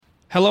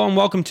Hello and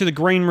welcome to the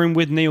Green Room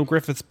with Neil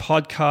Griffiths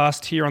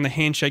podcast here on the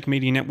Handshake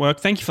Media Network.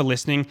 Thank you for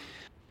listening.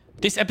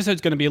 This episode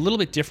is going to be a little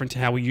bit different to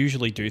how we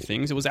usually do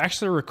things. It was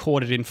actually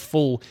recorded in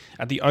full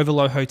at the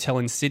Overlook Hotel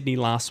in Sydney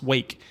last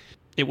week.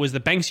 It was the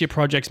Banksia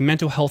Project's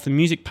mental health and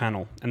music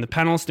panel, and the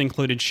panelists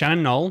included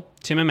Shannon Knoll,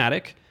 Tim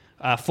Amatic,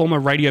 former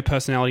radio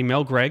personality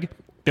Mel Gregg,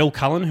 Bill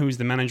Cullen, who is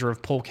the manager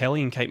of Paul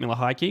Kelly and Kate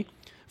Miller-Heidke,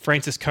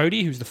 Francis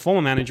Cody, who's the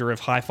former manager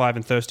of High Five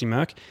and Thirsty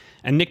Merc,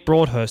 and Nick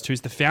Broadhurst,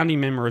 who's the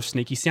founding member of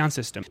Sneaky Sound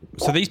System.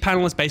 So these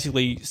panelists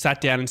basically sat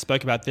down and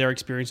spoke about their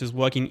experiences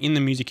working in the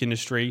music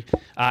industry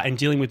and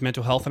dealing with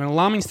mental health. And an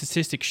alarming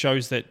statistic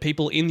shows that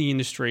people in the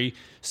industry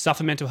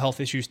suffer mental health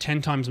issues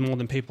 10 times more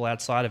than people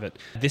outside of it.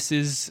 This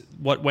is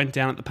what went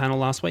down at the panel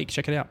last week.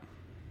 Check it out.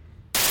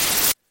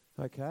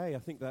 Okay, I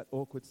think that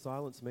awkward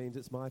silence means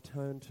it's my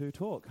turn to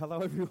talk.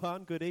 Hello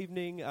everyone, good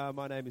evening.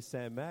 My name is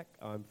Sam Mack.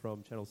 I'm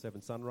from Channel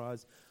 7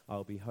 Sunrise.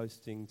 I'll be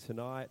hosting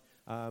tonight.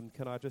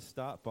 Can I just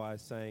start by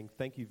saying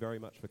thank you very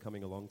much for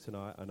coming along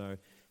tonight. I know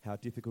how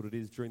difficult it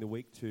is during the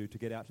week to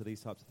get out to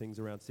these types of things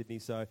around Sydney.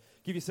 So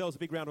give yourselves a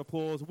big round of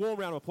applause, warm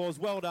round of applause,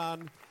 well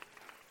done.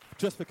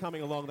 Just for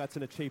coming along, that's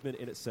an achievement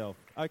in itself.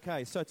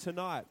 Okay, so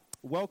tonight,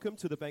 welcome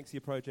to the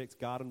Banksia Project's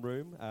Garden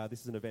Room.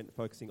 This is an event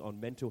focusing on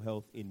mental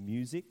health in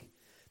music.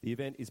 The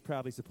event is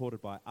proudly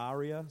supported by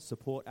ARIA,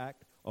 Support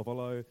Act,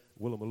 Ovolo,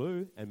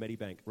 Woolloomooloo, and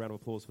Medibank. Round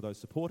of applause for those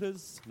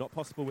supporters. Not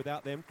possible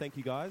without them. Thank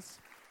you, guys.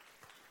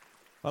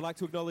 I'd like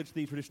to acknowledge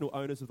the traditional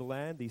owners of the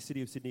land. The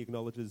City of Sydney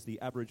acknowledges the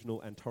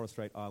Aboriginal and Torres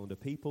Strait Islander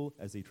people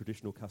as the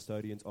traditional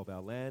custodians of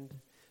our land,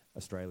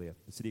 Australia.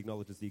 The City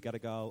acknowledges the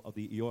Gadigal of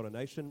the Eora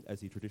Nation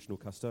as the traditional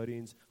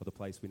custodians of the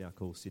place we now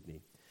call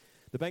Sydney.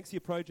 The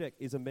Banksia Project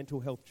is a mental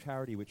health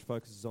charity which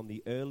focuses on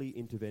the early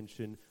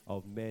intervention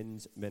of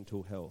men's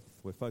mental health.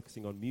 We're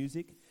focusing on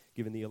music,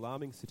 given the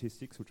alarming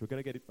statistics, which we're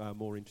going to get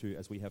more into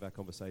as we have our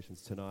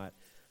conversations tonight.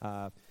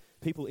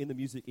 People in the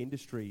music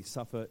industry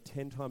suffer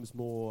 10 times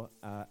more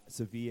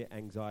severe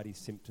anxiety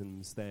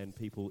symptoms than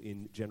people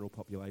in general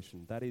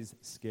population. That is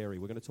scary.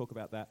 We're going to talk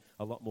about that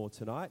a lot more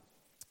tonight.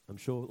 I'm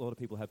sure a lot of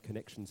people have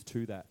connections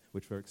to that,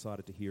 which we're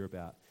excited to hear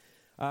about.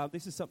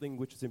 This is something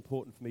which is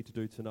important for me to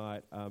do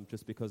tonight,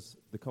 just because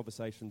the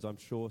conversations, I'm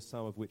sure,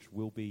 some of which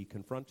will be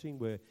confronting.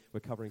 We're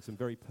covering some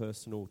very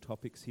personal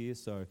topics here,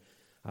 so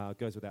it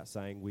goes without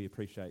saying we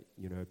appreciate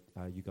you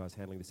guys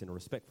handling this in a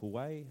respectful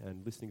way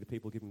and listening to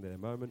people, giving them their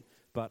moment.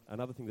 But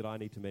another thing that I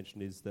need to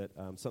mention is that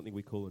something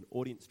we call an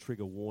audience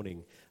trigger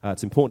warning.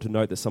 It's important to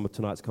note that some of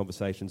tonight's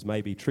conversations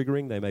may be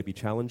triggering, they may be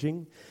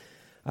challenging.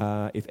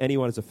 If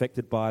anyone is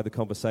affected by the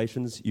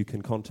conversations, you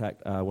can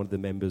contact one of the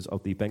members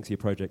of the Banksia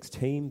Project's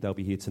team. They'll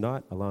be here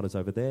tonight. Alana's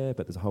over there,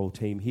 but there's a whole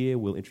team here.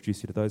 We'll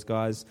introduce you to those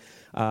guys.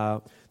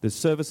 There's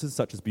services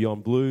such as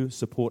Beyond Blue,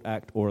 Support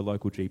Act, or a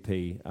local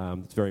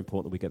GP. It's very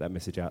important that we get that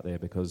message out there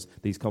because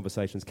these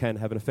conversations can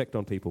have an effect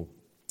on people.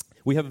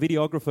 We have a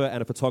videographer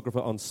and a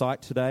photographer on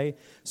site today,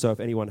 so if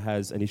anyone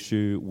has an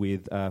issue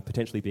with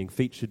potentially being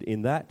featured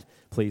in that,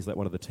 please let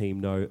one of the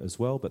team know as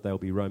well, but they'll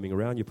be roaming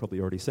around. You've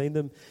probably already seen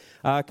them.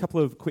 A couple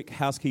of quick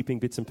housekeeping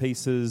bits and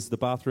pieces. The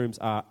bathrooms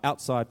are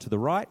outside to the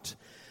right.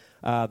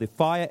 The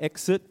fire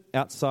exit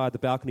outside the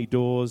balcony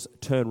doors,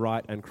 turn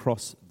right and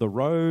cross the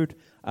road.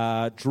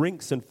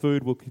 Drinks and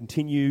food will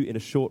continue in a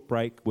short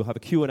break. We'll have a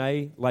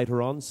Q&A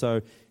later on,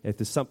 so if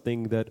there's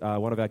something that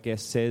one of our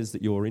guests says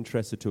that you're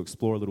interested to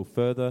explore a little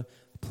further,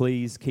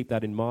 please keep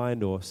that in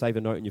mind or save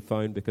a note on your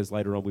phone because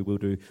later on we will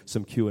do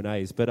some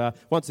Q&As. But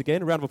once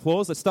again, a round of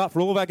applause. Let's start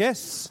for all of our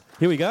guests.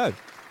 Here we go.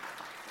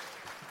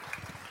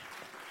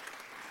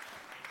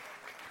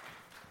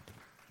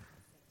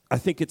 I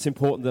think it's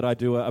important that I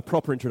do a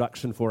proper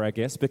introduction for our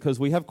guests because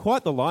we have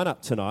quite the lineup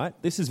tonight.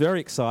 This is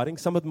very exciting.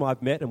 Some of them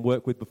I've met and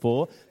worked with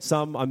before.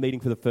 Some I'm meeting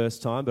for the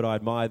first time, but I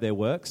admire their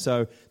work.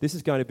 So this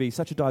is going to be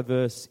such a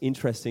diverse,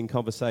 interesting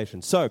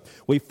conversation. So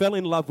we fell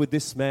in love with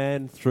this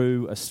man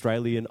through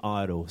Australian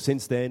Idol.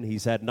 Since then,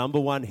 he's had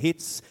 #1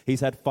 hits.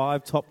 He's had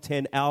 5 top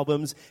 10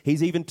 albums.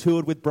 He's even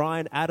toured with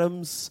Bryan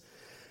Adams.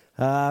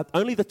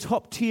 Only the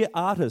top-tier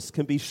artists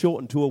can be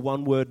shortened to a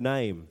one-word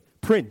name.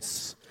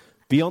 Prince,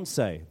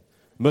 Beyonce,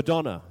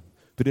 Madonna.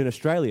 But in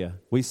Australia,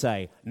 we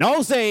say,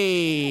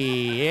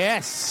 Nosey!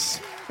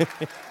 Yes!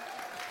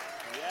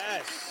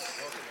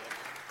 Yes!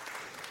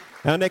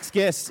 Our next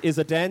guest is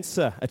a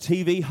dancer, a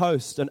TV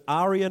host, an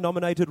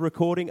ARIA-nominated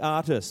recording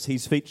artist.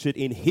 He's featured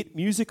in hit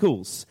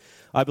musicals.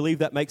 I believe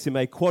that makes him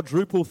a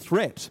quadruple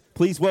threat.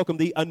 Please welcome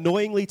the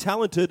annoyingly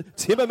talented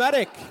Tim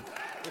Amatic.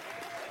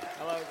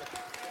 Hello.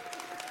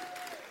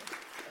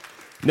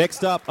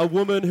 Next up, a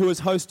woman who has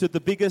hosted the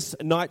biggest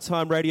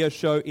nighttime radio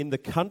show in the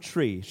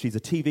country. She's a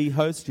TV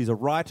host, she's a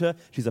writer,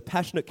 she's a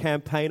passionate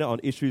campaigner on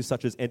issues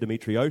such as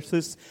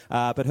endometriosis.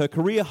 But her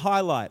career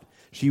highlight,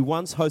 she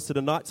once hosted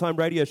a nighttime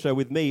radio show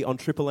with me on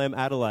Triple M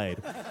Adelaide.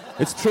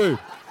 It's true.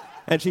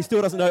 And she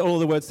still doesn't know all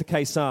the words to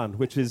Khe-Sanh,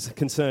 which is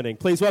concerning.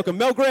 Please welcome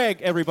Mel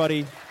Gregg,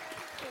 everybody.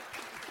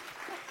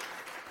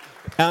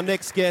 Our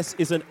next guest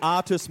is an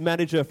artist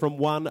manager from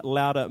One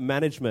Louder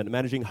Management,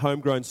 managing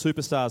homegrown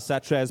superstars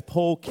such as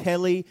Paul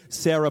Kelly,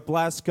 Sarah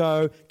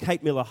Blasco,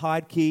 Kate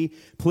Miller-Heidke.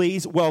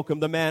 Please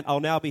welcome the man I'll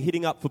now be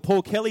hitting up for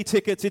Paul Kelly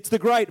tickets. It's the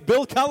great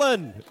Bill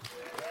Cullen.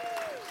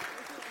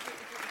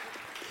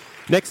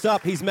 Next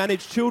up, he's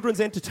managed children's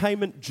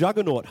entertainment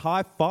juggernaut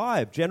High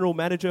Five, general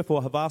manager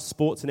for Havas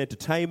Sports and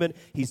Entertainment.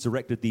 He's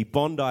directed the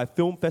Bondi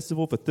Film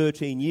Festival for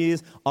 13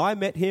 years. I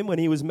met him when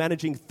he was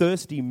managing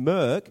Thirsty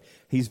Merc.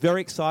 He's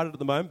very excited at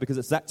the moment because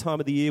it's that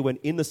time of the year when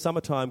In the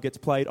Summertime gets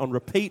played on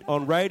repeat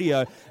on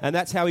radio, and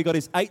that's how he got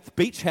his 8th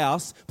beach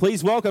house.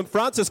 Please welcome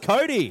Francis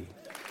Cody.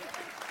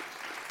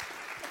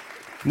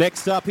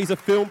 Next up, he's a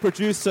film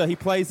producer. He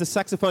plays the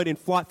saxophone in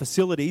Flight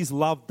Facilities.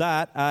 Love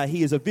that.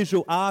 He is a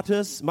visual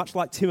artist. Much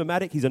like Tim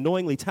Amatic, he's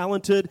annoyingly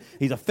talented.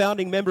 He's a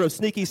founding member of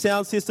Sneaky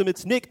Sound System.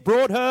 It's Nick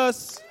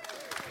Broadhurst.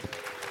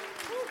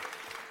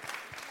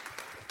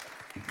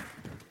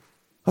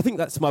 I think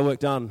that's my work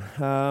done.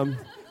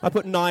 I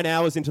put 9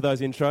 hours into those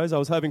intros. I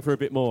was hoping for a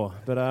bit more,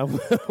 but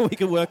we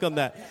can work on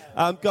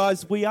that.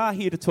 Guys, we are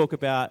here to talk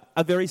about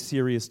a very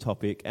serious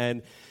topic,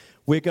 and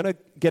we're going to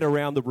get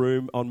around the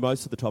room on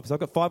most of the topics. I've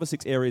got 5 or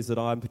 6 areas that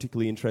I'm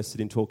particularly interested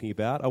in talking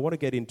about. I want to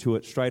get into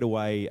it straight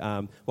away.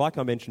 Like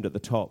I mentioned at the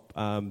top,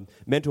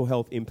 mental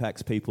health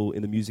impacts people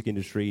in the music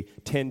industry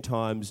 10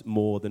 times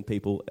more than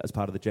people as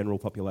part of the general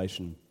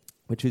population,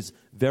 which is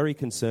very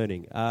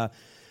concerning.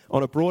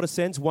 On a broader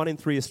sense, 1 in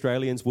 3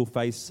 Australians will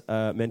face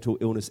mental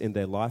illness in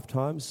their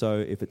lifetime. So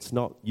if it's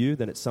not you,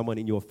 then it's someone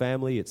in your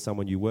family, it's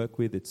someone you work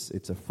with,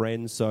 it's a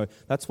friend. So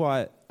that's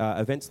why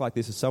events like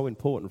this are so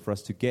important for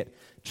us to get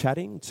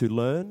chatting, to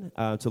learn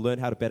how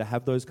to better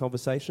have those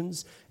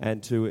conversations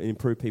and to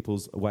improve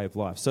people's way of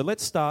life. So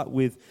let's start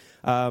with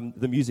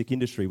the music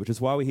industry, which is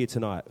why we're here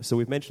tonight. So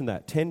we've mentioned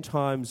that 10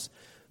 times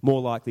more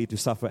likely to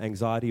suffer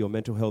anxiety or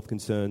mental health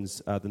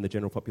concerns than the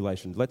general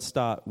population. Let's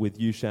start with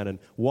you, Shannon.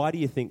 Why do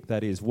you think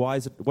that is?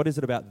 What is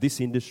it about this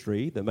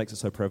industry that makes it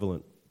so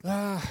prevalent?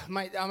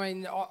 Mate, I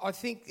mean, I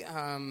think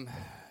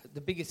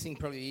the biggest thing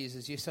probably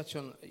is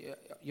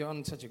you're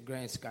on such a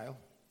grand scale.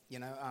 You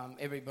know,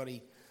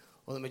 everybody,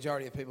 or the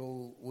majority of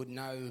people would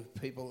know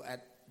people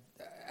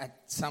at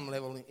some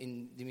level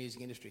in the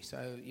music industry.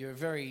 So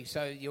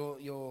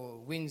your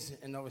wins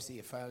and obviously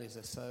your failures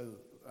are so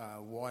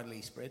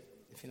widely spread,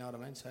 if you know what I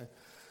mean. So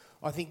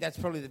I think that's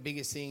probably the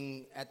biggest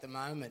thing at the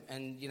moment.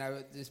 And, you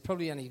know, there's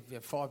probably only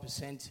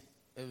 5%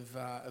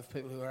 of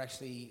people who are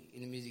actually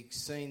in the music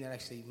scene that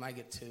actually make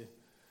it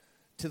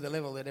to the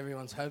level that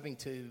everyone's hoping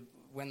to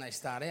when they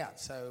start out.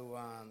 So,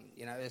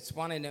 you know, it's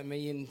 1 in a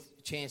million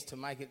chance to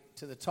make it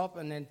to the top.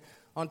 And then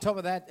on top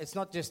of that, it's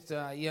not just,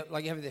 like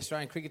you have the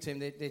Australian cricket team,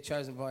 they're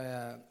chosen by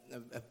a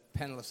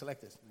panel of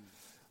selectors.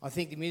 I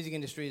think the music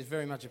industry is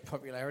very much a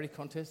popularity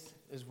contest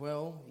as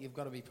well. You've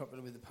got to be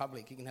popular with the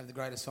public. You can have the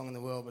greatest song in the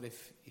world, but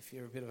if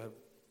you're a bit of a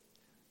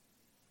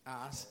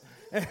arse,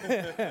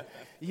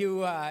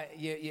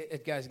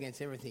 it goes against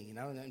everything, you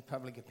know, and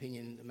public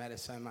opinion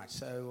matters so much.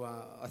 So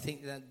I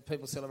think that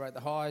people celebrate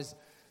the highs,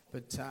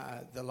 but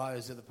the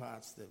lows are the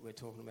parts that we're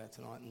talking about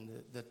tonight,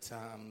 and that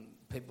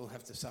people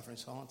have to suffer in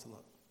silence a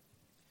lot.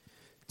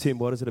 Tim,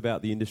 what is it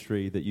about the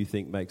industry that you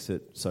think makes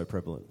it so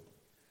prevalent?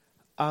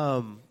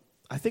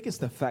 I think it's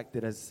the fact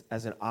that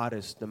as an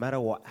artist, no matter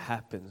what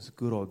happens,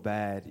 good or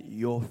bad,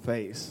 your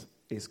face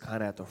is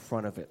kind of at the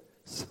front of it.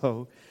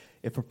 So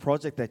if a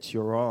project that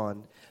you're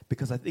on,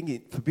 because I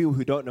think for people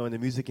who don't know in the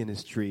music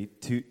industry,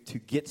 to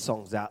get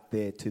songs out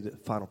there to the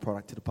final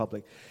product, to the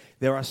public,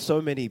 there are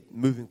so many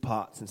moving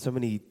parts and so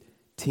many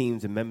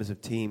teams and members of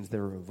teams that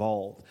are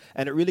involved.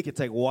 And it really could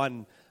take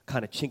one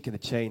kind of chink in the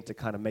chain to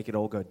kind of make it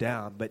all go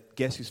down. But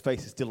guess whose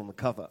face is still on the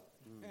cover?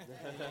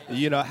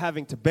 You know,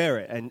 having to bear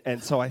it.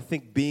 And so I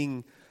think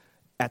being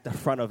at the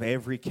front of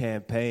every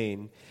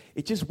campaign,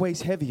 it just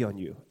weighs heavy on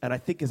you. And I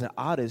think as an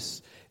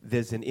artist,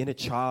 there's an inner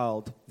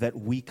child that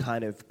we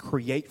kind of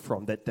create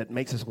from that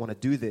makes us want to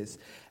do this.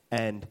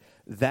 And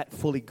that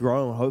fully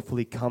grown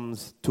hopefully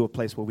comes to a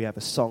place where we have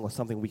a song or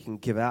something we can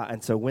give out.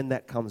 And so when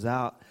that comes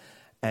out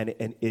and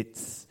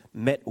it's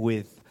met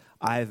with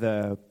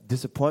either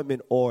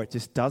disappointment or it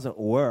just doesn't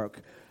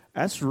work,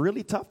 that's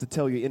really tough to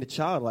tell your inner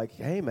child, like,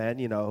 hey, man,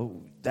 you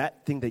know,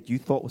 that thing that you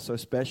thought was so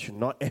special,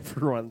 not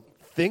everyone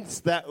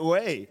thinks that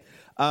way.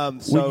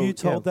 Were you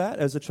told that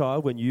as a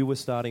child when you were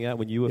starting out,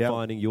 when you were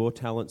finding your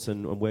talents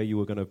and where you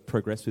were going to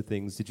progress with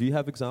things? Did you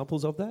have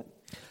examples of that?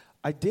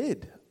 I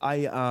did.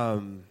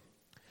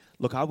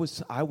 Look, I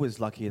was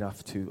lucky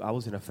enough I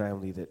was in a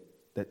family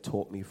that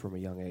taught me from a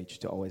young age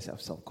to always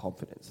have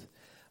self-confidence.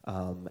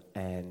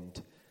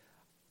 And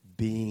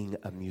being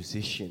a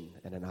musician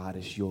and an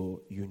artist, you're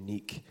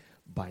unique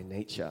by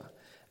nature.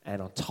 And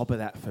on top of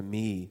that, for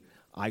me,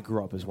 I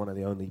grew up as one of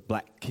the only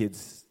black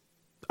kids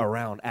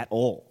around at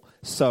all.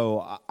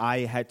 So I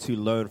had to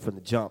learn from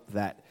the jump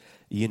that,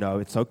 you know,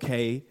 it's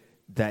okay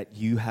that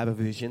you have a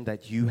vision,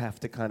 that you have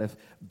to kind of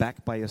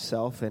back by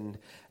yourself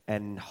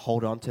and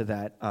hold on to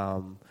that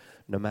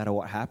no matter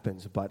what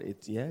happens. But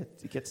it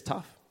gets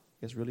tough.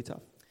 It gets really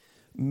tough.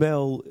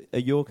 Mel,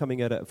 you're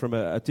coming at it from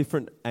a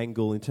different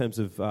angle in terms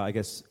of, I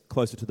guess,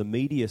 closer to the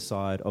media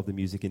side of the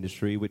music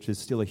industry, which is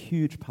still a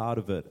huge part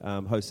of it,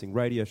 hosting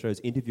radio shows,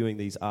 interviewing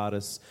these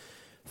artists.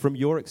 From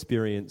your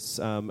experience,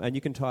 and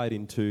you can tie it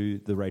into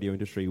the radio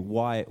industry,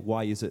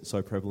 why is it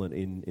so prevalent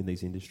in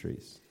these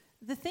industries?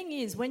 The thing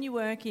is, when you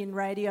work in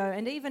radio,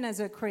 and even as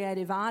a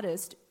creative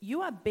artist,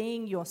 you are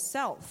being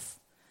yourself.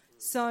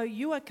 So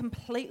you are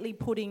completely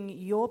putting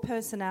your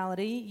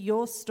personality,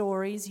 your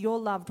stories, your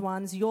loved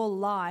ones, your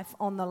life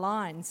on the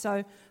line.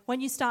 So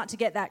when you start to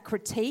get that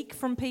critique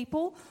from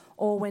people,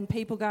 or when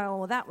people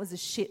go, oh, that was a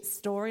shit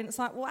story, and it's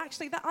like, well,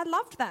 actually, I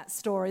loved that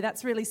story.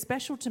 That's really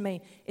special to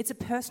me. It's a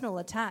personal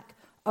attack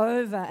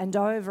over and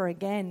over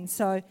again.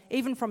 So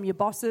even from your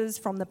bosses,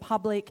 from the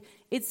public,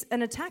 it's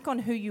an attack on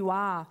who you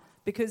are,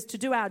 because to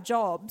do our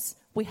jobs,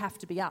 we have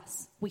to be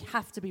us. We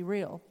have to be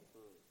real.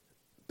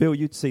 Bill,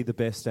 you'd see the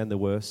best and the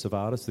worst of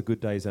artists, the good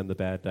days and the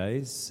bad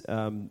days.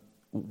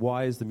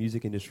 Why is the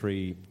music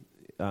industry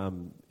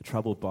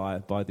troubled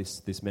by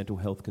this mental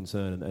health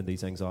concern and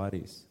these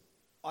anxieties?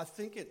 I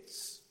think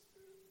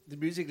the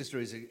music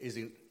industry is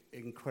an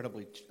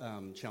incredibly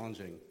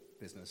challenging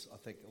business. I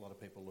think a lot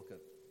of people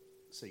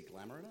see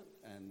glamour in it,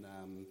 and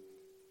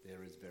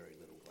there is very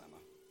little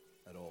glamour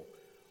at all.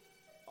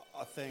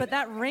 I think. But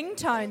that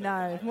ringtone,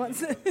 though,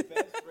 what's it? The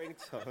best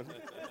ringtone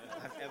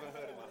I've ever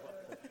heard in my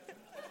life.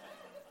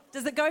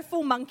 Does it go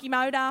full monkey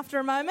mode after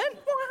a moment?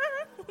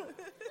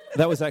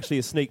 That was actually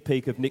a sneak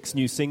peek of Nick's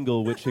new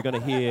single, which you're going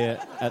to hear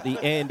at the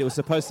end. It was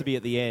supposed to be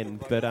at the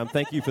end, but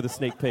thank you for the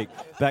sneak peek.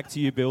 Back to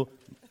you, Bill.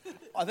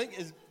 I think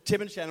as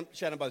Tim and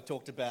Shannon both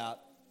talked about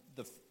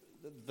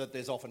that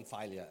there's often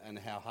failure and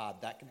how hard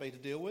that can be to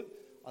deal with.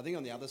 I think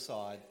on the other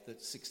side,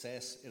 that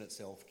success in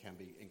itself can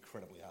be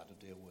incredibly hard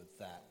to deal with,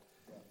 that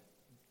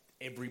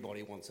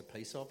everybody wants a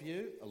piece of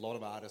you. A lot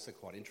of artists are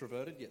quite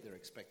introverted, yet they're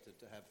expected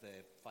to have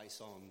their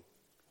face on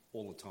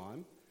all the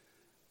time.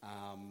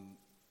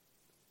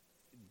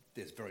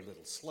 There's very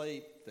little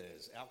sleep,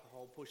 there's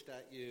alcohol pushed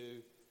at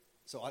you.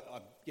 So I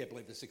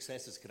believe the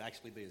successes could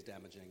actually be as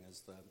damaging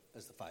as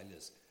the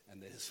failures,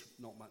 and there's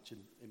not much in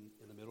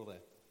the middle there.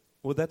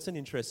 Well, that's an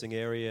interesting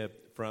area,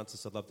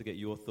 Francis. I'd love to get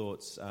your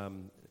thoughts.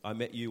 I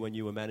met you when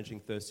you were managing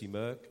Thirsty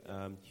Merc,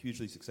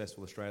 hugely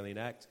successful Australian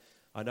act.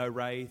 I know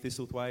Ray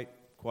Thistlethwaite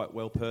quite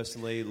well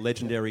personally,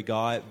 legendary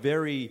guy,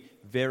 very,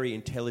 very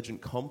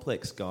intelligent,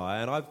 complex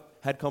guy, and I've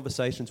had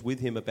conversations with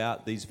him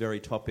about these very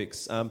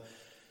topics.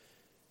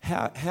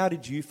 How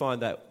did you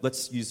find that?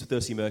 Let's use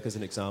Thirsty Merc as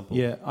an example.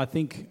 Yeah, I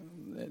think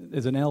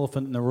there's an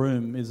elephant in the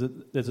room, is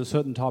that there's a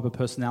certain type of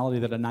personality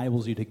that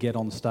enables you to get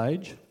on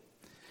stage.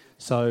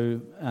 So,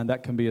 and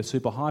that can be a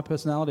super high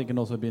personality. It can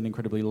also be an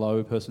incredibly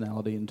low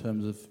personality in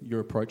terms of your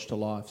approach to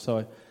life.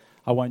 So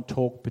I won't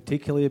talk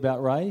particularly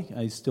about Ray.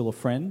 He's still a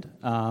friend.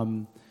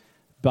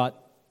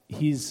 But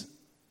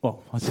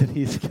I said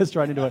he's go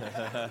straight into it.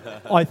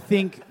 I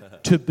think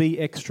to be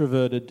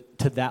extroverted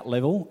to that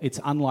level, it's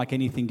unlike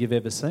anything you've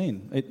ever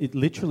seen. It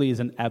literally is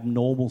an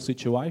abnormal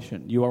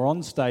situation. You are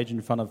on stage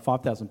in front of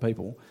 5,000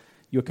 people.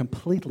 You're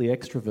completely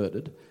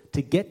extroverted.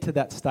 To get to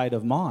that state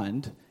of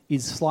mind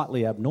is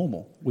slightly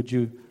abnormal. Would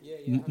you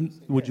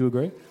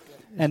agree? Yeah.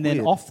 And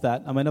then off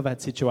that, I mean, I've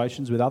had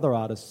situations with other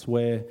artists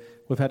where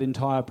we've had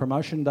entire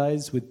promotion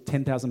days with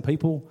 10,000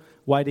 people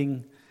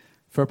waiting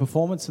for a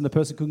performance and the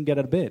person couldn't get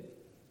out of bed.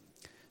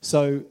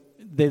 So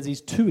there's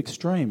these two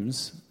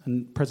extremes,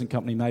 and present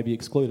company may be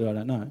excluded, I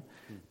don't know.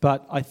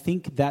 But I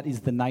think that is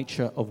the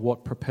nature of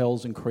what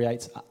propels and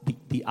creates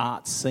the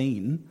art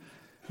scene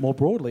more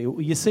broadly.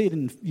 You see it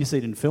in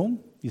film,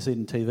 you see it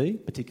in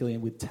TV, particularly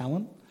with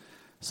talent.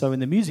 So in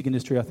the music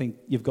industry, I think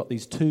you've got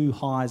these two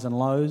highs and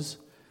lows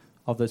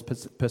of those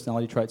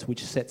personality traits,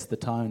 which sets the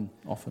tone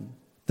often.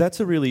 That's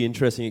a really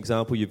interesting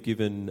example you've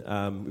given.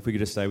 If we could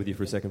just stay with you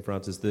for a second,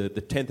 Francis, the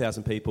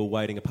 10,000 people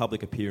waiting a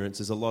public appearance.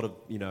 There's a lot of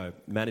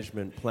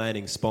management,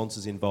 planning,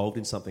 sponsors involved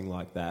in something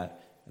like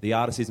that. The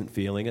artist isn't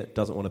feeling it,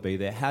 doesn't want to be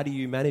there. How do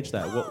you manage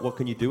that? What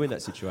can you do in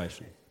that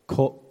situation?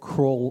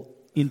 Crawl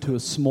into a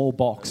small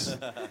box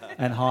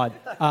and hide.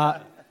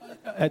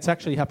 It's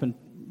actually happened.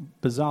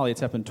 Bizarrely, it's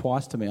happened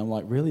twice to me. I'm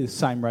like, really? The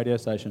same radio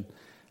station?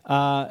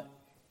 How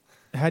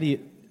do you...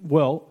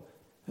 Well,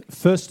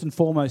 first and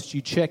foremost,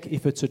 you check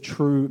if it's a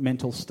true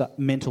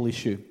mental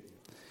issue.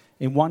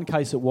 In one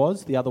case it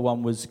was. The other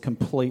one was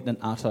complete and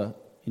utter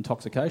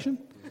intoxication.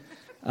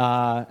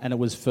 And it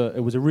was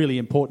a really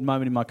important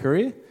moment in my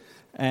career.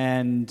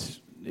 And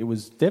it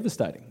was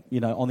devastating.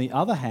 On the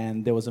other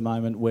hand, there was a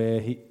moment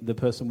where the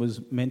person was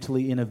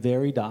mentally in a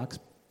very dark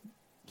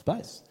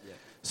space. Yeah.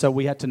 So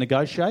we had to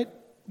negotiate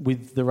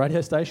with the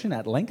radio station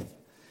at length.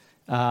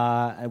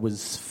 It was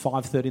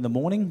 5:30 in the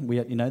morning. We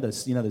had,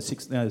 those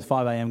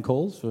 5 a.m.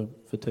 calls for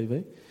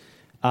TV,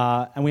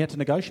 and we had to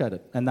negotiate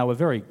it. And they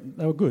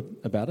were good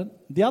about it.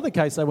 The other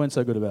case, they weren't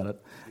so good about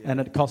it, and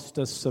it cost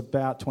us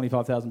about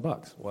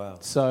 $25,000. Wow.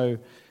 So,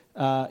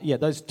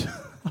 those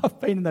I've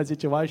been in those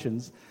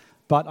situations,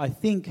 but I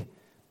think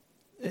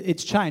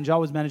it's changed. I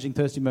was managing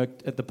Thirsty Merc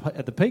at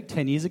the peak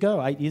 8 years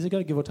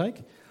ago, give or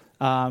take.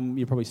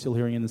 You're probably still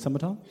hearing it in the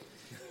summertime.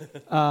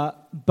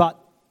 But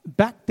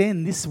back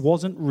then, this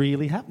wasn't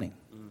really happening.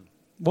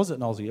 Was it,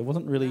 Nosy? It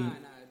wasn't really... No,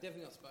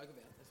 definitely not spoke about,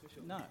 that's for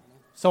sure. No.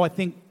 So I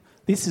think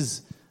this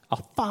is a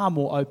far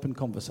more open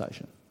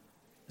conversation.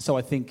 So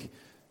I think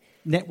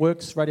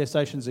networks, radio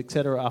stations,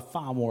 etc., are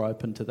far more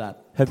open to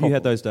that. Have you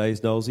had those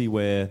days, Nolsey,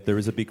 where there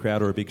is a big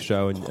crowd or a big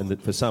show and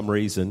that for some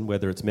reason,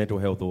 whether it's mental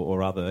health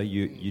or other,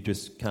 you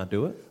just can't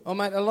do it? Well,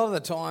 mate, a lot of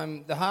the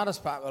time, the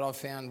hardest part that I've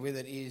found with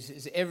it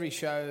is every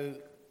show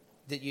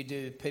that you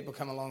do, people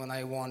come along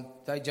and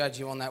they judge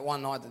you on that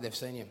one night that they've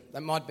seen you.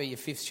 That might be your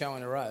 5th show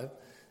in a row,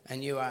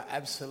 and you are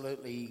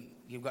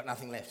you've got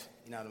nothing left,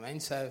 you know what I mean?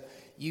 So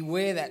you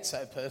wear that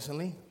so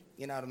personally,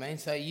 you know what I mean?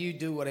 So you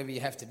do whatever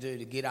you have to do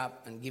to get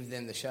up and give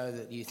them the show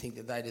that you think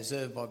that they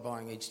deserve by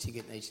buying each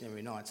ticket each and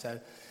every night. So,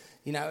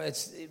 you know,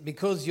 it's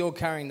because you're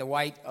carrying the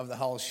weight of the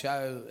whole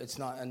show. It's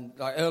not, and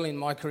like early in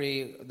my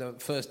career, the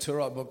first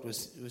tour I booked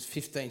was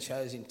 15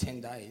 shows in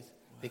 10 days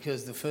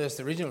because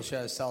the original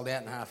show sold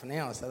out in half an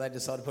hour, so they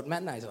decided to put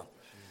matinees on.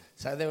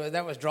 So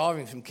that was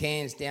driving from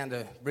Cairns down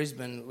to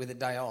Brisbane with a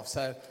day off.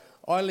 So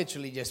I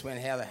literally just went,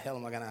 how the hell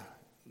am I going to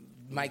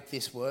make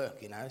this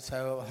work, you know?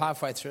 So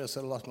halfway through I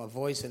sort of lost my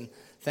voice, and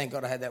thank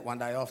God I had that one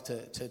day off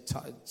to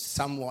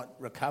somewhat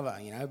recover,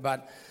 you know.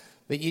 But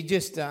you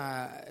just,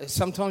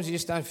 sometimes you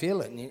just don't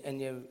feel it,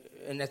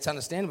 and that's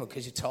understandable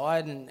because you're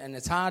tired, and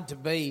it's hard to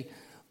be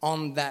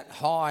on that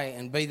high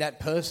and be that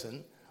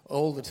person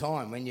all the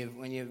time when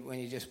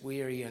you're just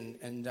weary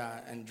and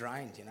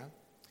drained, you know.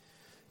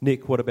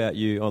 Nick, what about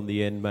you on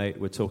the end, mate?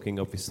 We're talking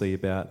obviously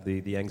about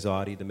the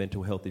anxiety, the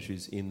mental health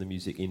issues in the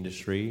music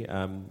industry.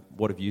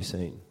 What have you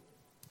seen?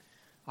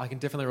 I can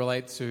definitely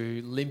relate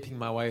to limping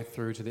my way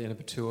through to the end of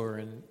a tour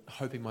and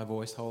hoping my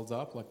voice holds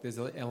up. Like, there's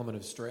an element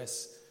of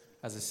stress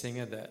as a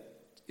singer that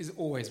is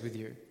always with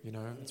you, you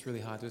know. It's really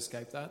hard to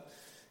escape that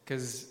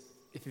because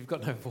if you've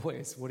got no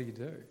voice, what do you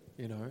do,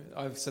 you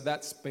know? So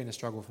that's been a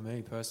struggle for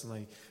me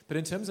personally. But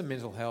in terms of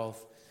mental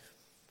health,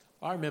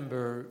 I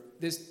remember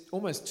there's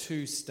almost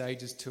 2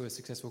 stages to a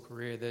successful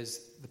career.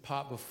 There's the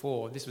part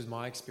before, this was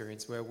my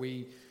experience, where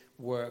we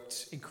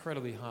worked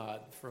incredibly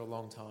hard for a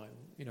long time,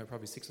 you know,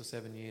 probably 6 or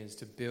 7 years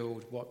to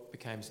build what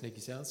became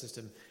Sneaky Sound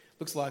System.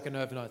 Looks like an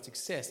overnight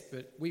success,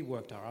 but we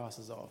worked our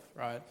asses off,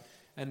 right?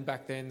 And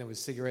back then there was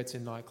cigarettes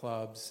in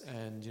nightclubs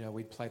and, you know,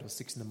 we'd play till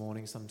 6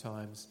 a.m.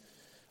 sometimes.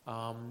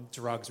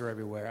 Drugs were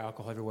everywhere,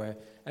 alcohol everywhere.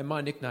 And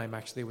my nickname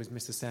actually was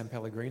Mr. San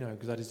Pellegrino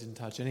because I just didn't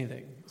touch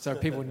anything. So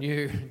people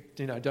knew,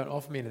 you know, don't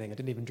offer me anything. I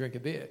didn't even drink a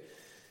beer.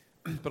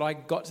 But I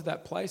got to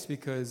that place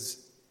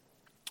because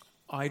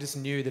I just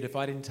knew that if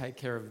I didn't take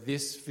care of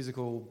this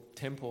physical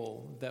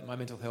temple, that my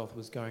mental health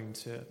was going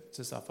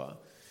to suffer.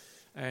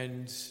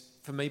 And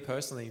for me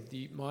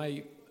personally,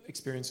 my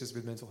experiences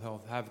with mental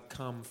health have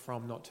come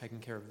from not taking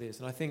care of this.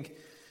 And I think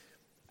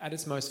at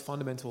its most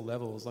fundamental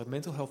levels, like,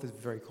 mental health is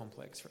very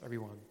complex for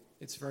everyone.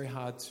 It's very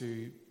hard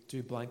to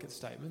do blanket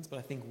statements, but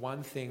I think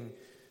one thing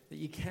that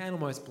you can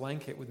almost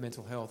blanket with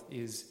mental health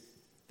is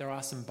there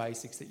are some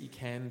basics that you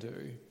can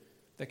do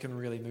that can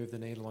really move the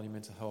needle on your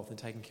mental health, and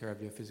taking care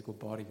of your physical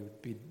body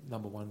would be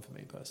number one for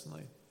me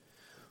personally.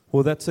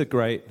 Well, that's a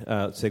great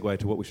segue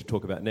to what we should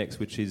talk about next,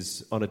 which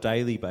is on a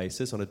daily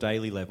basis, on a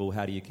daily level,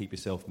 how do you keep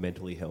yourself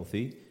mentally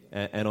healthy?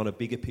 And on a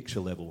bigger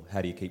picture level,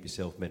 how do you keep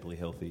yourself mentally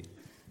healthy?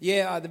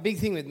 Yeah, the big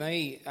thing with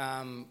me,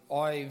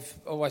 I've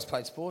always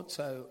played sport,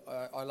 so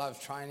I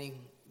love training,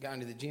 going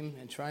to the gym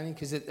and training,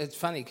 because it's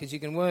funny, because you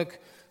can work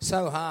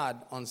so hard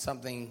on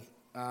something,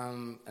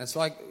 and it's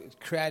like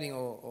creating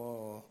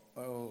or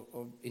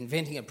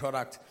inventing a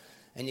product,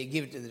 and you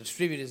give it to the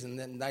distributors, and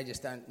then they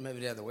just don't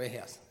move it out of the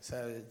warehouse.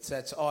 So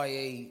that's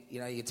i.e., you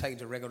know, you take it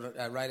to a regular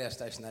radio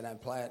station, they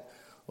don't play it.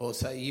 Or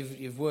so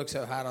you've worked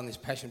so hard on this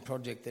passion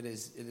project that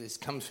it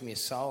comes from your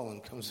soul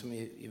and comes from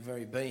your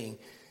very being.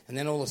 And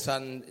then all of a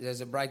sudden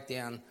there's a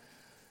breakdown,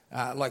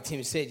 like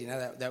Tim said, you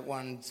know, that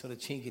one sort of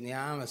chink in the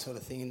armour sort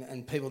of thing.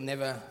 And people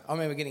never... I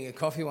remember getting a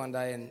coffee one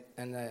day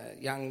and a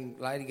young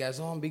lady goes,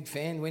 "Oh, I'm a big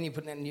fan. When are you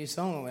putting out a new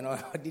song?" I went,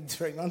 I did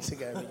 3 months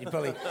ago.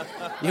 But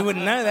you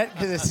wouldn't know that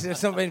because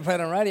it's not been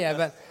played on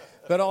radio.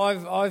 But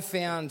I've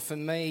found for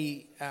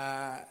me...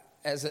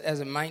 As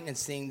a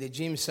maintenance thing, the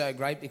gym's so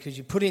great because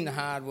you put in the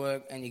hard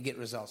work and you get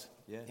results.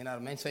 Yeah. You know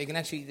what I mean? So you can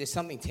actually, there's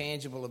something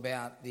tangible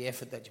about the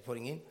effort that you're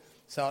putting in.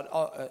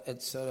 So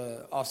it sort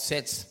of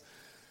offsets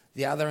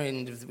the other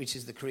end, which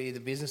is the career, the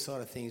business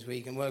side of things, where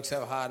you can work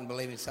so hard and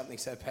believe in something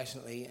so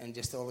passionately, and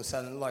just all of a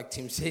sudden, like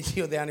Tim said,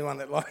 you're the only one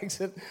that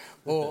likes it,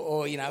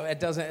 or you know, it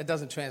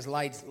doesn't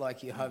translate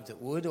like you hoped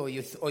it would, or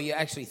you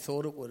actually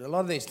thought it would. A lot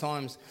of these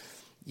times,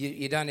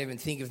 you don't even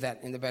think of that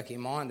in the back of your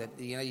mind, that,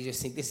 you know, you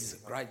just think this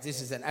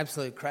is an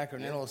absolute cracker,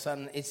 and then all of a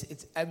sudden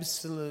it's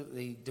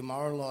absolutely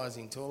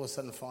demoralising to all of a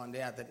sudden find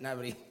out that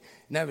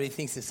nobody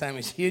thinks the same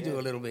as you do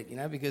a little bit, you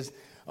know, because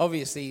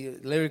obviously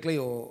lyrically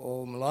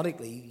or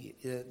melodically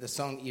the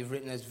song that you've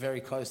written is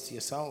very close to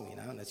your soul, you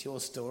know, and it's your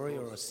story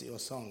or it's your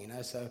song, you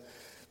know, so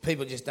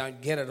people just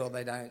don't get it, or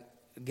they don't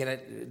get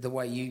it the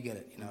way you get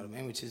it, you know what I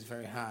mean, which is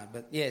very hard.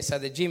 But yeah, so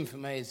the gym for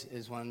me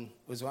was one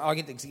I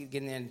get to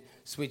get in there and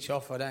switch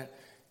off. I don't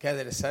go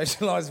there to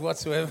socialise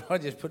whatsoever. I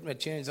just put my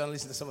tunes on,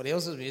 listen to somebody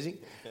else's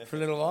music for a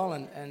little while,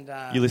 and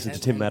You listen to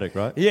Tim Maddock,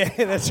 right? Yeah,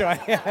 that's right.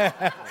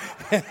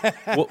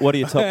 What are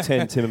your top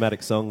 10 Tim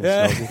Maddock songs?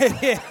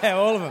 Yeah,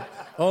 all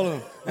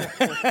of them.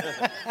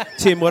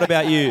 Tim, what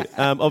about you?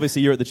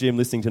 Obviously, you're at the gym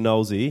listening to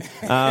Knowlesy.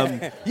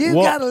 You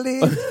gotta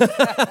live.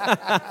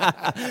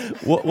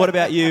 What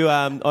about you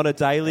on a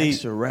daily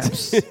Extra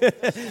reps.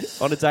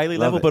 on a daily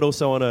level, but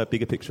also on a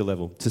bigger picture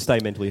level to stay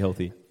mentally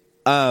healthy?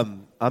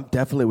 I'm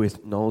definitely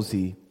with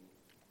Nosy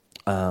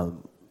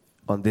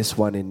on this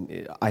one,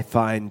 and I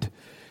find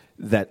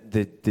that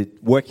the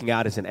working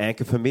out is an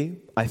anchor for me.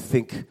 I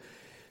think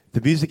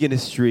the music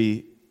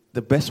industry,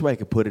 the best way I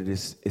could put it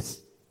is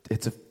it's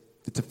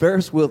a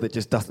Ferris wheel that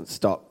just doesn't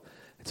stop.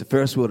 It's a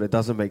Ferris wheel that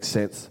doesn't make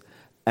sense,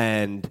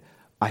 and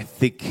I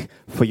think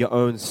for your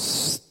own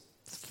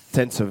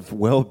sense of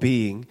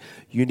well-being,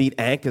 you need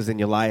anchors in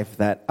your life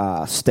that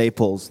are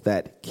staples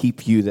that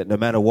keep you, that no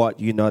matter what,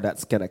 you know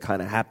that's going to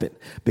kind of happen,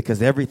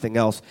 because everything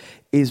else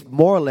is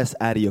more or less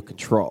out of your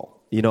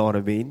control. You know what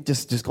I mean?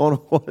 Just going on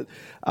what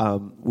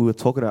we were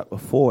talking about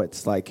before.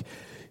 It's like,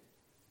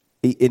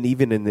 and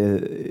even in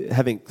the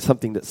having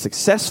something that's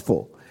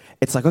successful,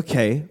 it's like,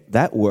 okay,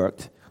 that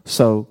worked.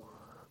 So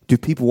do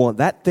people want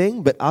that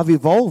thing? But I've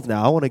evolved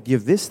now. I want to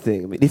give this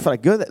thing. I mean, if I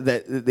go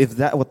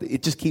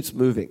it just keeps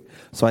moving.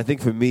 So I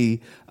think for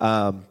me,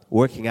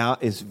 working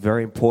out is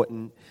very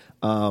important.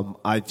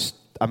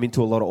 I'm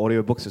into a lot of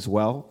audiobooks as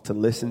well, to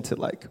listen to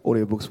like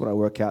audiobooks when I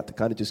work out, to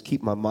kind of just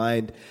keep my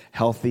mind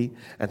healthy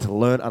and to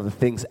learn other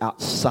things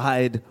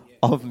outside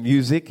of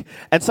music.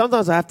 And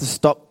sometimes I have to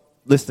stop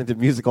listening to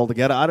music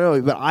altogether. I don't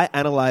know, but I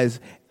analyze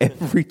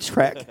every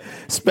track,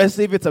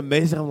 especially if it's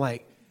amazing. I'm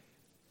like,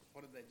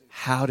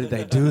 how did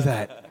they do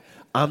that?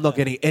 I'm not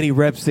getting any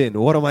reps in.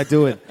 What am I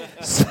doing?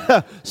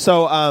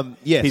 So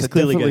He's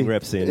clearly getting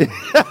reps in.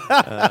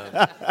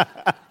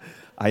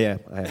 I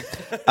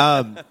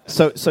am.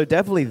 So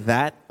definitely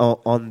that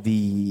on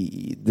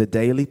the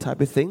daily type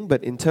of thing.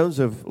 But in terms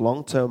of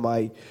long term,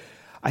 I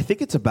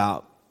think it's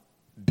about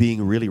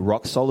being really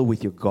rock solid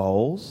with your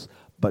goals,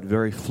 but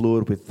very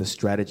fluid with the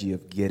strategy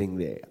of getting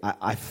there.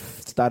 I've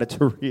started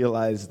to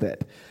realize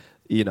that,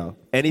 you know,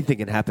 anything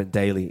can happen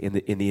daily in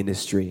the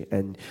industry,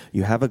 and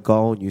you have a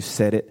goal and you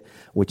set it,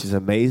 which is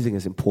amazing,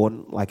 is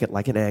important, like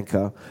an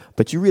anchor.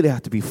 But you really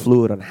have to be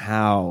fluid on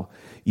how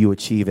you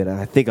achieve it. And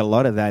I think a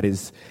lot of that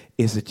is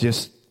it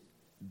just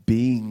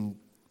being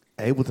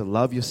able to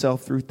love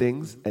yourself through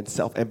things and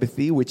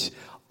self-empathy, which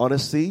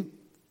honestly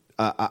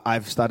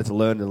I've started to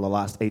learn in the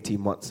last 18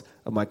 months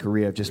of my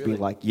career, of just being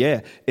like,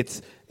 yeah,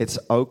 it's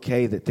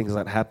okay that things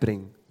aren't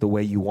happening the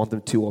way you want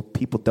them to, or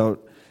people don't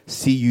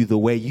see you the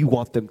way you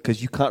want them,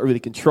 because you can't really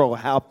control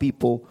how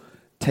people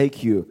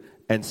take you.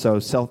 And so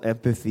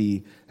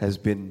self-empathy has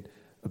been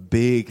a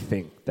big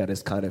thing that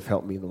has kind of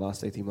helped me in the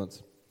last 18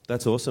 months.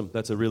 That's awesome.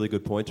 That's a really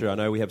good pointer. I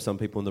know we have some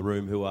people in the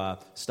room who are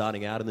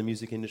starting out in the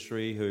music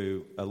industry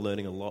who are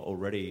learning a lot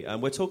already.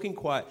 We're talking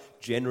quite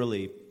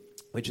generally,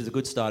 which is a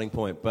good starting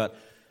point, but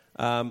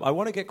I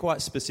want to get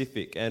quite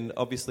specific. And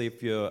obviously,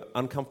 if you're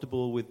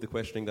uncomfortable with the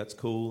questioning, that's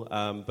cool.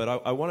 But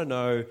I want to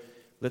know,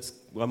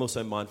 I'm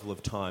also mindful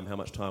of time, how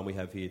much time we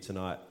have here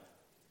tonight.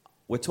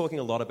 We're talking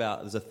a lot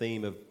about, there's a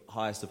theme of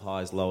highest of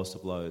highs, lowest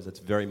of lows. That's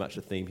very much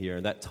a theme here,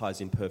 and that ties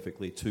in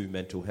perfectly to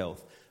mental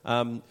health.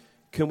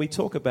 Can we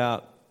talk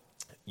about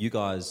you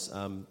guys?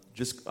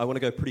 I want to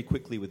go pretty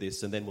quickly with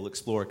this, and then we'll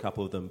explore a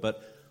couple of them.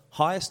 But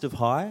highest of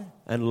high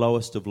and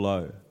lowest of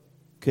low.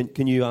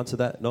 Can you answer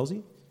that,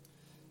 Nosy?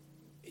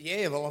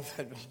 Yeah, well, I've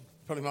had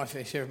probably my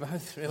fair share of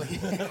both, really.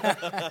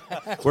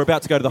 We're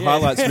about to go to the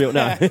highlights reel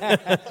now.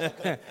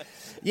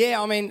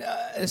 Yeah, I mean,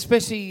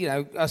 especially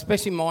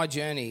my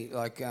journey,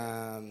 like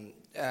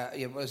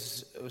it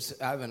was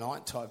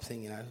overnight type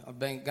thing. You know, I've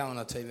been going on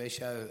a TV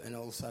show, and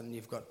all of a sudden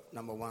you've got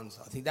number ones.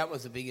 I think that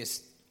was the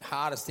biggest,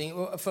 hardest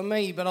thing for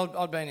me. But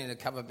I'd been in a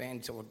cover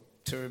band or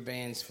tour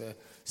bands for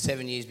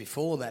 7 years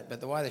before that. But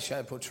the way the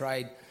show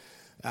portrayed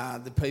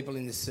the people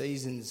in the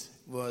seasons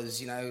was,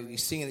 you know, you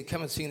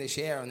come and sing in the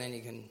shower, and then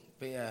you can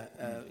be a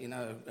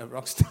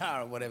rock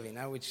star or whatever, you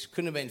know, which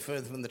couldn't have been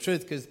further from the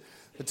truth, because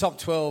the top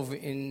 12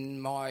 in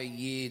my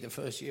year, the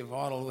first year of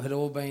Idol, had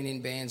all been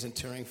in bands and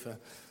touring for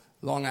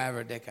long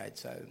over a decade.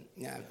 So,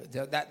 you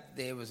know, that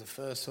there was the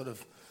first sort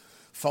of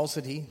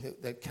falsity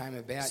that came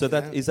about. So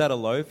is that a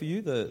low for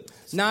you?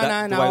 No.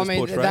 I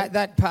mean,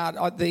 that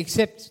part, the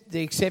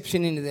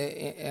exception into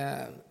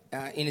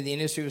the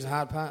industry was the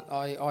hard part.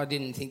 I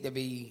didn't think there'd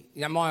be,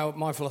 you know,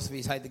 my philosophy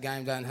is hate the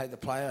game, don't hate the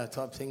player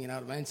type thing, you know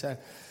what I mean? So,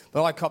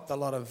 but I copped a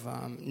lot of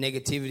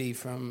negativity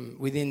from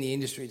within the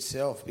industry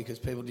itself, because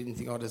people didn't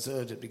think I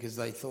deserved it, because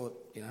they thought,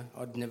 you know,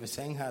 I'd never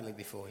sang hardly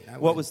before. You know,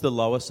 what was the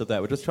lowest of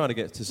that? We're just trying to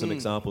get to some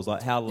examples,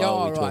 like how low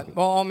are we talking?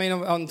 Well, I mean,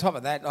 on top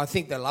of that, I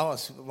think the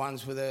lowest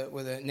ones were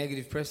the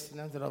negative press, you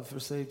know, that I've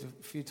received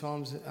a few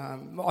times.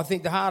 I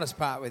think the hardest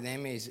part with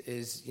them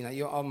is you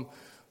know,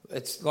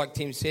 it's like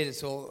Tim said,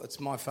 it's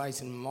my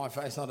face and my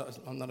face.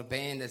 I'm not a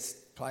band that's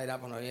played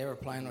up on an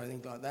aeroplane or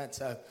anything like that.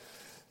 So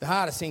the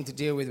hardest thing to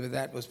deal with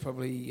that was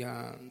probably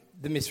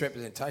the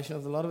misrepresentation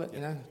of a lot of it. You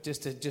know,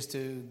 just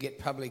to get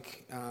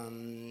public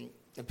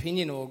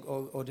opinion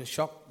or to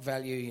shock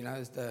value. You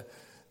know,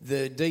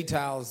 the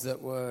details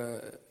that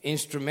were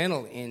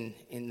instrumental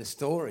in the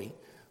story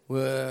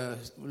were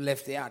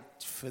left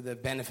out for the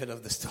benefit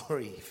of the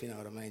story, if you know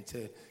what I mean,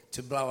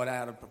 to blow it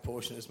out of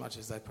proportion as much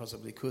as they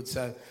possibly could.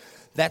 So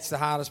that's the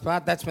hardest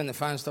part. That's when the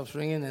phone stops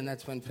ringing, and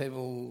that's when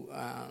people,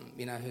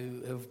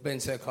 who've been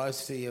so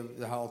close to you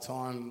the whole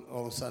time,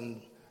 all of a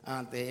sudden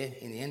aren't there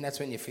in the end. That's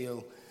when you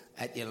feel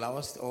at your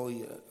lowest or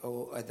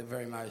at the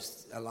very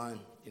most alone,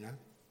 you know.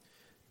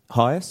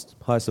 Highest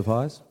of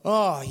highs?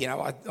 Oh, you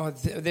know,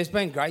 there's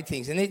been great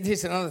things. And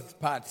there's another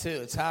part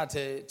too. It's hard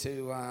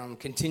to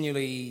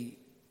continually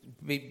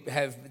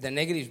have the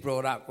negatives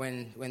brought up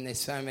when there's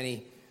so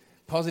many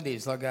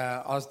positives. Like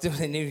I was doing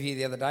an interview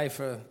the other day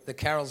for the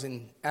Carols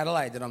in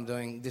Adelaide that I'm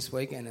doing this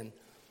weekend, and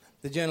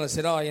the journalist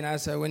said,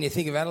 so when you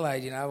think of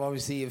Adelaide, you know,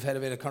 obviously you've had a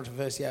bit of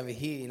controversy over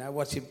here, you know,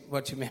 what's your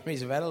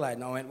memories of Adelaide?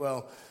 And I went,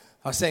 well,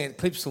 I was saying at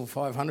Clipsal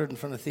 500 in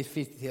front of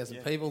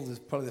 50,000 people. That's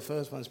probably the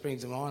first one that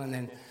springs to mind. And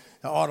then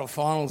the Idol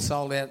Final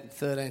sold out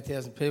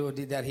 13,000 people. I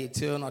did that here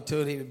too, and I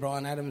toured here with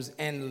Bryan Adams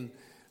and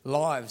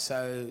live.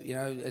 So, you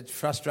know, it's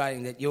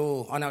frustrating that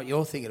I know what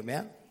you're thinking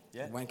about,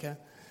 wanker.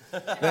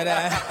 But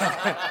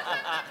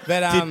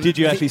did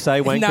you actually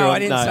say wanker? No, I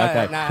didn't say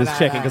okay. it. No, just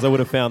checking because I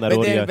would have found that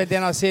audio. But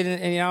then I said,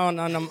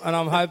 and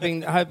I'm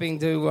hoping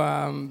to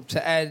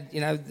add, you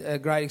know, a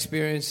great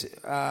experience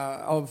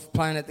of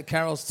playing at the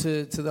Carols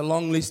to the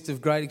long list of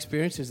great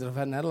experiences that I've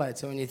had in Adelaide.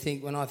 So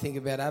when I think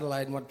about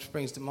Adelaide, and what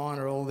springs to mind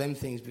are all them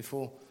things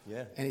before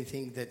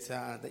anything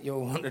that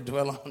you'll want to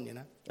dwell on, you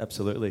know.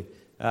 Absolutely.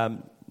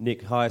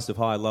 Nick, highest of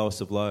high,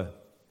 lowest of low.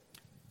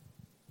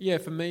 Yeah,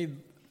 for me,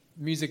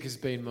 music has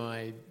been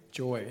my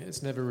joy.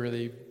 It's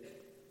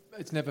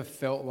never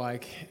felt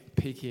like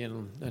peaky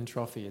and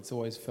trophy. It's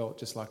always felt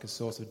just like a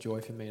source of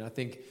joy for me. And I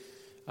think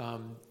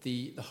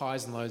the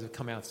highs and lows have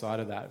come outside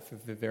of that for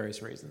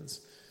various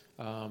reasons.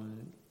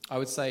 I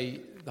would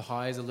say the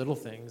highs are little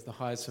things. The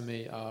highs for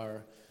me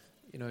are,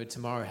 you know,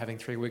 tomorrow having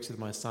 3 weeks with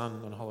my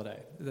son on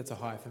holiday. That's a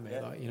high for me,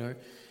 like, you know.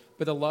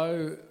 But the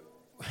low,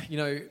 you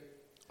know,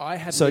 I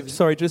had... So,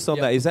 sorry, just on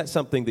that, is that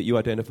something that you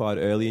identified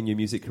early in your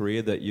music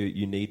career, that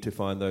you need to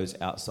find those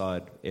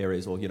outside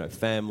areas, or, you know,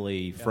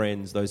 family,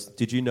 friends, those...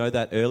 Did you know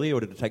that early, or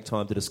did it take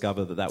time to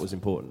discover that was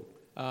important?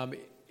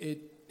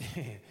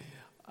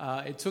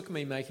 It took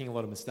me making a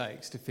lot of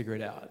mistakes to figure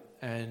it out,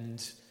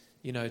 and,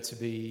 you know, to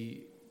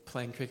be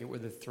playing cricket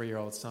with a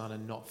 3-year-old son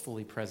and not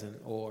fully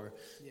present, or,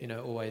 you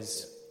know,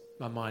 always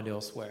my mind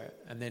elsewhere,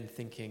 and then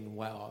thinking,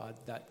 wow,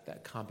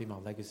 that can't be my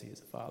legacy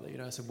as a father, you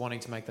know, so wanting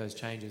to make those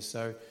changes.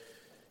 So...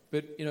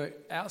 But, you know,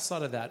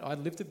 outside of that, I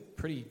lived a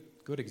pretty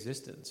good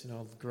existence. You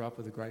know, I grew up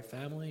with a great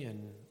family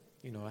and,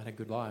 you know, I had a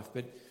good life.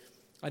 But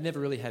I never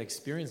really had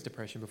experienced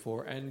depression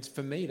before. And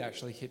for me, it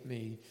actually hit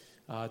me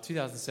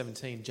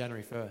 2017,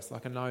 January 1st.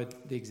 Like, I know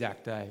the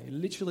exact day. It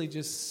literally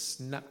just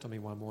snapped on me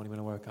one morning when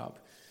I woke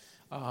up.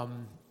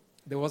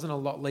 There wasn't a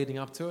lot leading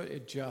up to it.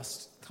 It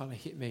just kind of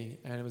hit me,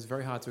 and it was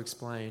very hard to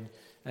explain.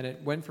 And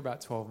it went for about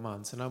 12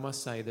 months. And I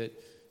must say that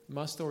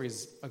my story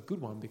is a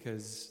good one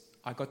because...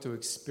 I got to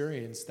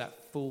experience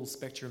that full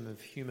spectrum of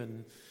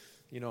human,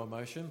 you know,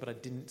 emotion, but I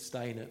didn't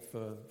stay in it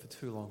for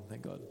too long,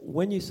 thank God.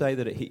 When you say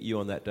that it hit you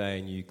on that day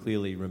and you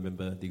clearly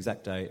remember the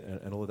exact date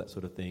and all of that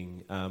sort of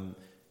thing,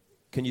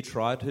 can you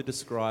try to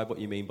describe what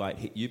you mean by it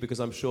hit you? Because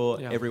I'm sure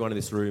everyone in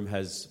this room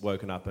has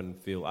woken up and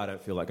I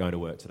don't feel like going to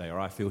work today, or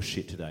I feel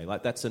shit today.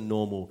 Like, that's a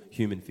normal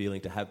human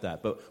feeling to have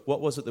that. But what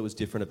was it that was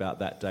different about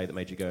that day that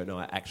made you go, no,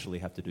 I actually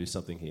have to do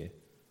something here?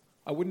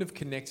 I wouldn't have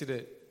connected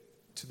it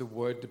to the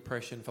word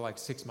depression for like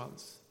 6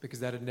 months because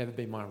that had never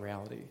been my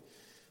reality.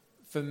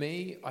 For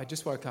me, I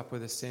just woke up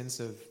with a sense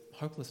of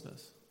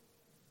hopelessness.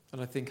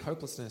 And I think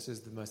hopelessness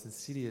is the most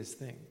insidious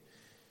thing.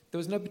 There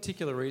was no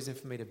particular reason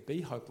for me to be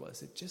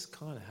hopeless. It just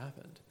kind of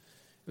happened.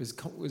 It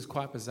was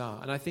quite bizarre.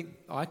 And I think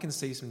I can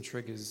see some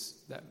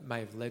triggers that may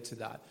have led to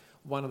that.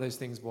 One of those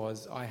things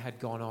was I had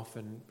gone off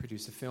and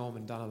produced a film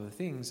and done other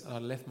things, and I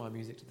left my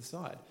music to the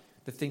side,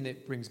 the thing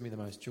that brings me the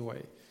most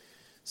joy.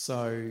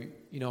 So,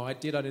 you know, I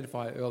did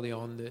identify early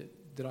on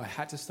that I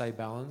had to stay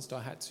balanced.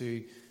 I had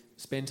to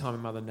spend time in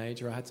Mother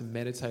Nature. I had to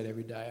meditate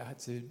every day. I had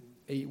to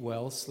eat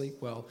well, sleep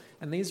well.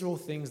 And these are all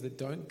things that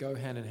don't go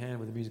hand in hand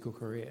with a musical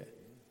career.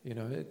 You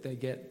know, they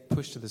get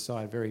pushed to the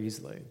side very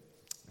easily.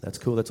 That's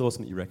cool. That's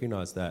awesome that you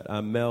recognise that.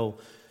 Mel,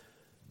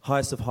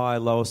 highest of high,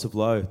 lowest of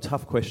low.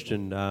 Tough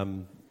question.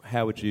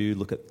 How would you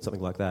look at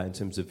something like that in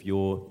terms of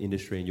your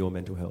industry and your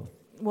mental health?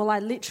 Well, I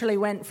literally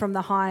went from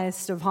the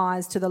highest of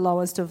highs to the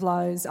lowest of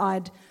lows.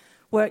 I'd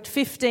worked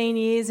 15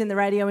 years in the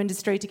radio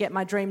industry to get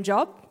my dream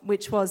job,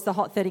 which was the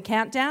Hot 30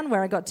 Countdown,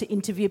 where I got to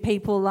interview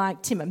people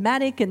like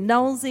Tim-O-Matic and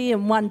Knowlesy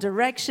and One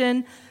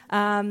Direction.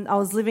 I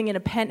was living in a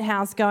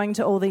penthouse going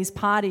to all these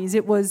parties.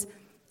 It was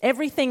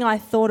everything I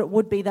thought it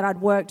would be that I'd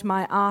worked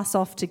my ass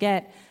off to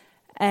get.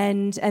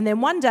 And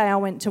then one day I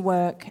went to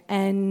work,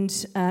 and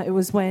it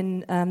was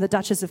when the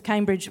Duchess of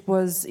Cambridge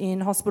was in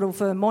hospital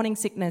for morning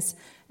sickness,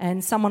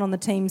 and someone on the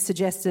team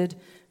suggested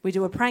we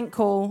do a prank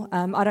call.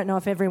 I don't know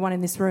if everyone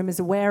in this room is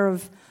aware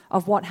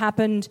of what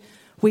happened.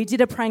 We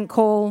did a prank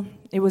call.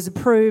 It was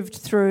approved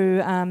through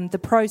the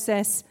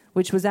process,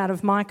 which was out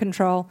of my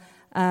control.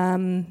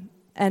 And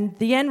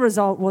the end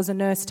result was a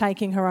nurse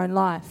taking her own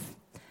life.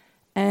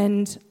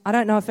 And I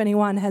don't know if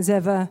anyone has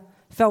ever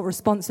felt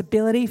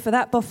responsibility for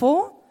that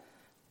before,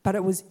 but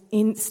it was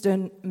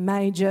instant,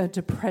 major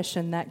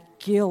depression. That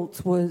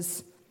guilt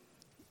was,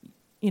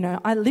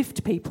 I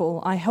lift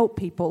people, I help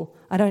people,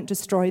 I don't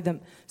destroy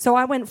them. So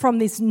I went from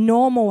this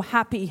normal,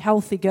 happy,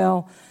 healthy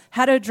girl,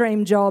 had her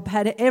dream job,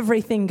 had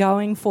everything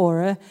going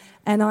for her,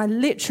 and I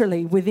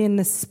literally, within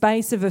the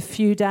space of a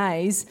few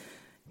days,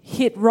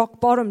 hit rock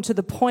bottom to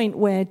the point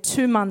where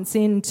 2 months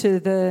into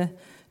the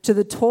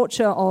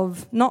torture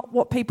of not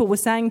what people were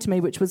saying to me,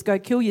 which was go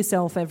kill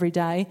yourself every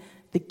day,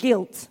 the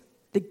guilt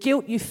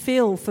you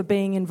feel for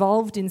being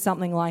involved in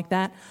something like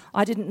that,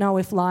 I didn't know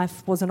if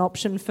life was an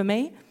option for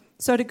me.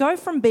 So to go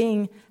from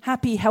being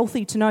happy,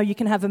 healthy, to know you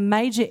can have a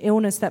major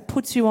illness that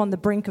puts you on the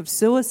brink of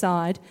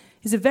suicide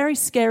is a very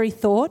scary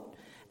thought,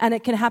 and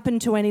it can happen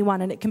to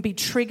anyone, and it can be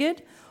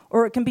triggered,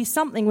 or it can be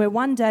something where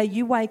one day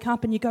you wake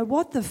up and you go,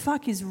 what the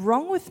fuck is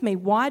wrong with me?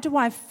 Why do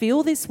I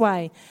feel this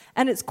way?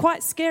 And it's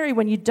quite scary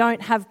when you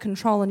don't have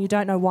control and you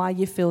don't know why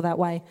you feel that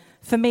way.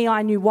 For me,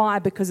 I knew why,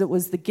 because it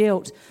was the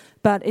guilt.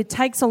 But it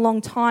takes a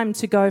long time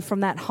to go from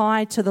that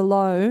high to the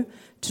low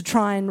to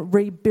try and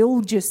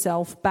rebuild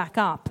yourself back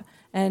up.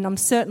 And I'm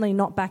certainly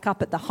not back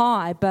up at the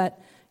high, but,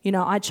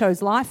 I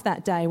chose life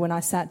that day when I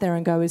sat there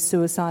and go, is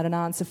suicide an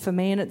answer for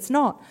me? And it's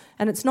not.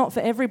 And it's not for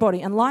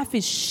everybody. And life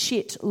is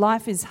shit.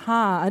 Life is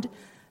hard,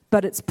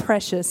 but it's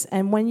precious.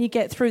 And when you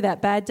get through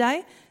that bad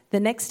day, the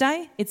next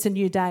day, it's a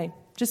new day.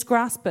 Just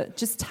grasp it.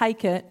 Just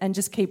take it and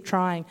just keep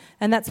trying.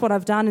 And that's what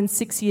I've done. And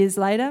 6 years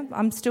later,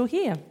 I'm still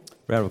here.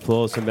 Round of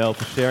applause for Mel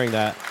for sharing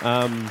that.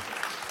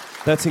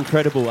 That's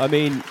incredible. I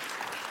mean,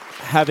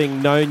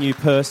 having known you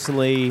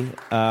personally,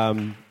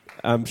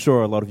 I'm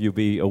sure a lot of you will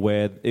be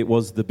aware it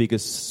was the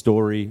biggest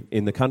story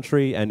in the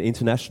country and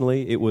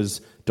internationally. It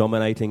was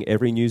dominating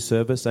every news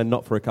service, and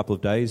not for a couple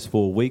of days,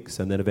 for weeks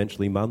and then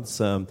eventually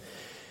months.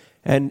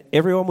 And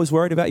everyone was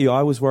worried about you.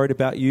 I was worried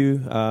about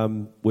you.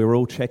 We were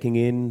all checking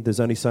in.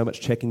 There's only so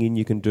much checking in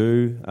you can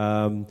do.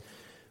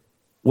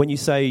 When you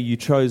say you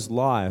chose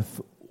life,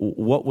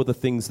 what were the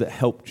things that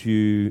helped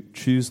you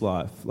choose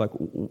life? Like,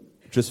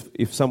 just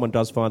if someone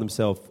does find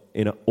themselves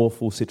in an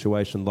awful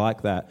situation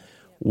like that,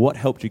 what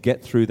helped you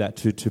get through that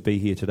to be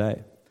here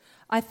today?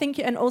 I think,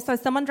 and also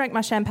someone drank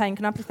my champagne.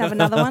 Can I please have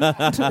another one?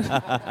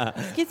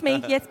 Excuse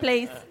me. Yes,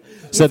 please.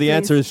 So the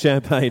answer is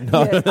champagne.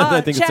 No, yeah. I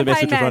don't think it's a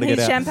message man, of running it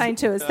out. Champagne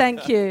to us.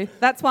 Thank you.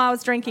 That's why I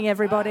was drinking,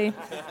 everybody.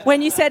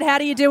 When you said, how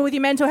do you deal with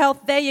your mental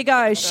health? There you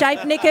go.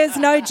 Shape knickers,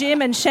 no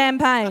gym, and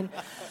champagne.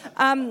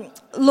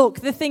 Look,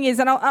 the thing is,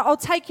 and I'll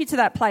take you to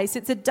that place.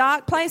 It's a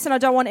dark place, and I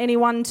don't want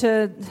anyone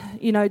to,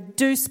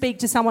 do speak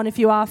to someone if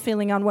you are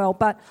feeling unwell.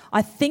 But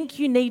I think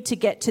you need to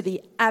get to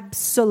the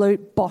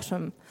absolute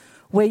bottom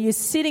where you're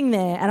sitting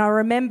there. And I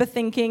remember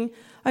thinking,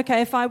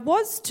 okay, if I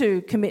was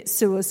to commit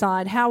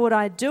suicide, how would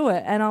I do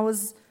it? And I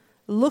was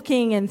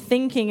looking and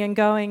thinking and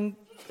going,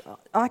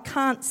 I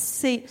can't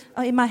see.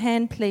 Oh, in my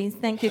hand, please.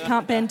 Thank you.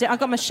 Can't bend down. I've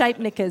got my shape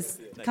knickers.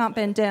 Can't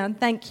bend down.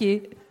 Thank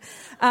you.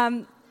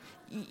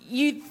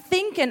 You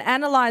think and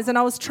analyse, and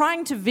I was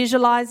trying to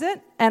visualise it,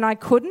 and I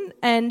couldn't,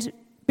 and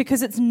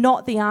because it's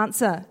not the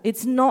answer.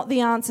 It's not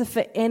the answer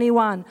for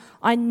anyone.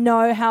 I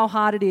know how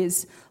hard it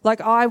is. Like,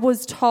 I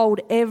was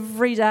told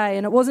every day,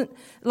 and it wasn't,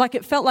 like,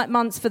 it felt like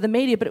months for the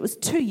media, but it was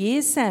 2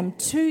 years, Sam,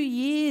 2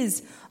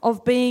 years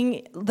of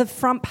being the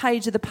front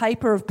page of the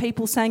paper of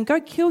people saying, go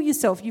kill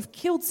yourself, you've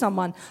killed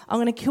someone, I'm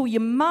going to kill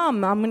your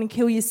mum, I'm going to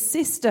kill your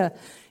sister.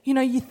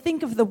 You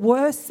think of the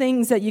worst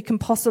things that you can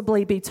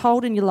possibly be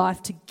told in your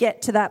life to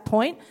get to that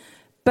point,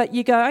 but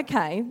you go,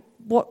 okay,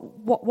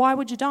 why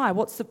would you die?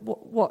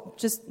 What?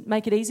 Just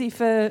make it easy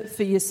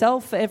for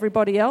yourself, for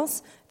everybody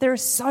else? There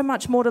is so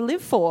much more to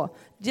live for.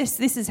 Yes,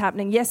 this is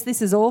happening. Yes,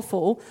 this is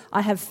awful.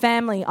 I have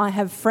family. I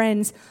have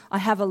friends. I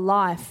have a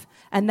life.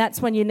 And that's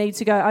when you need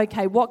to go,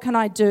 okay, what can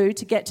I do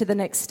to get to the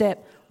next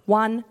step?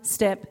 One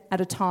step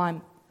at a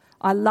time.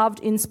 I loved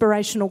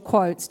inspirational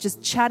quotes,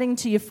 just chatting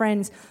to your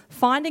friends,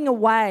 finding a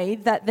way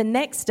that the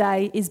next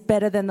day is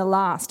better than the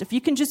last. If you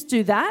can just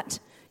do that,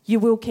 you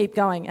will keep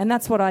going. And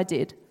that's what I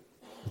did.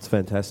 That's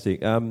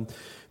fantastic.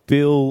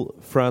 Bill,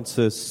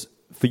 Francis,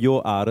 for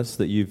your artists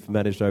that you've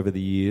managed over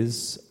the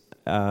years,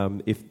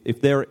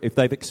 if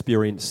they've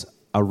experienced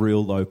a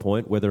real low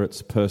point, whether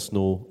it's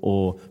personal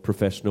or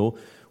professional,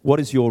 what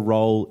is your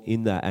role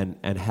in that,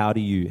 and how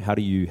do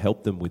you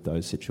help them with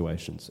those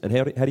situations, and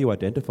how do you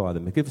identify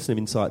them? Give us some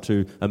insight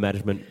to a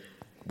management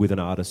with an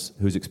artist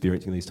who's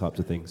experiencing these types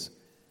of things.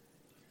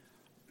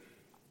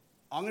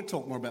 I'm going to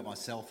talk more about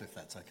myself, if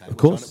that's okay. Of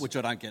course. Which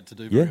I don't get to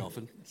do very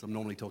often, so I'm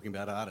normally talking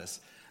about artists.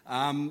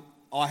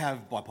 I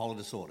have bipolar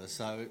disorder,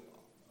 so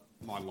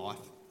my life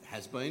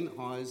has been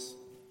highs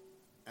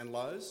and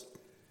lows.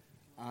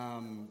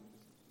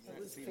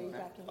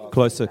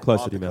 Closer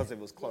to your mouth. Because it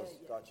was close.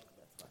 Gotcha.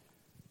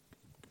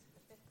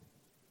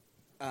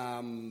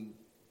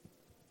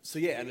 So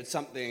yeah, and it's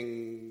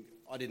something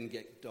I didn't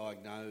get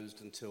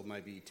diagnosed until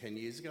maybe 10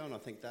 years ago, and I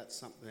think that's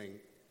something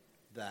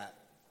that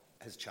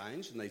has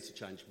changed and needs to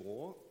change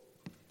more.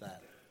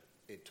 That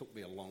it took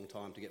me a long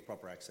time to get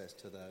proper access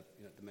to the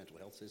mental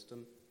health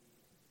system.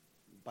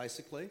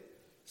 Basically,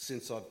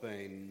 since I've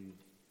been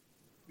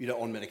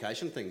on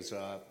medication, things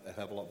are a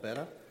hell of a lot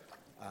better.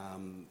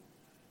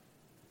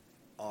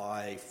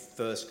 I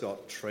first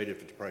got treated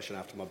for depression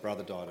after my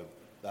brother died of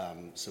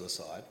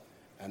suicide,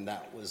 and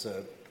that was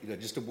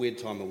just a weird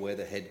time of where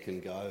the head can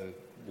go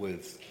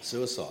with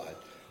suicide.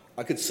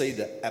 I could see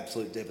the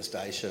absolute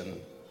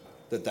devastation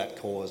that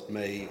caused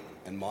me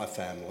and my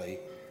family,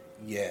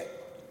 yet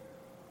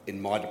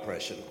in my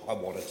depression I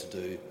wanted to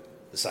do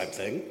the same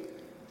thing,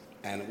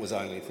 and it was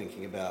only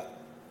thinking about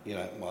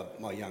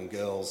my young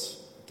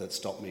girls that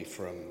stopped me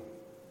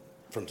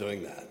from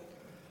doing that.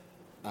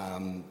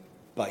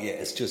 But yeah,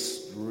 it's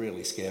just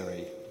really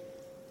scary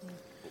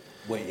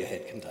where your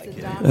head can take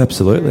you.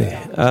 Absolutely.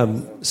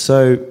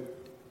 So,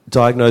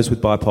 diagnosed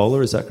with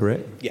bipolar, is that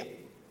correct? Yeah.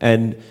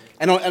 And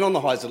on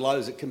the highs and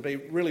lows, it can be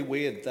really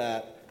weird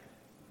that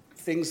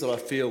things that I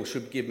feel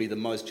should give me the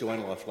most joy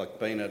in life, like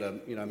being at a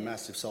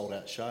massive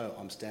sold-out show,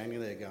 I'm standing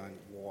there going,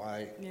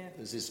 why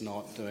is this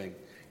not doing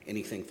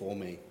anything for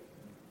me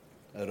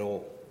at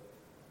all?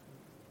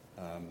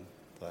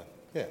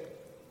 Yeah.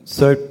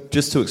 So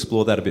just to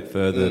explore that a bit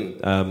further,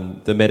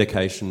 the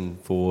medication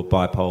for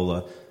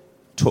bipolar,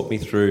 talk me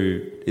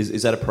through,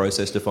 is that a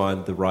process to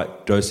find the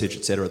right dosage,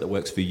 etc., that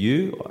works for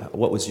you?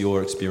 What was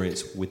your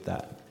experience with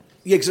that?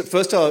 Yeah, because at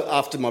first,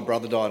 after my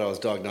brother died, I was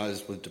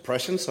diagnosed with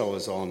depression, so I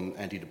was on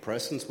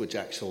antidepressants, which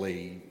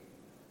actually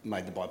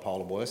made the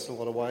bipolar worse in a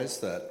lot of ways.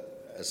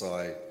 That as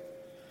I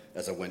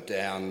went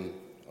down,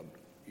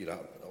 I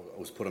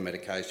was put on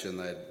medication,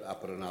 they'd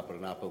up it and up it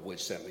and up it,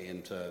 which sent me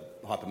into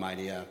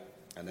hypomania,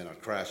 and then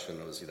I'd crash, and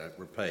it was,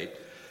 repeat.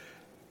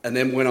 And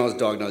then when I was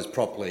diagnosed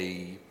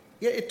properly,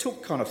 it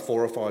took kind of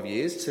 4 or 5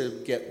 years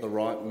to get the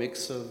right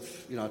mix of,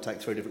 I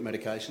take 3 different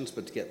medications,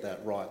 but to get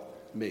that right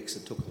mix,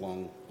 it took a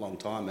long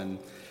time. And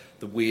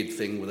the weird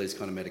thing with these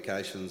kind of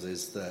medications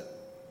is that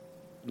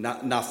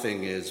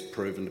nothing is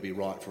proven to be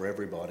right for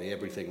everybody.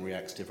 Everything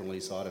reacts differently,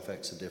 side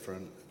effects are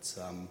different. It's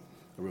a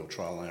real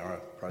trial and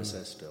error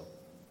process still.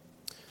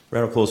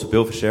 Round of applause for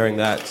Bill for sharing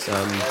that.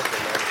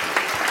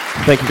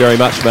 Thank you very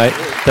much, mate.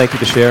 Thank you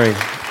for sharing.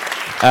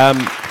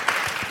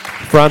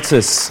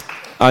 Francis,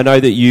 I know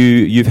that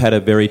you've had a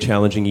very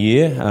challenging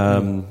year.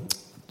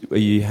 Are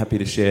you happy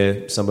to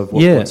share some of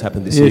what's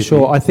happened this year? Yeah,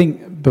 sure. I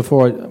think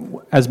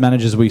as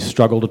managers, we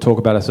struggle to talk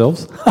about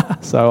ourselves.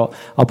 So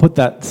I'll put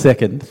that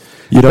second.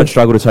 You don't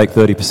struggle to take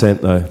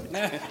 30%, though.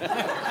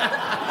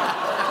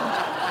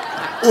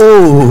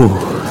 Ooh.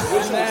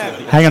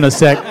 Hang on a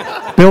sec.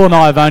 Bill and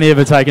I have only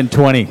ever taken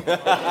 20.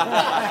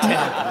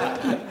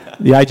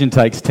 The agent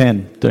takes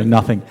 10, doing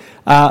nothing.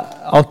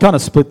 I'll kind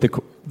of split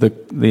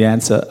the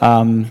answer.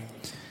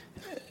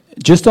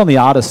 Just on the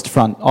artist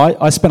front,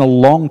 I spent a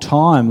long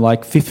time,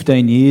 like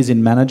 15 years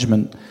in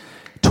management,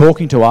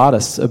 talking to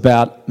artists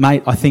about,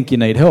 mate, I think you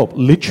need help.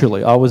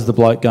 Literally, I was the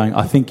bloke going,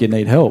 I think you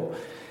need help.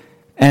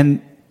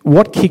 And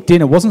what kicked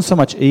in, it wasn't so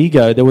much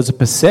ego, there was a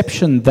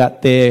perception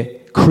that their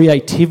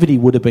creativity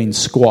would have been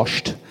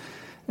squashed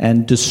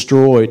and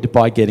destroyed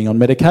by getting on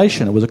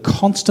medication. It was a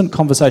constant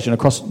conversation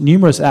across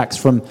numerous acts,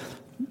 from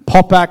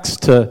pop acts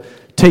to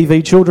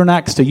TV children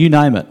acts to you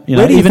name it.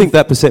 Where do you think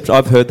that perception?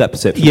 I've heard that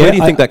perception. Yeah, where do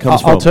you think that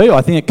comes from? I'll tell you.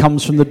 I think it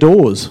comes from the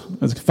Doors.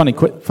 It's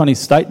a funny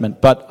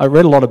statement, but I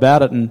read a lot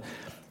about it, and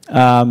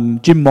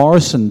Jim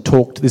Morrison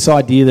talked this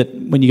idea that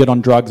when you get on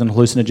drugs and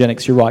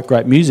hallucinogenics, you write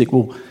great music.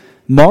 Well,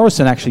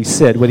 Morrison actually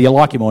said, whether you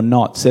like him or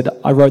not, said,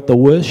 I wrote the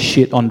worst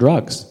shit on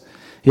drugs.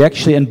 He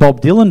actually, and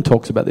Bob Dylan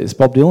talks about this.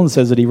 Bob Dylan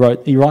says that he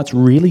writes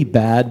really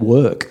bad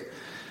work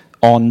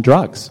on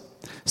drugs.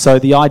 So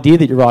the idea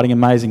that you're writing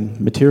amazing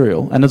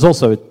material, and it's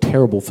also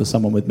terrible for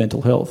someone with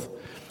mental health.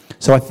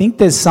 So I think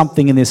there's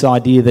something in this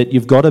idea that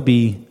you've got to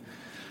be,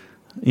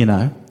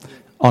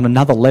 on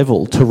another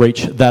level to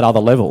reach that other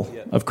level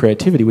of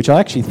creativity, which I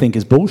actually think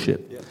is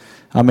bullshit. Yeah.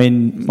 I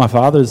mean, my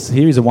father's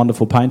here, he's a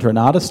wonderful painter and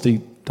artist,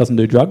 he doesn't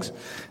do drugs.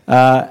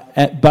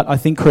 But I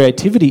think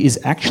creativity is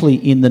actually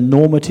in the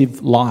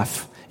normative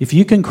life. If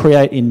you can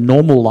create in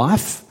normal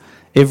life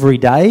every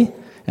day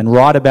and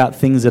write about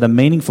things that are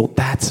meaningful,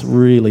 that's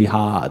really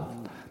hard.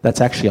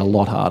 That's actually a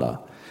lot harder.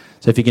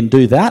 So if you can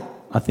do that,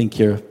 I think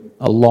you're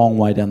a long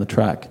way down the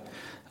track.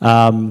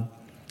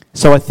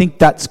 So I think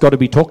that's got to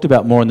be talked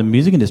about more in the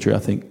music industry, I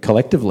think,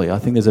 collectively. I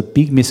think there's a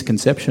big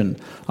misconception.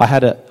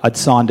 I'd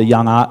signed a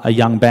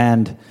young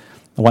band,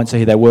 I won't say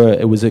who they were,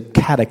 it was a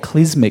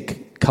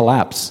cataclysmic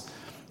collapse.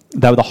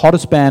 They were the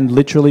hottest band,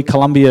 literally.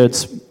 Columbia had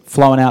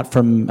flown out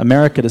from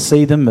America to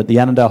see them at the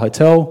Annandale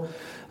Hotel.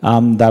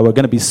 They were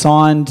going to be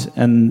signed,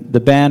 and the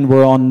band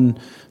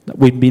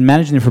we'd been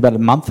managing them for about a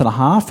month and a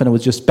half, and it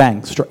was just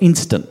bang,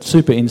 instant,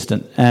 super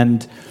instant.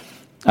 And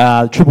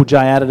Triple J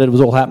added it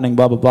was all happening,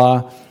 blah, blah,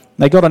 blah.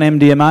 They got on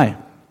MDMA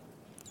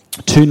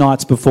 2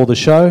 nights before the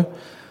show.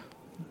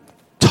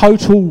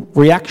 Total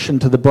reaction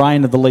to the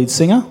brain of the lead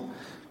singer.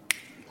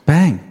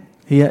 Bang.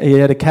 He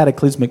had a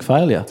cataclysmic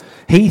failure.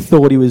 He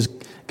thought he was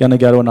going to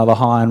go to another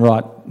high and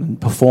write and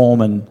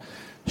perform and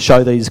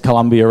show these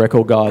Columbia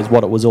record guys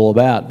what it was all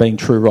about, being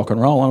true rock and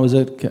roll, and it was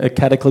a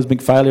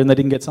cataclysmic failure and they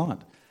didn't get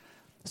signed.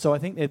 So I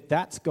think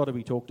that's got to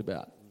be talked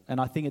about. And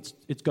I think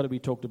it's got to be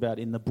talked about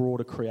in the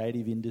broader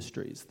creative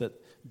industries, that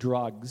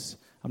drugs,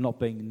 I'm not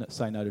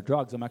saying no to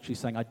drugs, I'm actually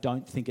saying I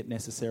don't think it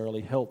necessarily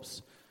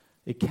helps.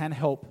 It can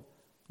help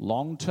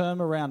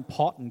long-term around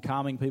pot and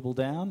calming people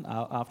down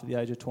after the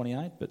age of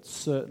 28, but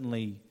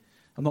certainly,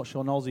 I'm not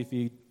sure, Knowles, if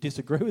you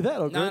disagree with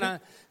that or agree.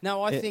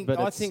 No, I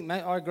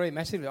agree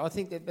massively. I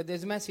think that, but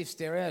there's a massive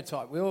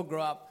stereotype. We all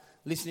grew up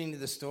listening to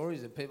the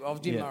stories of people,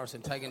 of Jim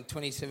Morrison taking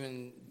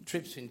 27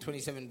 trips in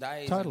 27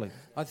 days. Totally. And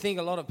I think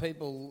a lot of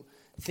people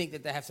think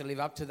that they have to live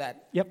up to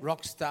that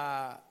rock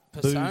star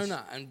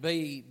persona and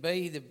be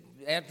the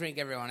out-drink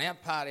everyone,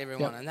 out-party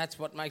everyone, and that's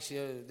what makes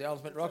you the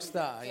ultimate rock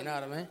star, you know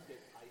what I mean?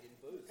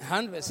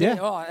 100%. Yeah.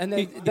 Oh, and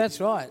that's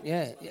right.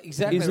 Yeah,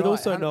 exactly. Is it right,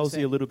 also, 100%.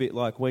 Knowlesy, a little bit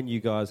like when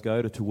you guys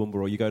go to Toowoomba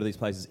or you go to these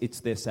places,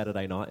 it's their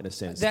Saturday night in a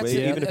sense. That's Where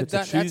it. even if it's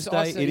a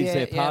Tuesday, it is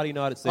their party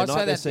night, it's their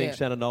night, they're seeing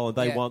Shannon Nolan,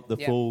 they want the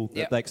full,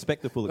 they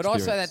expect the full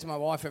experience. But I say that to my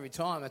wife every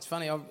time. It's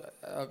funny,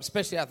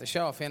 especially after the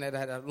show, I found out I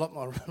had a lot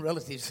more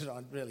relatives than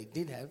I really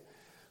did have.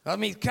 I'm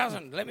his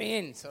cousin, let me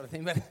in, sort of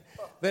thing.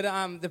 But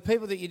the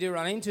people that you do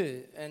run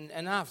into,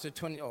 and after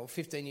 20 or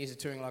 15 years of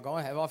touring like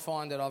I have, I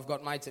find that I've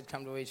got mates that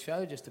come to each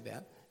show just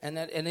about, and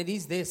it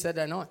is their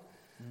Saturday night.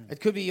 It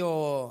could be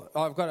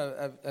I've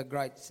got a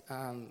great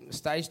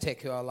stage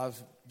tech who I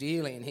love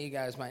dearly, and he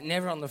goes, mate,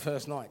 never on the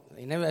first night.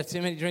 You never have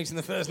too many drinks on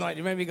the first night.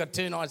 You remember you've got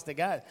 2 nights to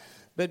go.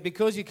 But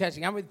because you're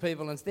catching up with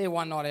people and it's their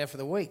one night out for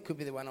the week, could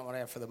be the one night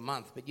out for the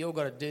month, but you've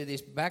got to do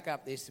this, back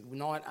up this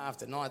night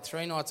after night,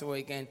 3 nights a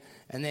weekend,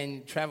 and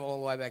then travel all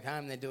the way back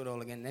home and then do it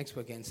all again next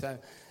weekend. So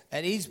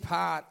it is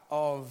part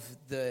of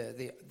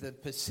the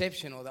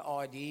perception or the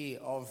idea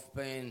of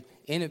being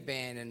in a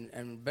band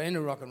and being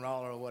a rock and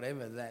roller or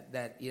whatever,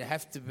 that you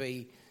have to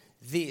be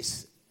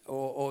this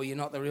or you're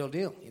not the real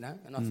deal, you know?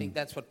 And I think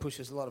that's what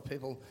pushes a lot of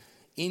people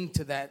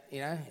into that, you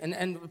know,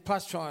 and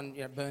plus try and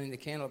burning the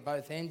candle at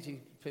both ends.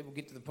 People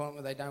get to the point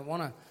where they don't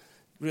want to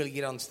really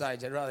get on stage.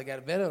 They'd rather go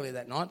to bed early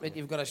that night, but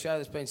you've got a show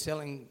that's been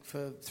selling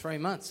for 3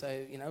 months,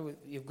 so, you know,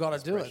 you've got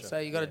to do it. So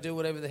you've got to do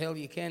whatever the hell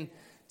you can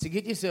to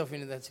get yourself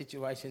into that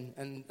situation.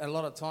 And a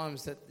lot of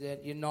times that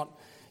you're not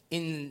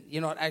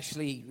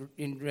actually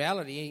in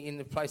reality in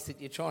the place that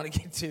you're trying to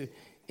get to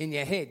in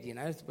your head, you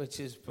know, which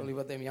is probably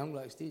what them young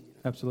blokes did. You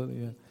know?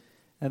 Absolutely, yeah.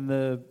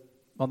 And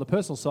on the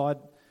personal side,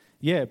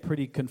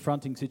 pretty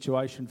confronting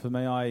situation for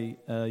me.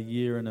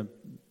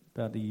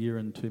 About a year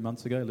and 2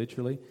 months ago,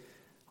 literally,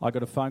 I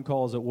got a phone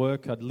call. I was at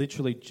work. I'd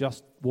literally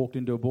just walked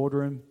into a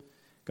boardroom,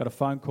 got a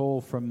phone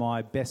call from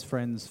my best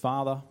friend's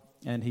father,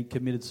 and he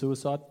committed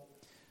suicide.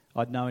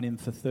 I'd known him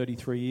for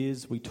 33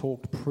 years. We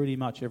talked pretty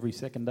much every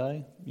second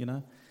day, you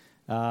know.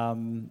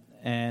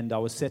 And I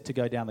was set to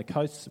go down the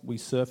coast. We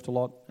surfed a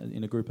lot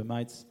in a group of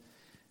mates.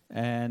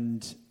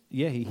 And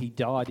he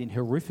died in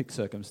horrific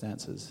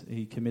circumstances.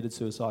 He committed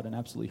suicide in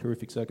absolutely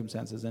horrific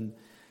circumstances. And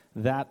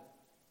that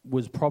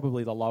was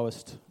probably the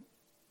lowest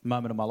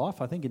moment of my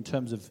life, I think, in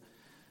terms of,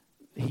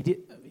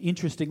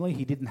 interestingly,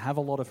 he didn't have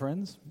a lot of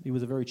friends. He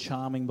was a very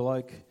charming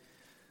bloke.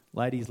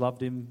 Ladies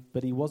loved him,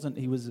 but there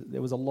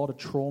was a lot of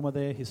trauma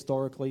there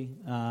historically.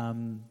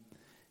 And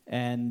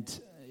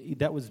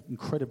that was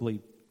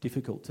incredibly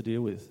difficult to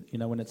deal with. You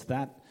know, when it's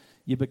that,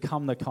 you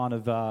become the kind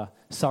of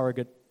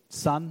surrogate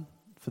son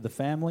for the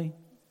family.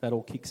 That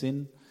all kicks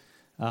in.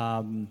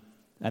 And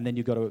then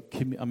you've got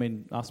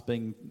to, us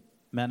being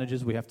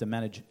managers, we have to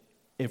manage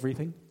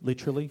everything,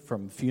 literally,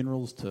 from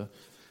funerals to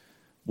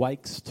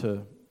wakes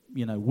to,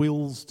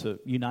 wills to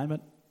you name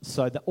it.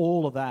 So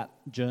all of that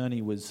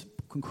journey was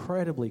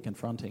incredibly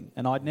confronting.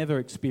 And I'd never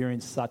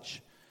experienced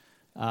such,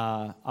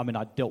 I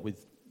dealt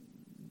with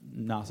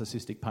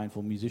narcissistic,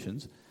 painful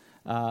musicians,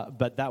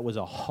 but that was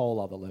a whole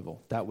other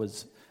level. That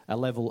was a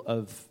level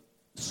of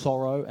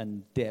sorrow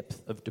and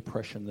depth of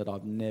depression that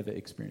I've never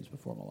experienced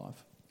before in my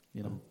life.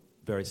 You know, I'm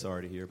very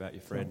sorry to hear about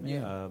your friend.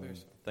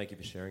 Thank you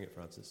for sharing it,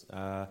 Francis.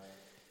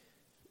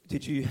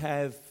 Did you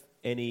have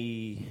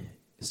any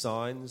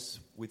signs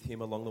with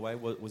him along the way?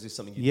 Was this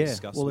something you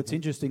discussed? Well, with it's him?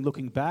 interesting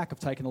looking back. I've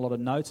taken a lot of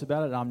notes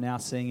about it, and I'm now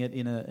seeing it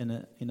in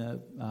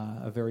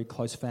a very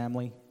close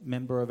family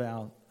member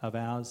of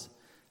ours.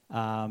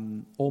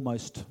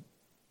 Almost,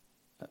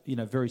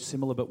 very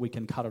similar, but we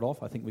can cut it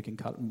off. I think we're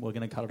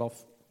going to cut it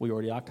off. We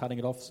already are cutting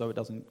it off, so it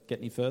doesn't get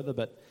any further.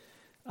 But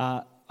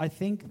I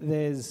think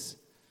there's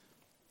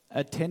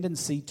a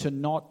tendency to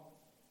not.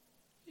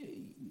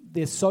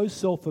 They're so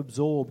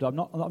self-absorbed. I'm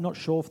not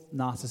sure if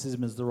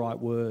narcissism is the right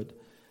word.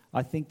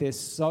 I think they're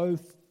so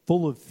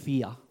full of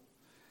fear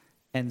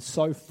and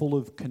so full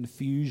of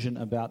confusion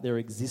about their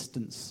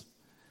existence.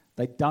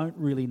 They don't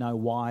really know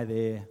why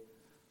they're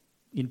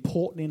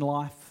important in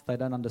life. They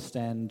don't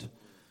understand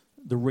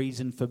the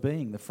reason for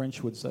being. The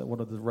French would say, what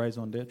are the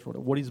raison d'etre?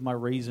 What is my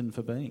reason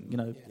for being? You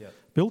know,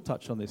 Bill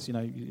touched on this. You know,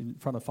 in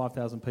front of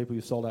 5,000 people,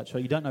 you sold out show.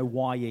 You don't know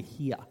why you're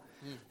here.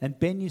 And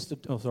Ben used to,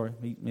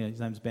 his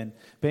name's Ben.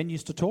 Ben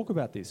used to talk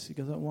about this. He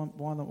goes,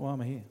 why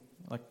am I here?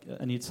 Like,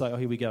 and you'd say,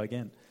 here we go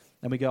again.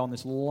 And we go on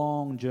this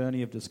long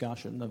journey of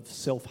discussion of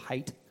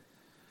self-hate.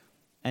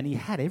 And he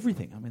had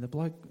everything. I mean, the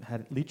bloke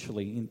had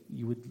literally,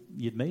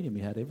 you'd meet him,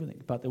 he had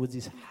everything. But there was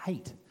this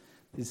hate,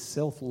 this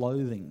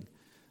self-loathing,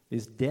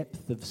 this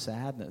depth of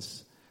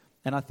sadness.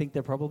 And I think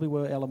there probably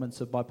were elements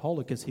of bipolar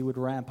because he would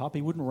ramp up.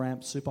 He wouldn't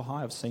ramp super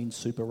high. I've seen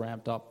super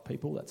ramped up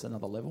people. That's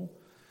another level.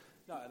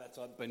 No,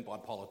 I've been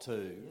bipolar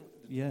too.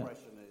 Yeah.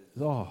 Depression is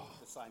the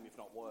same, if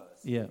not worse.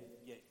 Yeah.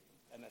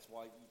 And that's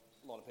why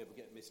a lot of people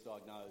get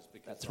misdiagnosed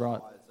because that's right.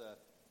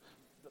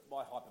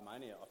 My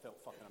hypomania, I felt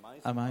fucking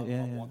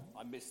amazing.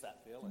 I miss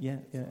that feeling.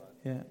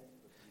 Yeah.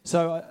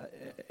 So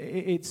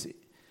it's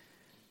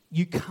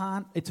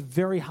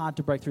very hard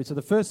to break through. So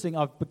the first thing,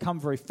 I've become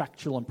very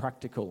factual and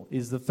practical,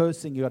 is the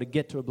first thing you got to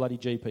get to a bloody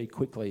GP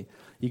quickly.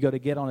 You got to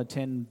get on a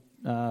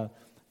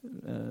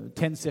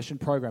 10-session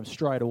program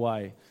straight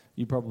away.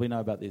 You probably know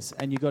about this.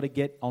 And you got to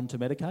get onto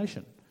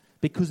medication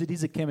because it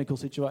is a chemical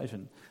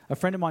situation. A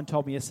friend of mine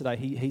told me yesterday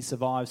he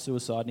survived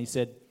suicide, and he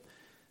said,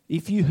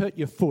 if you hurt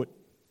your foot,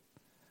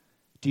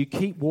 do you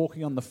keep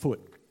walking on the foot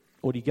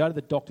or do you go to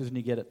the doctors and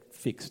you get it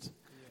fixed?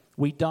 Yeah.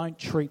 We don't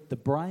treat the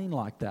brain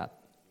like that.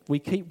 We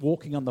keep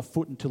walking on the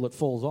foot until it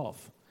falls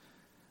off.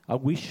 I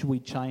wish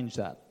we'd change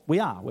that.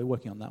 We're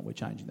working on that, we're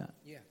changing that.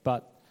 Yeah.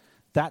 But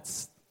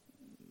that's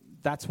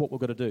what we've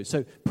got to do.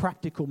 So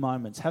practical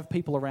moments. Have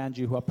people around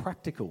you who are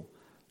practical.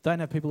 Don't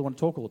have people who want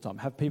to talk all the time.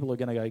 Have people who are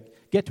going to go,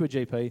 get to a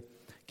GP,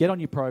 get on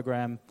your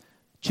program,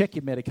 check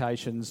your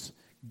medications,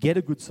 get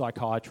a good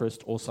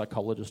psychiatrist or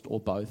psychologist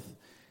or both.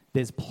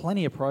 There's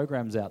plenty of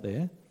programs out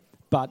there,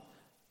 but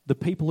the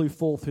people who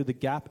fall through the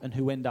gap and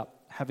who end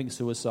up having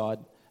suicide,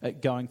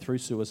 going through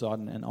suicide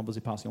and obviously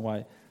passing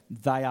away,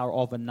 they are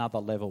of another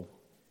level,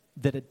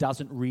 that it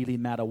doesn't really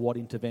matter what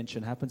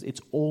intervention happens.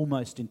 It's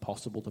almost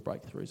impossible to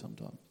break through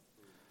sometimes.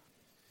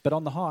 But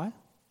on the high,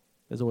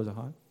 there's always a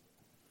high.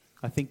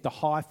 I think the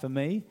high for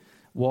me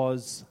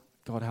was,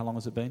 God, how long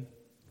has it been?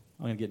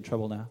 I'm going to get in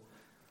trouble now.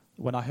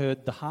 When I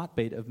heard the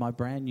heartbeat of my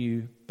brand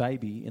new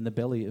baby in the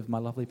belly of my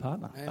lovely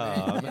partner.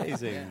 Oh,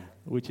 amazing.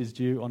 Which is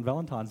due on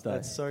Valentine's Day.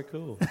 That's so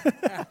cool.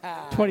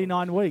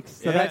 29 weeks.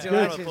 So that's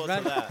good.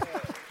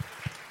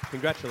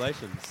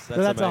 Congratulations.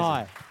 That's a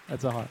high.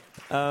 That's a high.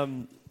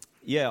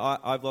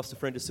 I've lost a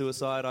friend to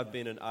suicide. I've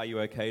been an Are You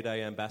OK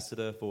Day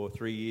ambassador for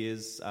 3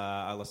 years.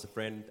 I lost a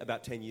friend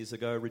about 10 years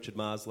ago, Richard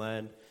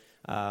Marsland.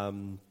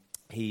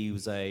 He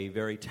was a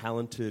very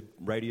talented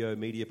radio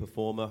media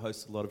performer,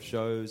 hosted a lot of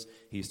shows.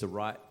 He used to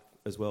write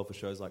as well for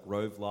shows like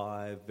Rove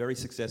Live, very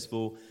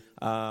successful.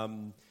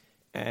 And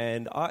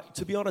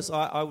to be honest,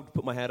 I would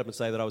put my hand up and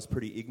say that I was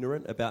pretty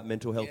ignorant about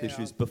mental health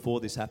issues before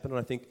this happened. And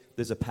I think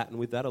there's a pattern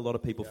with that. A lot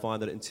of people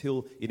find that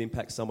until it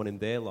impacts someone in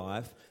their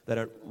life, they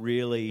don't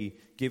really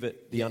give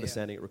it the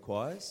understanding it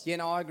requires. Yeah,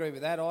 no, I agree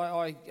with that.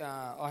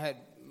 I had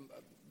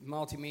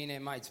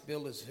multi-millionaire mates,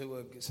 builders, who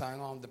were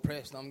saying, I'm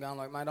depressed. And I'm going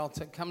like, mate,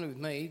 come with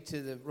me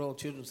to the Royal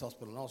Children's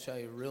Hospital and I'll show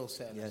you real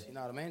sadness. You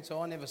know what I mean?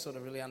 So I never sort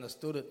of really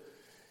understood it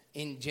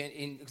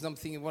because I'm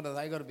thinking, what have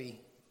they got to be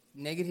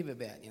negative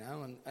about, you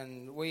know?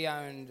 And we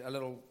owned a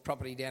little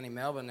property down in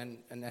Melbourne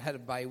and it had a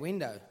bay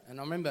window. And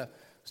I remember it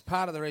was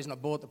part of the reason I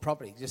bought the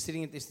property. Just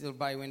sitting at this little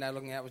bay window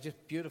looking out was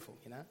just beautiful,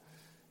 you know?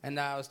 And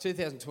it was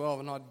 2012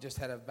 and I'd just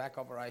had a back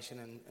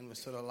operation and was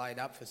sort of laid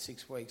up for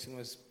 6 weeks and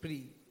was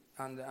pretty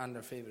under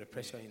a fair bit of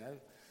pressure, you know.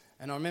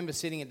 And I remember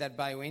sitting at that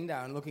bay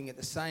window and looking at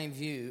the same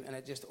view and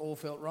it just all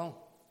felt wrong.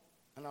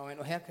 And I went,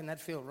 well, how can that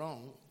feel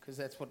wrong? Because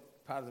that's what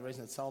part of the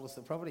reason it sold us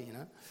the property, you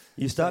know.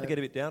 You start to get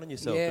a bit down on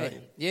yourself, don't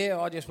you? Yeah,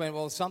 I just went,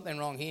 well, there's something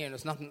wrong here and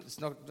it's not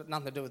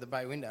nothing to do with the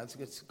bay window.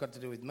 It's got to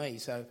do with me.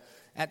 So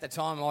at the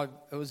time,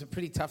 it was a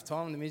pretty tough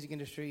time in the music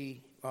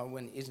industry. Well,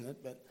 when isn't it?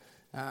 But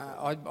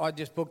I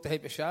just booked a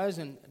heap of shows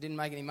and didn't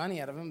make any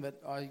money out of them.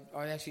 But I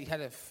actually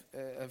had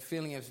a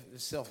feeling of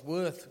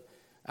self-worth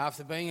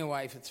after being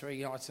away for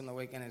 3 nights on the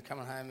weekend and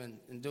coming home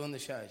and doing the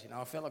shows. You know,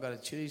 I felt like I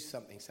got to choose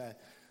something. So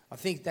I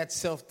think that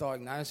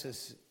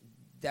self-diagnosis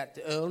that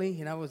early,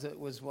 you know,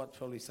 was what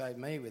probably saved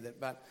me with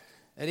it. But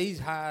it is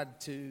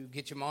hard to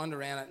get your mind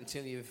around it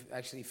until you've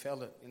actually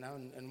felt it, you know.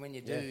 And when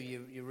you do,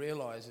 you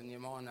realise and your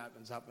mind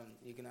opens up and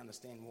you can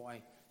understand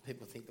why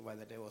people think the way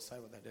they do or say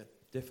what they do.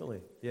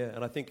 Definitely, yeah.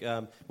 And I think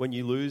when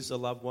you lose a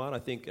loved one, I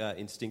think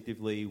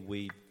instinctively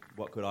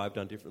what could I have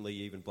done differently?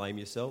 You even blame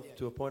yourself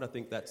to a point. I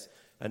think that's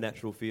a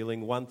natural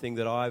feeling. One thing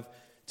that I've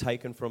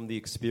taken from the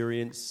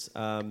experience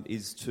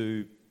is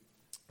to,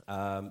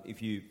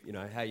 if you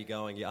know, how you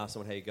going, you ask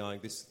someone how you're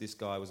going, this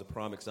guy was a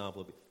prime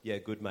example of,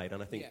 good mate.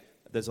 And I think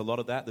there's a lot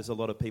of that. There's a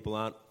lot of people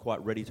aren't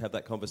quite ready to have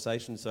that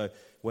conversation. So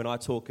when I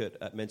talk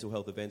at mental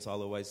health events,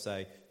 I'll always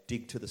say,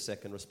 dig to the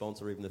second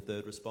response or even the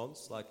third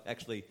response. Like,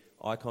 actually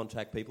eye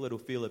contact people. It'll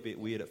feel a bit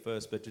weird at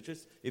first, but to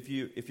just, if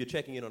you're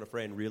checking in on a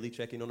friend, really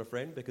check in on a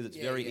friend, because it's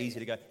very easy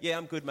to go, yeah,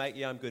 I'm good, mate,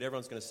 yeah, I'm good.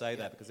 Everyone's going to say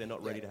that because they're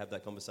not ready to have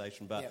that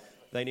conversation, but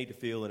they need to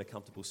feel in a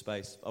comfortable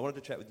space. I wanted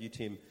to chat with you,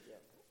 Tim.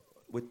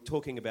 We're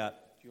talking about...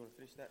 Do you want to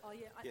finish that? Oh,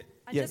 yeah.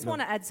 I just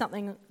want to add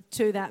something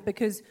to that,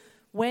 because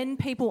when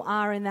people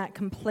are in that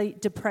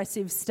complete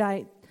depressive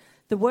state,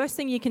 the worst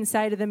thing you can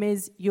say to them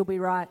is, you'll be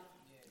right,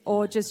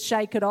 or just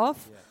shake it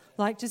off. Yeah.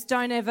 Like, just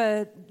don't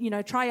ever,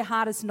 try your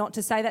hardest not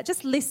to say that.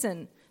 Just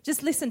listen.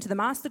 Just listen to them.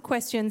 Ask the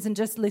questions and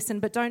just listen,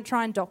 but don't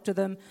try and doctor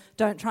them.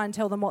 Don't try and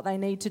tell them what they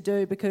need to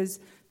do, because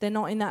they're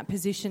not in that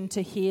position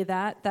to hear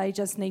that. They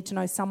just need to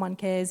know someone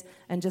cares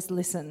and just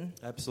listen.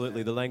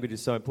 Absolutely. The language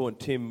is so important.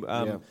 Tim,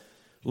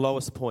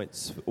 lowest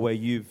points where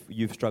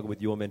you've struggled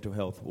with your mental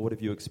health. What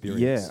have you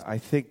experienced? Yeah, I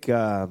think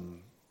for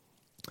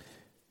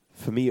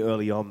me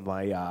early on,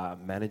 my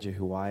manager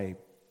who I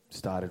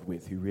started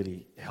with, who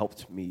really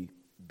helped me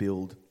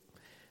build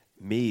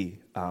me,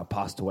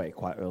 passed away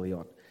quite early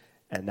on.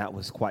 And that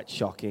was quite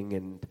shocking,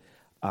 and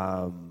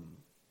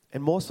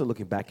more so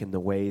looking back in the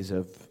ways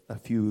of a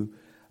few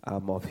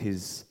of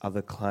his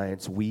other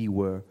clients, we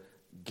were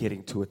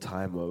getting to a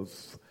time of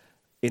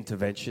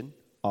intervention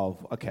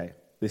of, okay,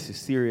 this is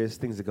serious,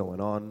 things are going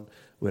on,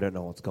 we don't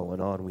know what's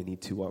going on, we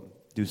need to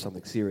do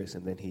something serious.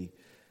 And then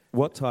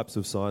What types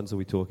of signs are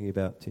we talking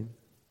about, Tim?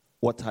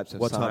 What types of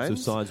signs? What types of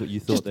signs that you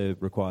thought there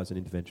requires an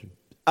intervention?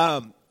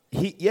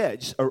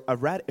 Just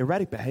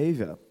erratic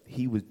behavior.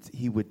 He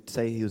would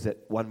say he was at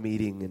one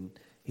meeting and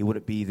he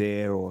wouldn't be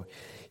there, or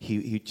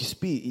he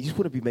just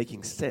wouldn't be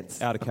making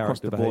sense. Out of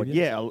character the board.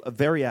 behavior? Yeah,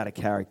 very out of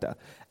character.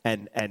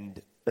 And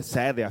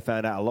sadly, I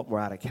found out a lot more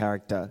out of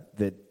character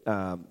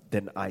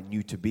than I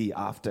knew to be.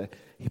 After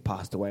he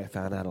passed away, I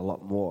found out a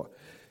lot more.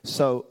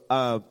 So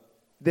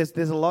there's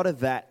a lot of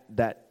that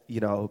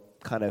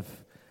kind of.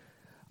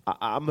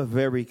 I'm a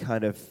very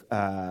kind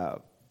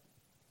of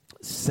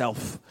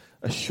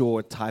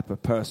self-assured type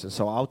of person,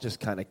 so I'll just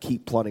kind of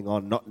keep plodding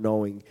on, not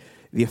knowing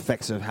the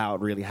effects of how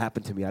it really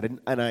happened to me. I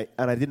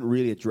didn't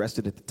really address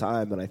it at the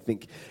time, and I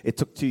think it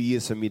took 2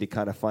 years for me to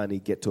kind of finally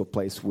get to a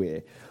place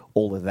where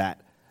all of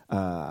that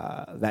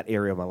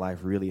area of my life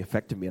really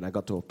affected me, and I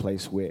got to a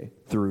place where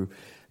through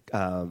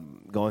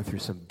going through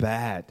some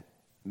bad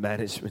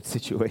management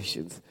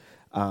situations,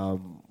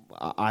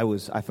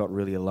 I felt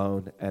really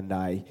alone,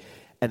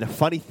 and the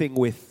funny thing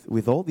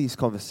with all these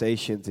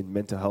conversations in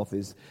mental health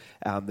is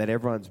that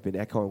everyone's been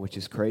echoing, which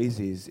is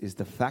crazy, is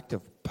the fact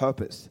of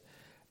purpose.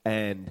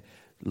 And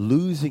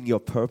losing your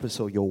purpose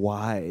or your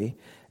why,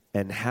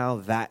 and how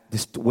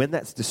when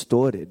that's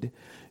distorted,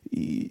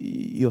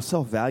 your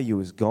self-value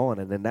is gone.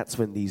 And then that's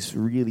when these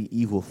really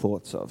evil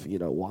thoughts of,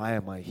 why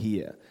am I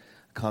here,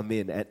 come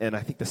in. And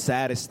I think the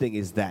saddest thing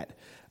is that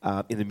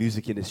in the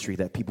music industry,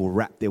 that people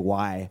wrap their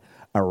why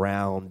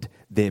around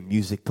their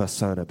music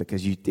persona,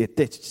 because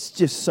it's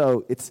just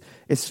so it's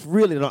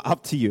really not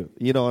up to you.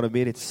 You know what I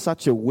mean? It's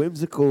such a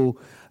whimsical,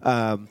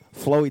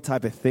 flowy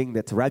type of thing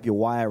that to wrap your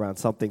why around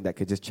something that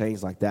could just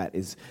change like that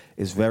is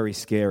very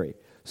scary.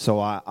 So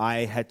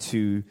I had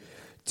to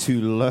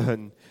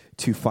learn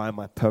to find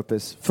my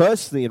purpose.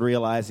 Firstly, in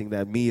realizing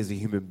that me as a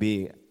human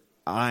being,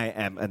 I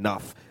am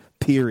enough.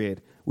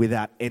 Period.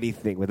 Without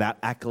anything,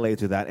 without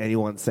accolades, without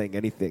anyone saying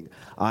anything,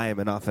 I am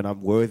enough, and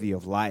I'm worthy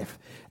of life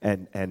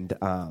and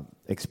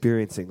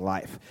experiencing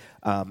life.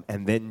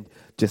 And then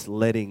just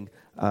letting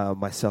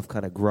myself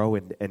kind of grow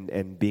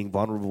and being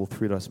vulnerable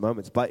through those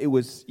moments. But it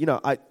was,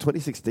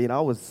 2016, I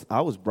was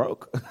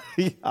broke.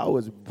 I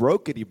was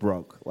brokety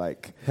broke.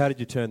 Like, how did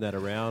you turn that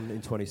around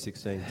in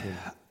 2016,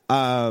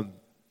 Tim?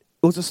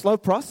 It was a slow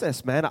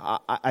process, man.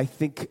 I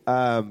think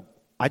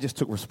I just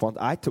took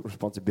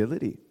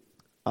responsibility.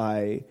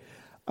 I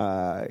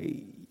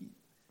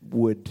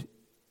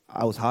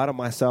was hard on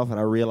myself, and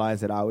I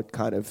realized that I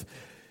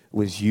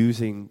was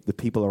using the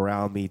people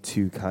around me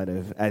to kind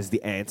of as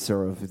the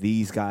answer of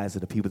these guys are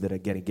the people that are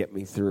going to get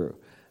me through.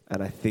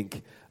 And I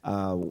think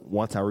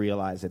once I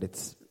realized that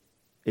it's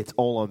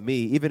all on me,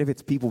 even if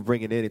it's people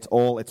bringing in,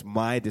 it's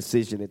my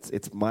decision,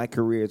 it's my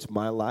career, it's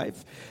my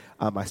life.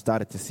 I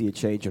started to see a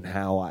change in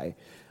how I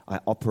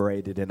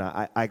operated, and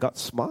I got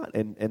smart,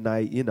 and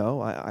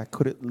I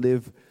couldn't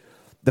live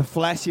the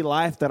flashy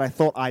life that I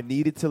thought I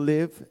needed to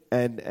live,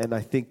 and I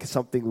think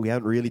something we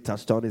haven't really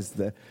touched on is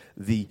the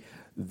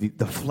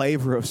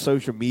flavor of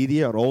social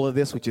media and all of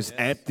this, which has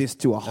amped this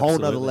to a whole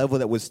nother level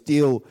that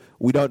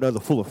we don't know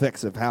the full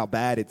effects of how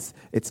bad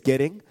it's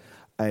getting.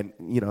 And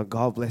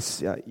God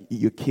bless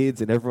your kids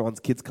and everyone's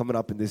kids coming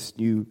up in this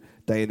new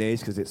day and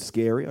age, because it's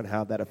scary on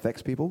how that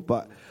affects people.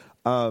 But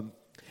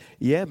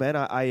yeah, man,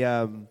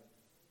 I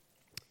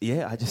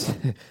just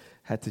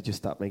had to just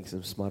start making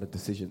some smarter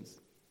decisions.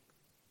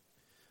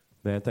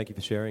 Man, thank you for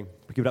sharing.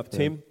 We give it up for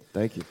Tim.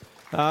 Thank you.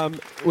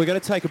 We're going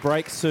to take a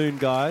break soon,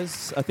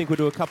 guys. I think we'll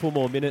do a couple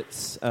more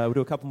minutes. And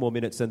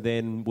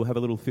then we'll have a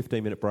little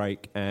 15-minute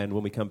break. And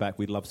when we come back,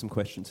 we'd love some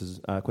questions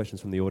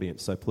from the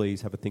audience. So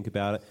please have a think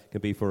about it. It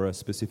can be for a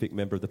specific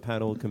member of the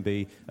panel. It can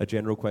be a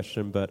general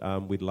question, but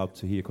we'd love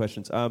to hear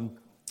questions.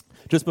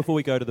 Just before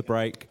we go to the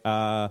break,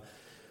 a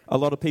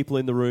lot of people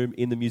in the room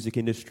in the music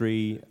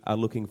industry are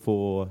looking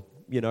for,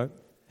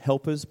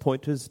 helpers,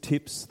 pointers,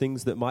 tips,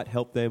 things that might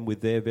help them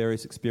with their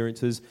various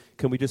experiences.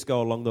 Can we just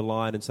go along the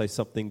line and say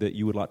something that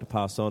you would like to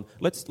pass on?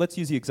 Let's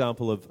use the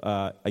example of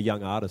a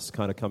young artist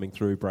kind of coming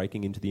through,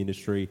 breaking into the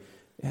industry.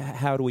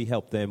 How do we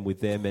help them with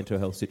their mental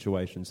health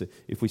situations?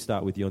 If we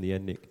start with you on the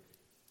end, Nick.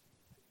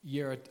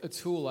 Yeah, a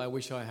tool I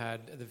wish I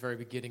had at the very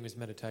beginning was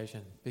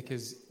meditation,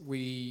 because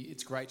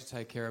it's great to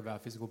take care of our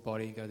physical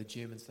body, go to the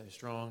gym and stay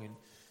strong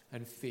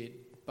and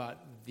fit,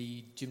 but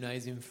the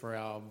gymnasium for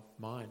our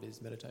mind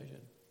is meditation.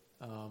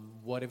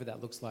 Whatever that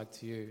looks like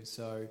to you.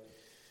 So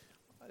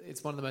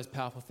it's one of the most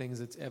powerful things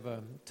that's ever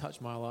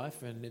touched my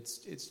life, and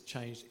it's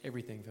changed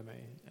everything for me.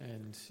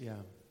 And yeah.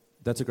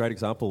 That's a great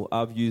example.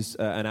 I've used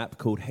an app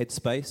called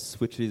Headspace,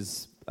 which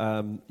is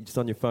just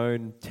on your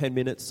phone, 10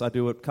 minutes. I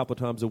do it a couple of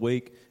times a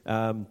week.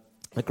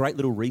 A great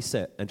little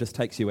reset, and just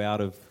takes you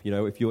out of,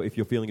 if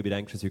you're feeling a bit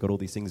anxious, you've got all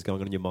these things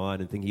going on in your mind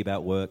and thinking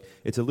about work.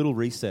 It's a little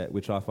reset,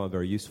 which I find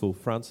very useful.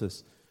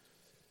 Francis?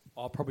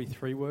 Probably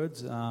 3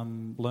 words.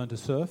 Learn to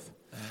surf.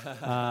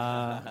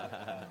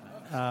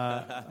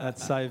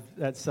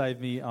 That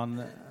saved me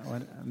on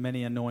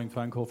many annoying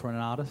phone call from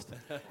an artist.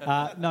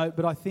 No,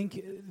 but I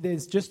think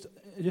there's just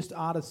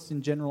artists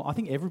in general. I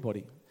think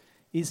everybody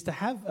is to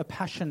have a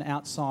passion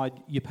outside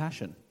your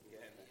passion.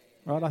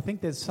 Right? I think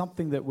there's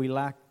something that we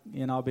lack.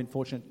 I've been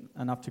fortunate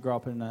enough to grow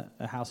up in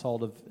a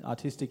household of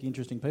artistic,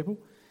 interesting people,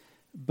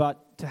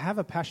 but to have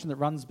a passion that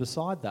runs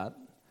beside that.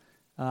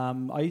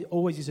 I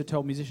always used to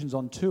tell musicians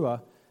on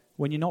tour,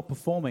 when you're not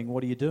performing,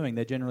 what are you doing?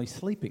 They're generally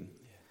sleeping.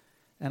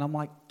 Yeah. And I'm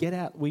like, get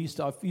out. I used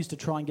to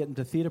try and get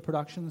into theatre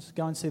productions,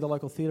 go and see the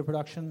local theatre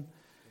production,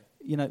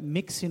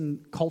 mix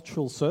in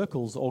cultural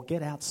circles or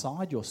get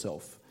outside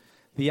yourself.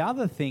 The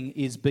other thing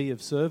is be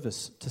of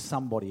service to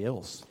somebody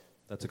else.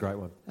 That's a great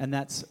one. And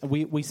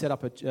we set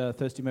up a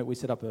Thirsty Meat. We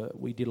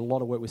did a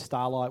lot of work with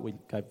Starlight. We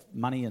gave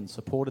money and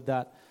supported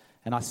that.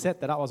 And I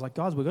set that up. I was like,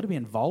 guys, we've got to be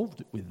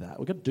involved with that.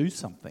 We've got to do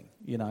something,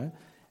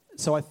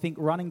 So I think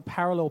running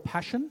parallel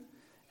passion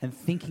and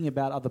thinking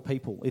about other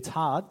people. It's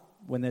hard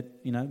when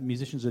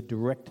musicians are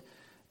direct.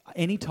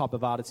 Any type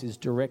of artist is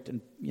direct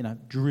and,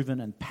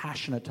 driven and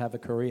passionate to have a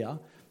career,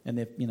 and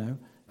they're,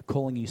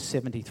 calling you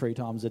 73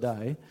 times a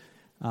day.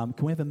 Can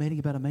we have a meeting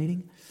about a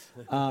meeting?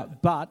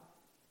 But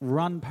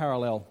run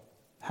parallel,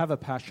 have a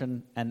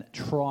passion, and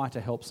try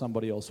to help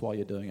somebody else while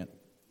you're doing it.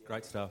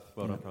 Great stuff.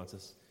 Well done,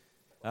 Francis.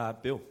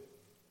 Bill?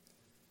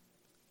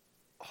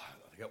 I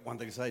got one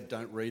thing to say,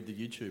 don't read the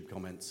YouTube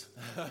comments.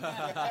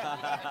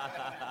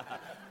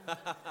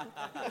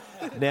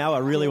 Now I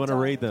really want to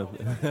read them.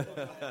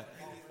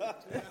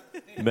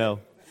 Mel?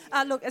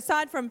 Look,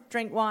 aside from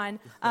drink wine,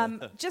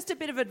 just a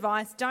bit of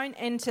advice. Don't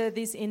enter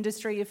this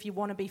industry if you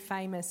want to be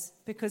famous,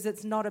 because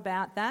it's not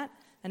about that.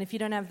 And if you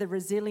don't have the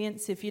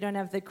resilience, if you don't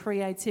have the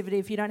creativity,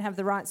 if you don't have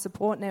the right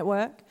support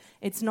network,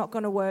 it's not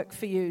going to work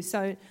for you.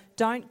 So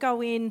don't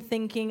go in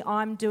thinking,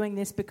 I'm doing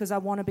this because I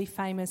want to be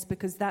famous,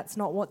 because that's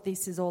not what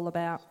this is all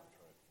about.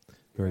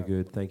 Very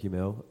good. Thank you,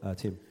 Mel.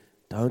 Tim?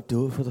 Don't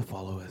do it for the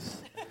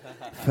followers.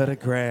 For the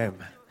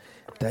gram.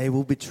 They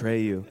will betray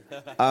you.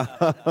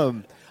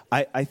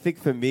 I think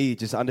for me,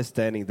 just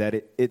understanding that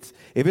if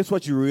it's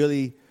what you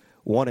really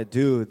want to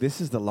do,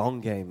 this is the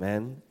long game,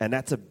 man. And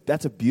that's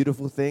a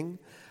beautiful thing.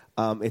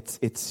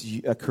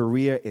 A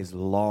career is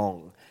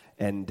long,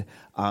 and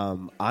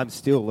I'm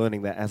still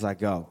learning that as I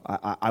go.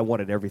 I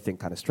wanted everything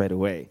kind of straight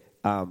away,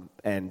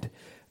 and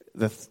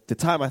the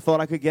time I thought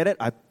I could get it,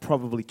 I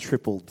probably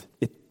tripled.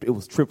 It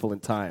was triple in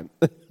time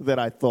that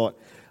I thought.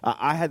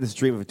 I had this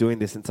dream of doing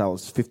this since I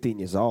was 15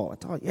 years old. I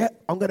thought, yeah,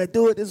 I'm gonna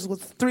do it. This was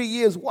 3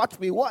 years. Watch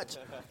me, watch.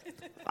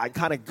 I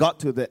kind of got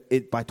to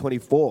it by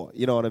 24.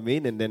 You know what I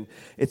mean? And then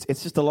it's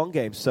just a long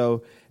game.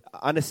 So.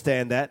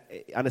 Understand that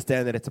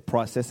it's a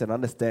process, and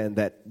understand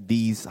that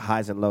these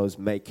highs and lows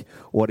make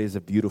what is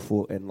a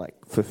beautiful and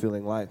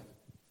fulfilling life.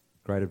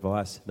 Great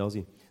advice.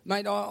 Nosy?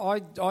 Mate,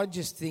 I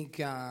just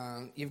think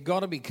you've got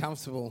to be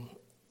comfortable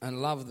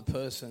and love the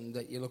person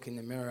that you look in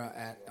the mirror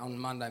at on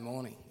Monday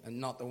morning,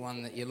 and not the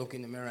one that you look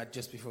in the mirror at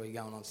just before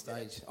you're going on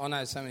stage. I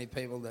know so many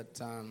people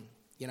that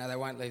they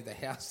won't leave the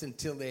house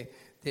until they're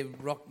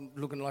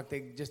looking like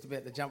they're just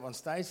about to jump on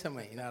stage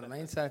somewhere, you know what I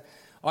mean? So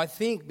I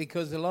think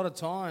because a lot of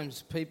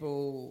times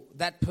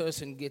that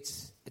person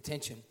gets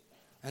attention,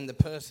 and the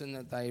person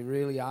that they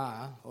really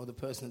are, or the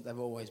person that they've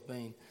always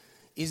been,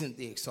 isn't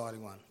the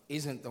exciting one,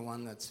 isn't the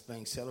one that's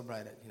being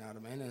celebrated, you know what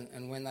I mean?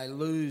 And when they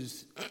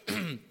lose,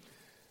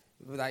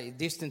 they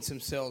distance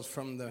themselves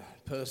from the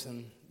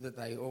person that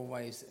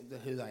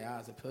who they are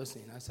as a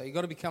person, you know? So you've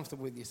got to be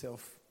comfortable with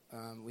yourself,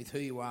 with who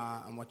you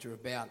are and what you're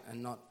about,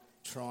 and not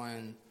try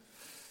and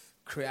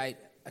create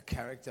a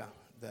character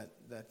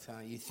that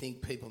you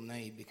think people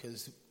need,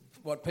 because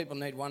what people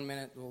need 1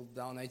 minute, well,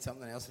 they'll need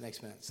something else the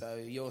next minute. So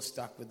you're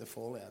stuck with the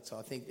fallout. So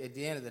I think at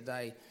the end of the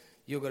day,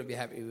 you've got to be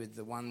happy with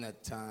the one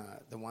that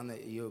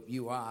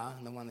you are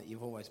and the one that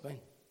you've always been.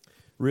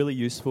 Really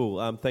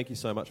useful. Thank you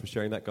so much for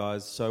sharing that,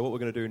 guys. So what we're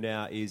going to do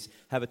now is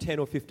have a 10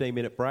 or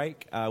 15-minute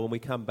break. When we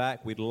come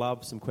back, we'd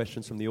love some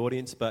questions from the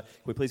audience, but can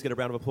we please get a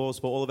round of applause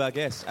for all of our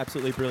guests?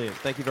 Absolutely brilliant.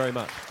 Thank you very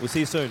much. We'll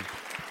see you soon.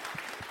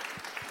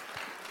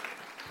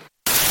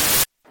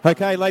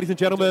 Okay, ladies and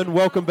gentlemen,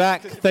 welcome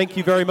back. Thank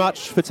you very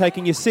much for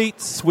taking your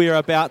seats. We are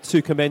about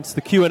to commence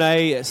the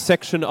Q&A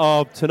section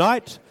of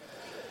tonight.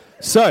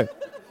 So,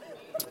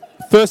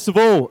 first of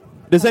all,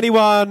 does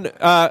anyone,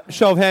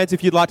 show of hands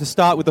if you'd like to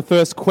start with the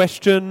first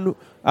question?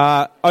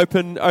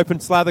 Open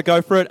slather,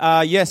 go for it.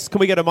 Yes, can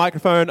we get a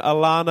microphone,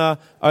 Alana,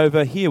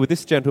 over here with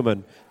this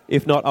gentleman?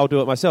 If not, I'll do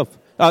it myself.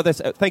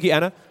 Thank you,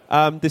 Anna.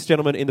 This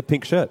gentleman in the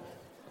pink shirt.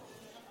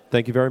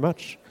 Thank you very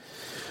much.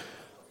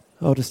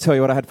 I'll just tell you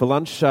what I had for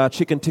lunch.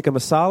 Chicken tikka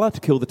masala to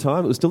kill the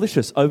time. It was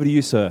delicious. Over to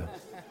you, sir.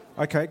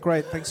 Okay,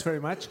 great. Thanks very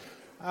much.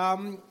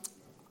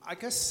 I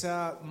guess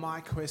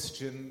my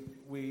question,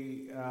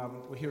 we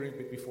were hearing a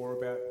bit before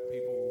about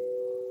people,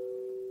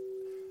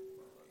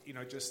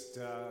 just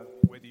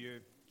whether you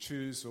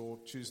choose or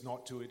choose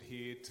not to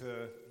adhere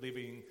to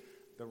living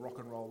the rock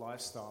and roll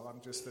lifestyle.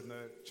 I'm just in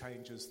the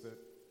changes that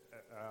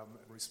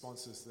and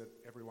responses that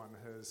everyone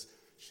has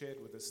shared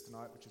with us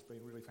tonight, which has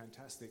been really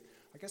fantastic.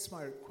 I guess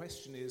my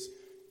question is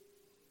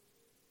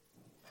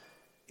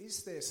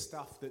there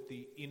stuff that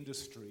the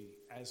industry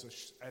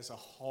as a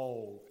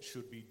whole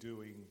should be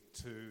doing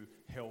to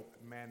help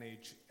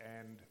manage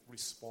and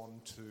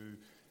respond to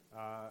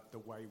the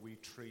way we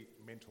treat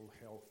mental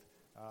health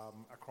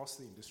across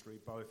the industry,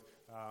 both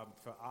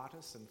for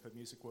artists and for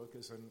music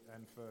workers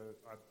and for,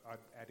 I'd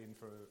add in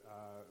for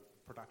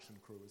production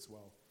crew as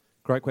well?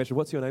 Great question.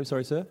 What's your name,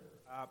 sorry, sir?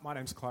 My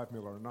name's Clive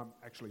Miller, and I'm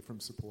actually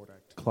from Support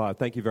Act. Clive,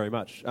 thank you very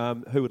much.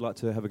 Who would like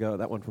to have a go at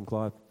that one from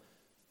Clive?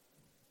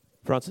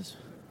 Francis?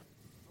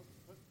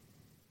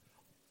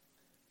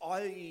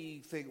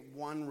 I think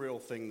one real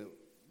thing that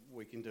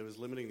we can do is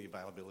limiting the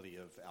availability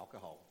of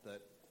alcohol.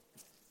 That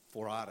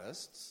for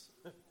artists,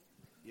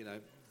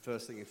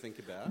 first thing you think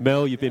about.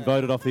 Mel, you've been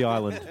voted off the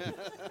island.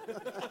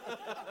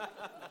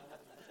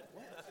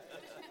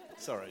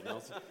 Sorry,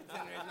 Nelson.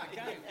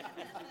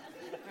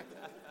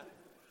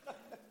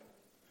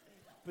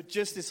 But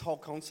just this whole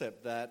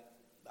concept that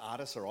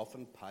artists are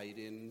often paid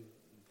in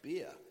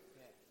beer.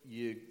 Yeah.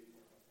 You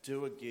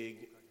do a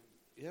gig,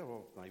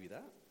 maybe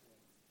that.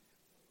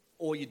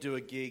 Or you do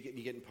a gig and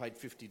you're getting paid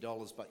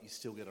 $50, but you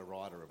still get a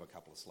rider of a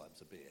couple of slabs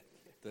of beer.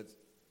 That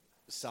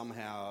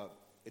somehow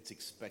it's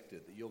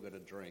expected that you're going to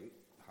drink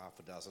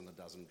a dozen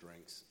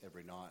drinks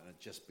every night, and it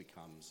just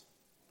becomes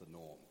the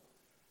norm.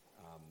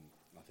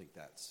 I think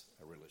that's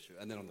a real issue.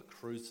 And then on the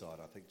crew side,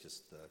 I think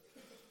just the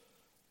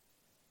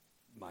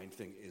main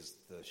thing is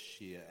the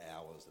sheer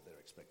hours that they're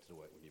expected to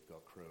work. When you've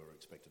got crew who are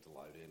expected to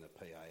load in a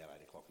PA at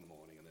 8 o'clock in the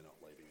morning and they're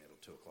not leaving there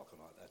till 2 o'clock at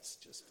night, that's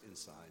just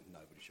insane.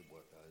 Nobody should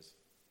work those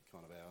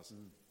kind of hours.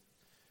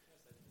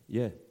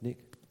 Yeah,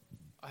 Nick?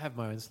 I have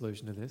my own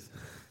solution to this.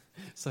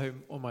 So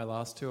on my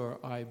last tour,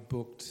 I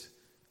booked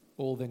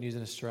all venues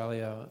in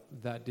Australia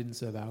that didn't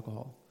serve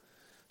alcohol.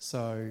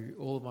 So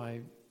all of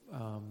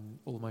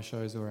my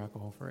shows were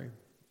alcohol free,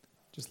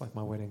 just like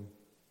my wedding.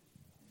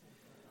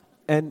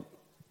 And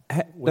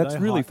that's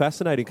really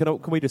fascinating. Can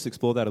we just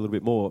explore that a little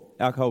bit more?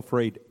 Alcohol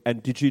free.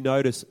 And did you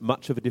notice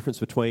much of a difference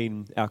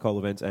between alcohol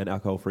events and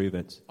alcohol free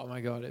events? Oh my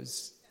God,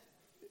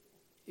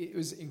 it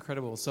was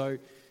incredible. So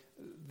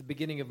the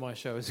beginning of my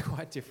show is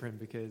quite different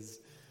because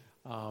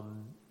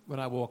when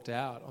I walked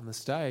out on the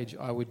stage,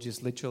 I would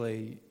just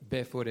literally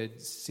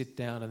barefooted sit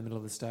down in the middle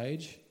of the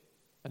stage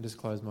and just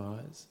close my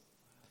eyes.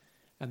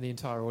 And the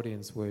entire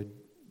audience would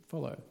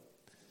follow.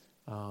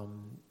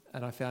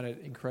 And I found it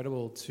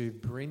incredible to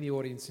bring the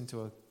audience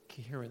into a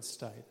coherent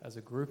state as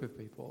a group of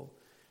people,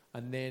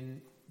 and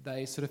then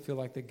they sort of feel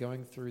like they're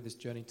going through this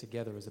journey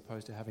together as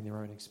opposed to having their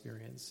own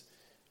experience.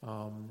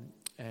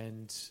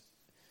 And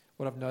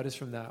what I've noticed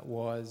from that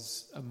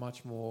was a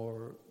much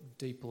more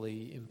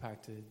deeply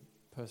impacted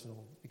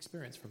personal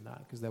experience from that,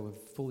 because they were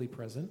fully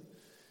present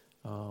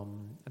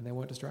and they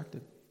weren't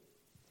distracted.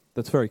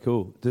 That's very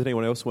cool. Does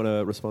anyone else want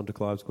to respond to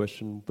Clive's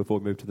question before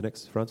we move to the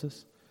next,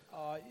 Francis?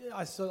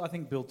 I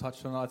think Bill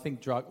touched on it. I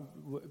think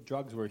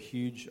drugs were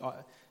huge.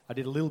 I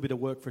did a little bit of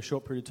work for a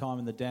short period of time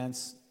in the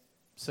dance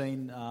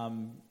scene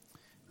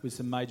with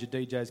some major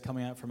DJs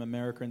coming out from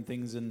America and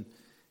things, and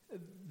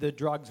the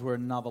drugs were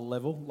another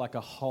level, like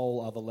a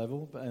whole other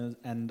level.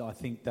 And I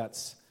think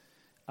that's...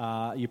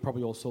 you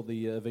probably all saw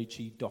the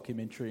Avicii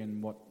documentary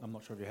and what... I'm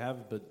not sure if you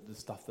have, but the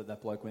stuff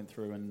that bloke went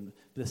through, and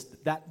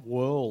that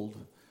world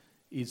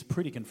is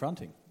pretty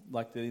confronting.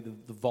 Like the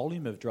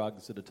volume of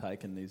drugs that are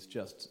taken is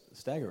just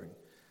staggering.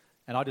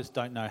 And I just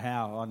don't know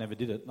how. I never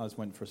did it. I just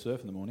went for a surf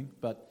in the morning.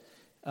 But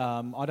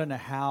I don't know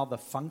how the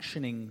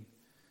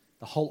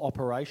whole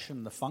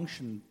operation, the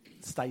function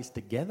stays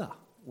together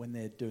when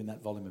they're doing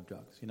that volume of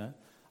drugs,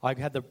 I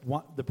had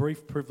the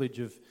brief privilege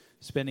of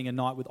spending a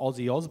night with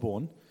Ozzy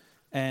Osbourne,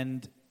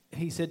 and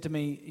he said to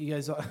me, he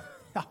goes, I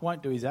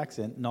won't do his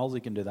accent,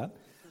 Knowlesy can do that.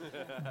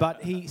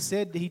 But he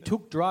said he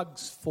took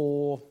drugs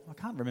for, I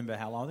can't remember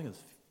how long, I think it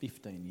was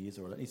 15 years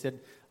or whatever. He said,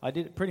 I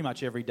did it pretty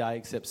much every day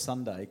except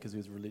Sunday because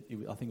I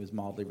think he was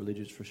mildly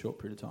religious for a short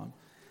period of time.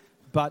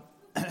 But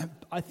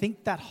I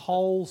think that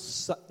whole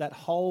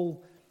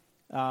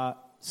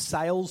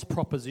sales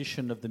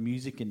proposition of the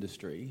music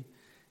industry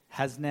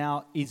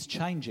is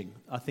changing.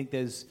 I think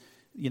there's,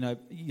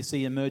 you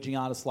see emerging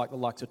artists like the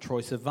likes of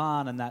Troye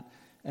Sivan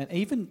and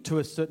even to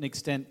a certain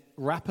extent,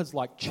 rappers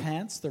like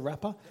Chance, the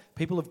rapper.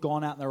 People have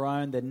gone out on their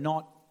own. They're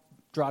not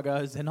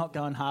druggers. They're not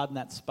going hard in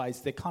that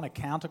space. They're kind of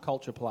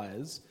counterculture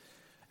players.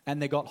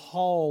 And they've got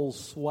whole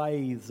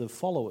swathes of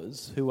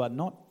followers who are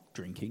not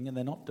drinking and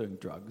they're not doing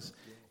drugs.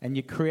 And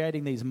you're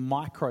creating these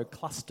micro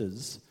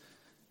clusters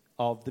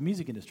of the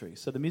music industry.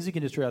 So the music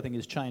industry, I think,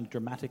 has changed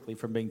dramatically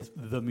from being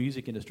the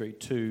music industry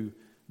to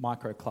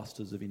micro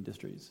clusters of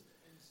industries.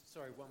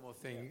 Sorry, one more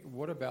thing.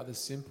 What about the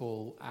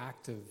simple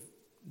act of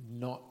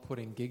not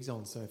putting gigs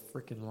on so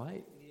freaking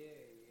late?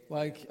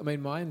 Like, I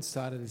mean, mine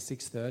started at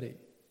 6:30.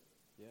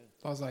 Yeah.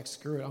 I was like,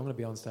 screw it, I'm going to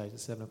be on stage at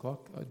 7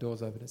 o'clock.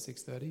 Doors open at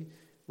 6:30.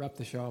 Wrap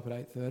the show up at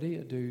 8:30.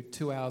 I do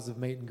 2 hours of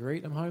meet and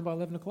greet. I'm home by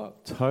 11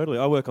 o'clock. Totally.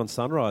 I work on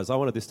Sunrise. I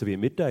wanted this to be a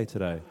midday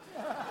today.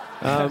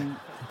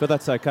 But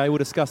that's okay. We'll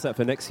discuss that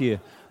for next year.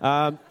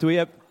 Do we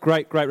have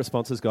great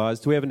responses,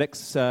 guys? Do we have a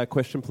next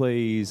question,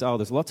 please? Oh,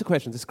 there's lots of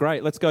questions. It's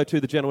great. Let's go to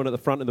the gentleman at the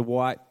front in the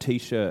white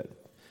T-shirt.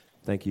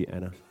 Thank you,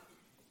 Anna.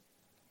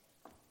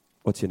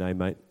 What's your name,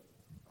 mate?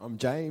 I'm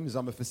James.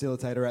 I'm a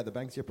facilitator at the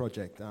Banksia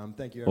project.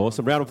 Thank you.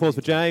 Awesome. Round of applause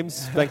for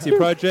James. Banksia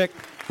project.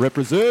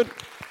 Represent.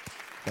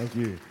 Thank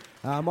you.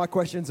 My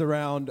question's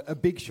around a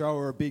big show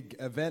or a big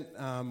event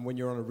when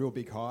you're on a real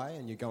big high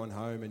and you're going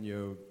home and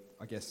you're,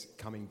 I guess,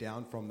 coming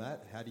down from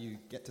that. How do you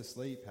get to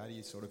sleep? How do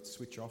you sort of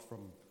switch off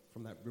from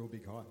that real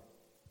big high?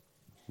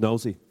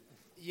 Nosy.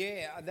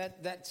 Yeah,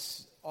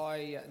 that's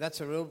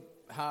a real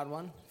hard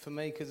one for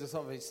me because it's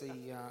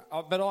obviously...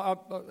 but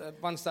at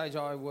one stage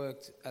I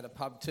worked at a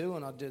pub too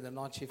and I'd do the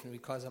night shift and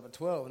we'd close up at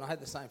 12 and I had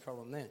the same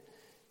problem then.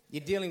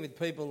 You're dealing with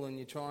people and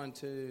you're trying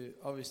to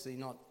obviously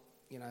not,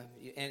 you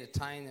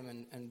entertain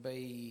them and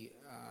be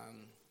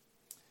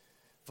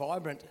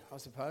vibrant, I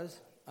suppose.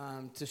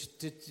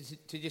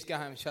 To just go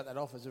home and shut that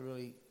off is a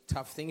really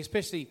tough thing,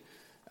 especially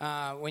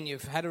when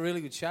you've had a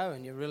really good show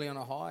and you're really on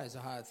a high is a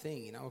hard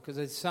thing, because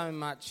there's so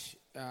much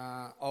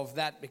of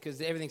that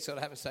because everything sort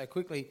of happens so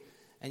quickly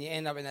and you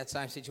end up in that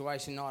same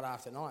situation night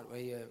after night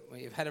where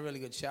you've had a really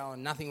good show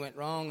and nothing went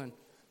wrong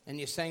and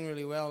you sang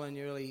really well and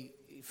you really...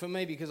 For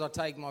me, because I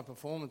take my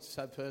performance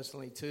so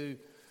personally too,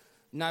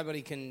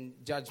 nobody can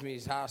judge me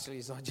as harshly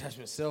as I judge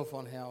myself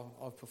on how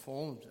I've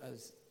performed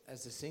as a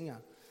singer.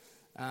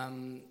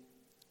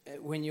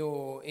 When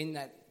you're in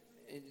that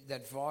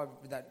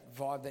vibe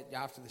that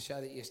after the show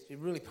that you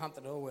really pumped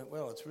it all went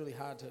well, it's really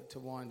hard to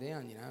wind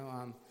down,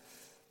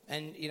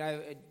 And,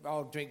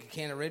 I'll drink a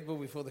can of Red Bull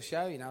before the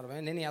show, you know what I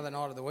mean? Any other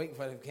night of the week, if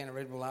I have a can of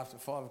Red Bull after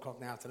 5 o'clock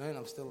in the afternoon,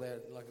 I'm still there.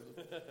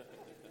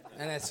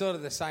 And it's sort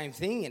of the same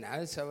thing,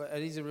 so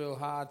it is a real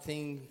hard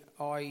thing.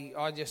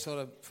 I just sort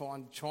of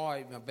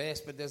try my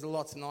best, but there's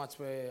lots of nights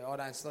where I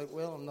don't sleep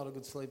well. I'm not a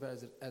good sleeper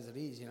as it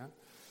is,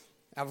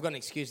 I've got an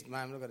excuse at the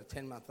moment. I've got a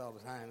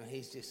 10-month-old at home, and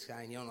he's just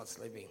saying, you're not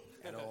sleeping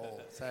at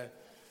all. So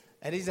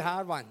it is a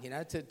hard one,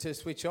 to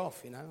switch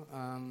off,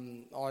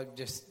 I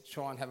just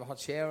try and have a hot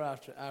shower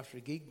after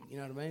a gig, you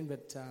know what I mean?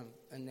 But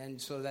and then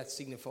sort of that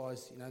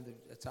signifies, that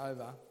it's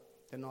over,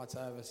 the night's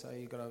over, so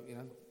you've got to,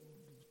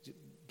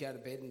 go to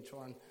bed and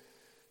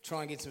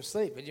try and get some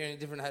sleep. But you're in a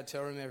different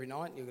hotel room every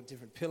night. You've got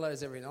different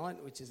pillows every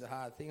night, which is a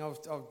hard thing. I've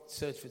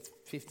searched for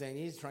 15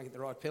 years to try and get the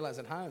right pillows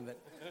at home, but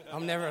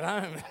I'm never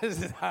at home. It's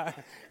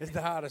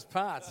the hardest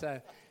part.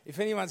 So if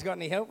anyone's got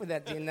any help with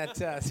that in that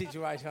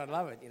situation, I'd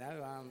love it,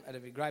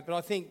 it'd be great. But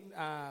I think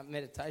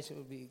meditation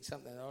would be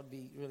something that I'd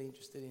be really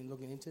interested in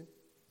looking into.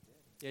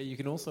 Yeah, you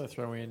can also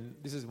throw in,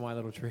 this is my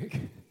little trick,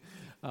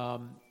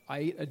 I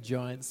eat a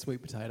giant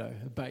sweet potato,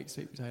 a baked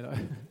sweet potato,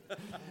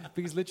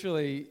 because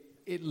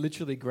it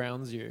literally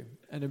grounds you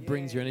and it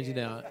brings your energy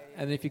down.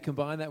 And if you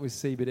combine that with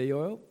CBD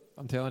oil,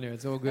 I'm telling you,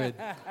 it's all good.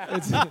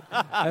 That's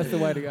the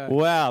way to go.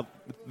 Wow,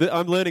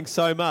 I'm learning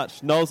so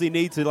much. Knowlesy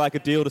needs a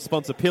deal to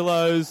sponsor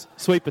pillows,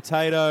 sweet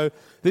potato.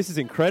 This is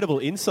incredible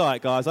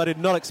insight, guys. I did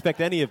not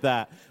expect any of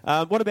that.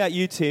 What about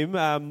you, Tim?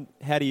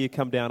 How do you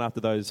come down after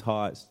those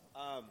highs?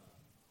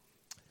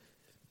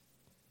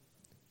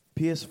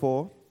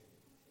 PS4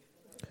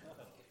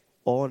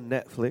 or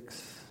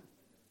Netflix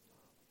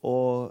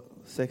or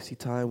sexy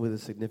time with a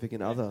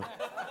significant other.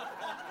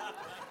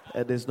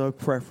 And there's no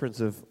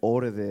preference of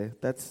order there.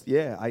 That's,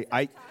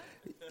 I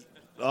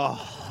don't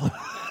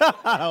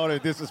want to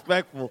be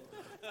disrespectful.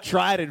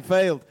 Tried and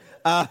failed.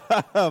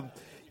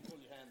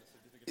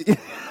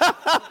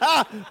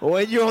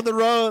 When you're on the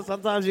road,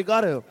 sometimes you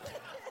got to.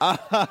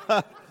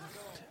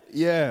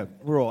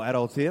 We're all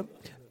adults here.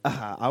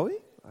 Are we?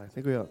 I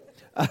think we are.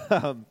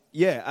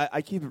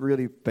 I keep it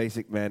really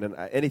basic, man, and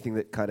anything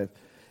that kind of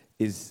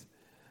is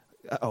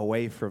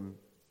away from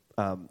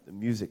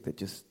music that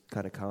just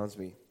kind of calms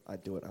me, I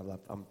do it.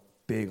 I'm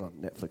big on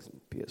Netflix and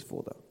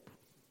PS4 though.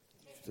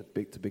 It's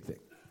a big thing.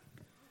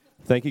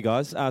 Thank you,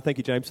 guys. Thank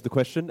you, James, for the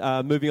question.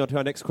 Moving on to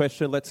our next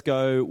question, let's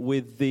go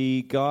with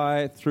the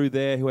guy through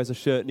there who has a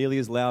shirt nearly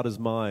as loud as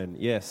mine.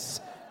 Yes.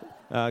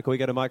 Can we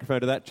get a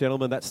microphone to that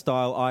gentleman, that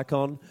style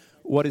icon?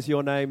 What is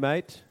your name,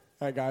 mate?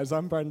 Hi, guys.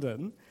 I'm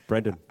Brendan.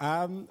 Brendan.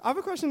 I have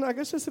a question, I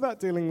guess, just about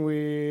dealing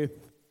with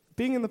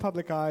being in the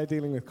public eye,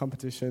 dealing with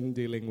competition,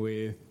 dealing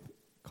with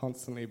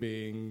constantly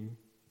being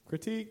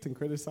critiqued and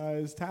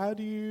criticised. How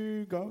do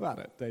you go about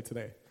it day to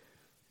day?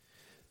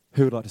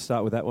 Who would like to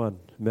start with that one?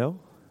 Mel?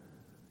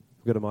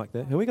 We've got a mic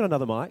there. Have we got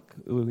another mic?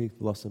 We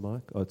lost a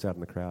mic? Oh, it's out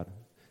in the crowd.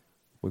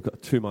 We've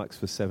got 2 mics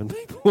for 7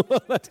 people.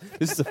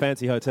 This is a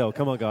fancy hotel.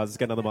 Come on, guys. Let's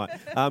get another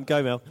mic.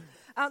 Go, Mel.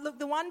 Look,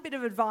 the one bit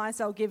of advice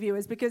I'll give you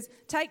is because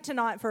take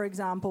tonight, for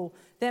example.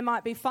 There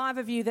might be 5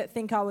 of you that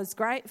think I was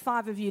great,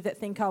 5 of you that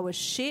think I was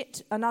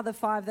shit, another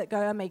 5 that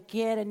go, oh my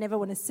God, I never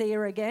want to see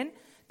her again.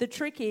 The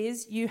trick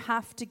is you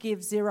have to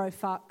give 0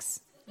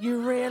 fucks.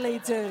 You really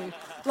do.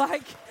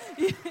 Like,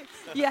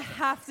 you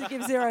have to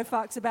give 0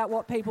 fucks about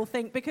what people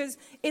think because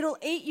it'll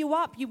eat you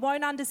up. You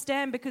won't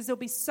understand because there'll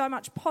be so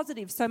much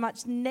positive, so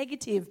much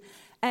negative.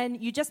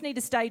 And you just need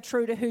to stay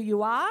true to who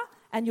you are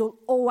and you'll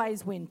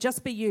always win.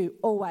 Just be you,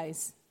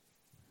 always.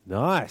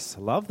 Nice.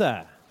 I love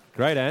that.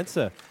 Great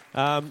answer.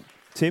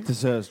 Tim?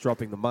 Deserves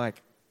dropping the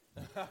mic.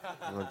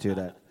 I won't do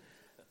that.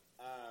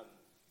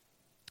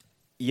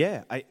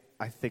 Yeah,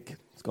 I think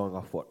it's going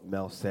off what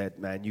Mel said,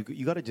 man. You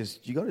gotta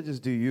just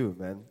do you,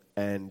 man.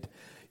 And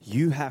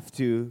you have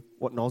to,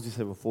 what Nolsey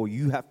said before,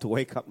 you have to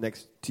wake up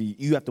to you.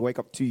 You have to wake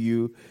up to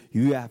you.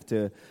 You have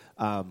to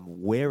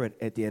wear it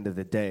at the end of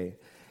the day.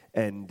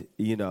 And,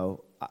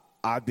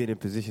 I've been in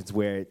positions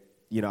where,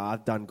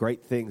 I've done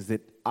great things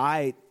that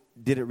I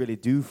didn't really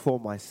do for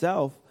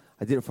myself.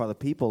 I did it for other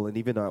people. And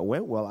even though it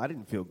went well, I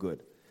didn't feel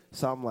good.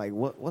 So I'm like,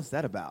 what's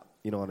that about?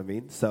 You know what I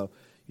mean? So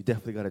you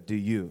definitely got to do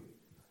you.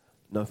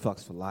 No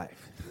fucks for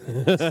life.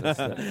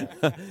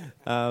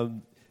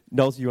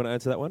 Knowles, you want to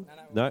answer that one?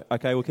 No?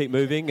 Okay, we'll keep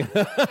moving.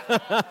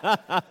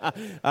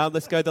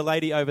 Let's go to the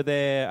lady over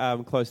there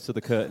close to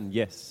the curtain.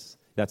 Yes,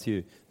 that's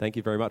you. Thank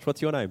you very much.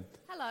 What's your name?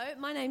 Hello,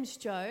 my name's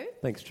Jo.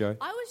 Thanks, Jo.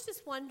 I was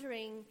just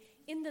wondering,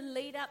 in the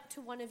lead up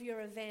to one of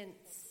your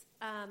events,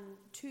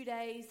 2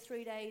 days,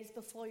 3 days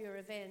before your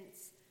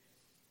events,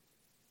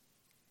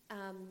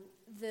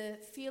 the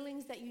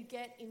feelings that you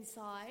get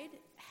inside,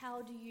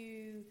 how do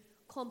you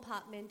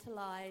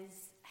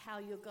compartmentalize how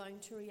you're going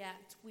to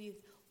react with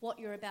what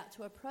you're about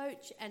to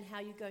approach and how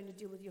you're going to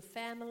deal with your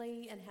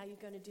family and how you're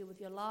going to deal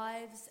with your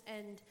lives,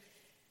 and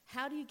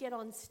how do you get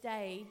on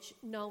stage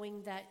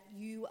knowing that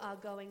you are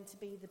going to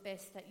be the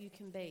best that you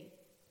can be?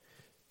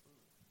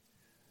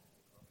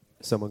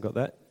 Someone got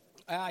that?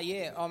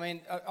 Yeah, I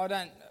mean, I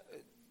don't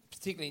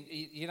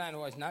particularly, you don't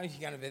always know if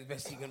you're going to be the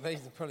best you can be.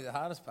 It's probably the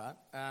hardest part.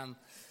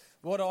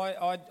 What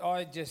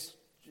I just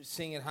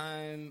sing at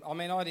home. I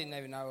mean, I didn't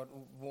even know what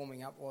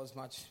warming up was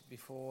much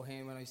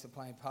beforehand when I used to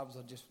play in pubs.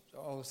 I just,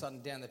 all of a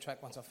sudden, down the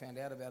track, once I found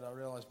out about it, I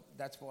realised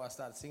that's why I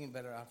started singing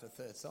better after the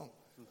third song.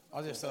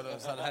 I just sort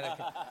of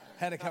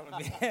had a couple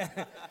of beers.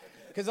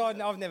 Because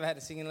I've never had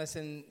a singing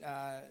lesson.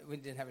 We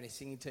didn't have any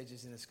singing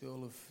teachers in a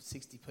school of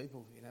 60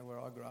 people, where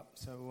I grew up.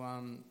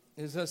 So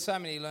there's so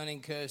many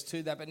learning curves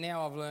to that. But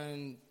now I've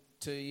learned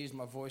to use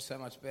my voice so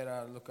much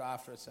better, look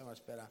after it so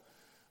much better.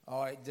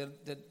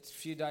 The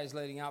few days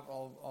leading up,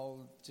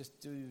 I'll just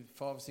do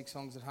 5 or 6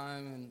 songs at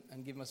home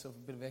and give myself a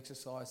bit of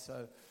exercise.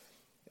 So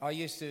I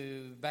used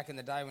to, back in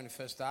the day when it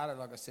first started,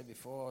 like I said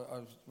before,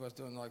 I was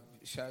doing like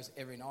shows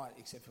every night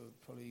except for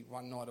probably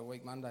one night a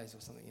week, Mondays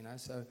or something,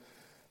 So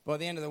by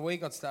the end of the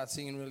week, I'd start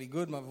singing really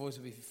good. My voice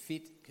would be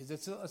fit because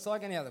it's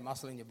like any other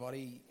muscle in your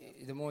body.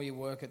 The more you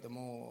work it, the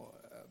more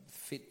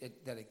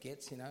fit that it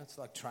gets, It's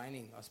like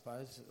training, I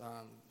suppose.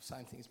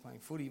 Same thing as playing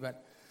footy,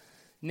 but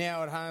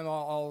now at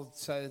home,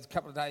 so a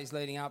couple of days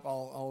leading up,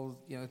 I'll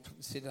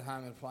sit at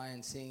home and play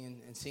and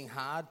sing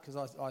hard because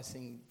I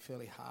sing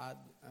fairly hard.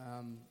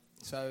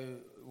 So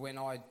when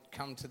I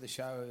come to the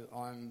show,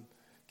 I'm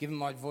giving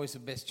my voice the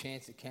best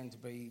chance it can to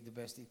be the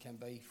best it can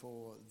be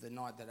for the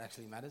night that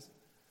actually matters.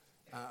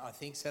 I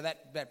think so.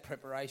 That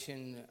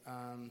preparation,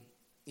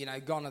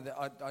 gone.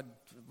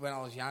 When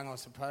I was young, I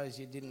suppose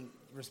you didn't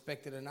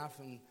respect it enough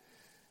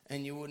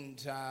and you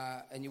wouldn't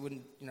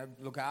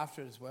look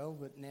after it as well.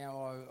 But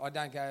now I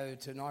don't go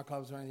to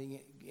nightclubs or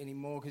anything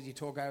anymore because you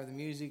talk over the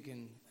music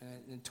and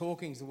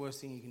talking's the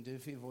worst thing you can do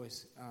for your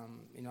voice.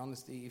 In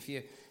honesty, if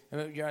you're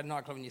at a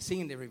nightclub and you're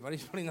singing to everybody,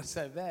 it's probably not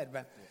so bad.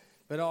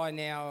 But I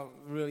now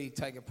really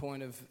take a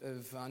point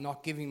of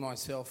not giving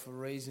myself a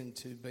reason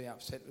to be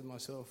upset with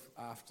myself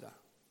after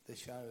the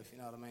show, if you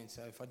know what I mean.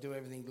 So if I do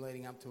everything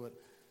leading up to it,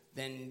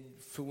 then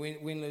for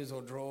win, lose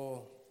or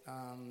draw,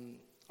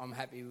 I'm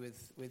happy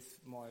with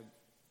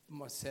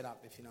my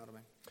setup, if you know what I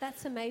mean.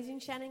 That's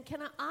amazing, Shannon.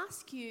 Can I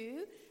ask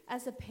you,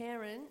 as a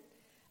parent,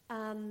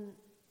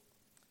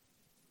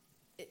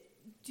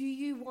 do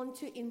you want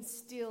to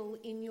instill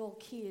in your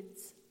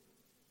kids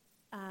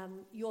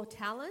your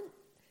talent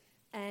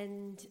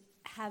and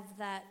have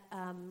that,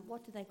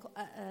 what do they call,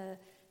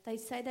 they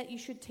say that you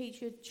should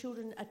teach your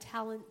children a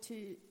talent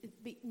to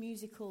be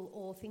musical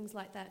or things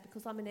like that,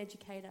 because I'm an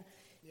educator.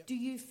 Yep. Do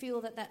you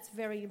feel that that's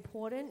very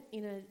important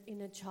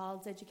in a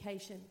child's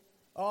education?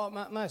 Oh,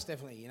 most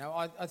definitely.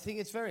 I think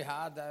it's very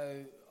hard,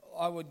 though.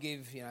 I would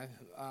give,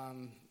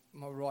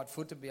 my right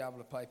foot to be able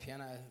to play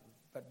piano,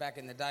 but back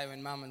in the day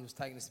when Mum was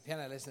taking us to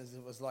piano lessons,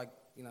 it was like,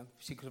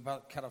 she could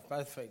have cut off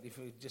both feet if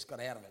we just got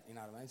out of it, you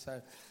know what I mean?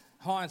 So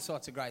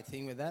hindsight's a great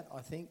thing with that,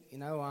 I think.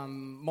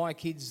 My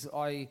kids,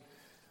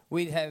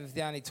 we'd have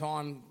the only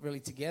time really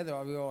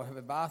together. We all have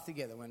a bath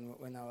together when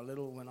they were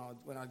little. When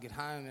I'd get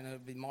home, and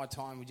it'd be my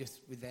time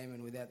with them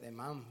and without their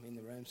mum in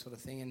the room, sort of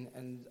thing.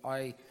 And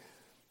I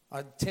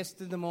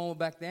tested them all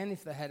back then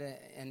if they had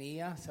an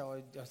ear. So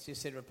I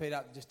just said, repeat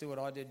up, just do what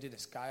I did a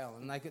scale,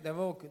 and they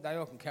all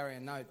can carry a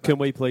note. Can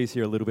we please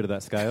hear a little bit of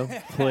that scale?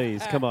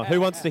 Please, come on. Who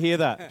wants to hear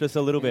that? Just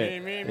a little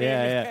bit.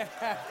 Yeah.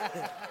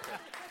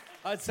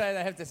 I'd say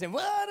they have to say,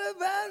 what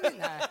about me?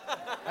 No.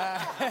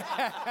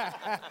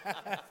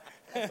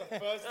 That's the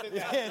first thing.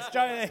 Yeah,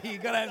 straight there.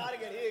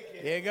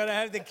 You got to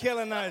have the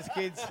killer notes,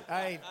 kids.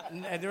 Hey,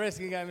 the rest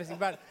can go missing.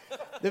 But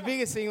the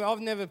biggest thing, I've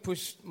never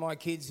pushed my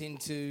kids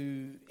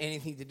into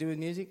anything to do with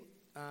music.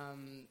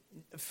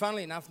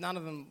 Funnily enough, none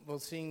of them will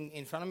sing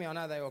in front of me. I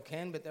know they all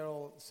can, but they're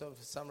all sort of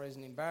for some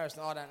reason embarrassed.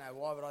 I don't know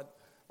why, but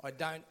I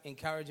don't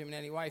encourage them in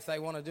any way. If they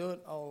want to do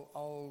it,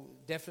 I'll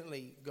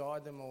definitely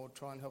guide them or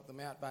try and help them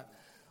out. But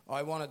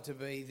I want it to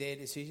be their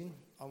decision.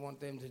 I want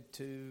them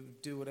to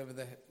do whatever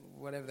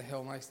the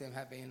hell makes them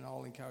happy, and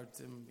I'll encourage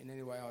them in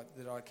any way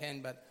that I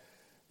can. But,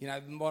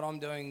 what I'm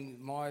doing,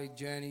 my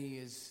journey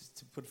is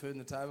to put food on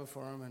the table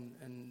for them,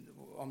 and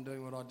I'm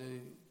doing what I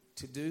do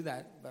to do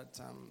that. But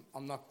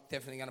I'm not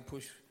definitely going to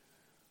push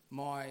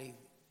my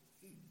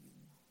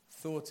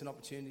thoughts and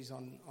opportunities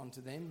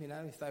onto them.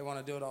 If they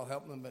want to do it, I'll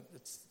help them, but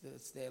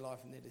it's their life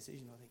and their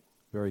decision, I think.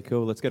 Very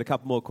cool. Let's get a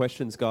couple more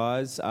questions,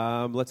 guys.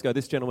 Let's go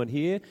this gentleman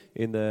here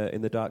in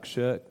the dark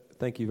shirt.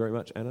 Thank you very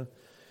much, Anna.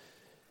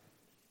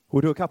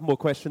 We'll do a couple more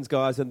questions,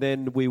 guys, and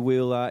then we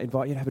will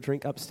invite you to have a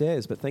drink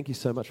upstairs. But thank you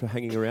so much for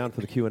hanging around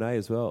for the Q&A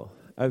as well.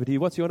 Over to you.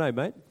 What's your name,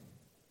 mate?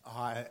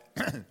 Hi,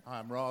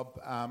 I'm Rob.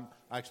 I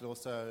actually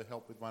also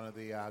help with one of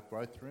the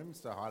growth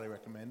rooms, so I highly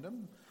recommend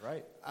them.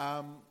 Great.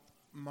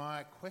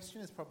 My question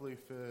is probably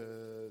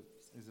for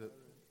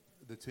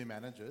the two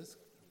managers.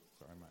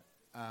 Sorry, mate.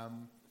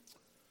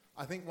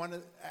 I think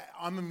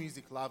I'm a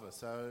music lover,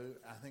 so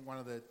I think one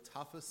of the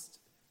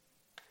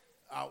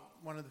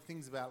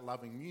things about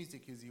loving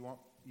music is you want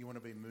to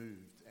be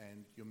moved,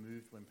 and you're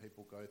moved when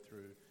people go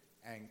through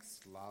angst,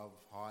 love,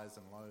 highs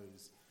and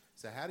lows.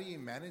 So how do you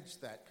manage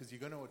that? Because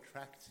you're going to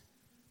attract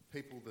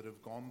people that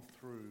have gone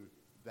through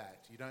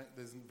that.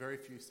 There's very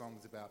few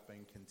songs about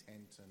being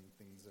content and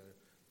things are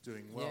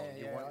doing well. I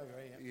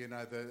agree. Yeah.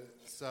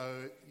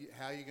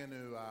 How are you going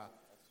to?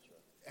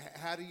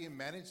 How do you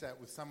manage that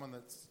with someone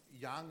that's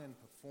young and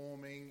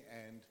performing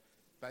and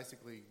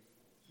basically,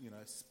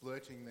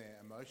 splurting their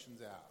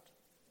emotions out?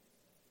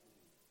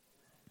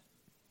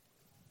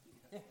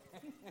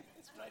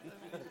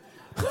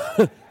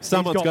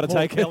 Someone's got to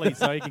take Kelly,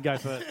 so he can go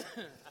first.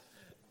 He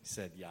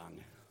said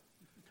young.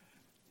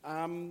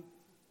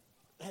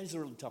 That is a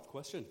really tough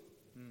question.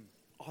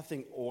 I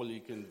think all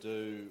you can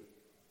do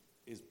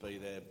is be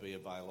there, be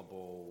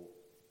available,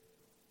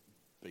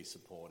 be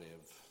supportive,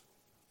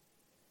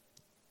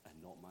 and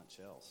not much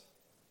else.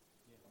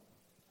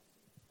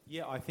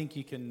 Yeah, I think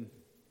you can.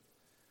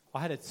 I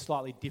had a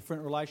slightly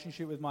different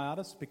relationship with my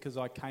artists because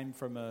I came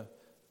from a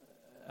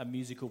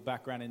musical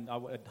background, and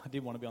I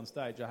did want to be on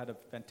stage. I had a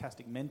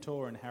fantastic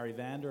mentor in Harry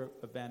Vander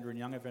of Vander and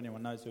Young, if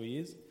anyone knows who he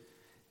is,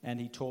 and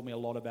he taught me a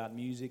lot about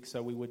music.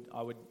 So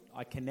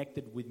I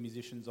connected with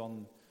musicians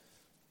on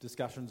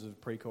discussions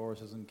of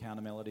pre-choruses and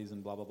counter melodies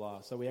and blah blah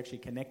blah. So we actually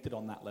connected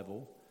on that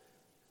level.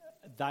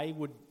 They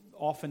would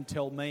often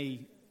tell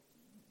me,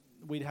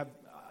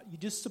 you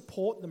just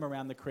support them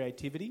around the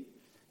creativity.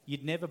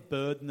 You'd never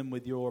burden them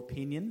with your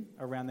opinion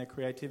around their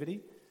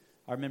creativity.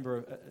 I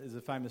remember there's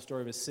a famous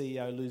story of a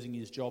CEO losing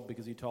his job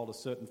because he told a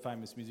certain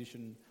famous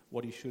musician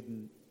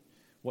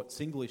what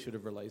single he should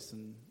have released,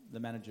 and the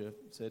manager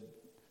said,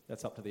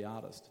 that's up to the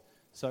artist.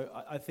 So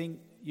I think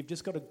you've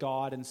just got to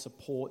guide and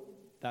support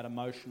that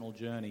emotional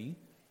journey.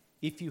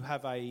 If you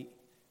have a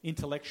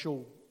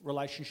intellectual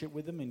relationship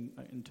with them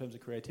in terms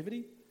of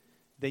creativity,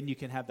 then you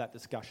can have that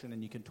discussion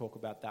and you can talk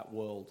about that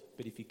world.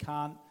 But if you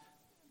can't,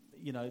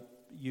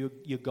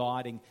 you're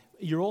guiding.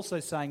 You're also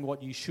saying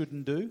what you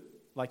shouldn't do.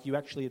 Like you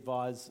actually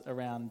advise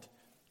around,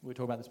 we were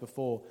talking about this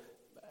before,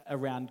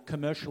 around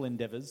commercial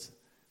endeavours.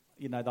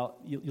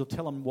 You'll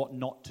tell them what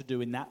not to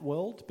do in that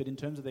world, but in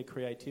terms of their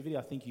creativity,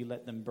 I think you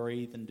let them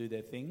breathe and do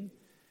their thing.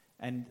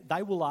 And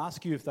they will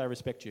ask you if they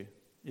respect you.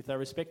 If they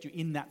respect you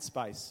in that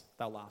space,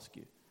 they'll ask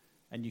you.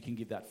 And you can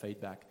give that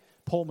feedback.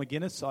 Paul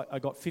McGuinness, I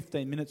got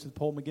 15 minutes with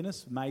Paul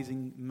McGuinness,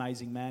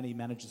 amazing man. He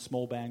managed a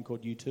small band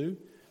called U2.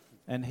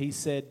 And he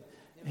said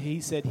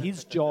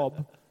his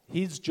job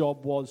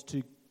was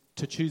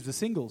to choose the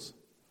singles,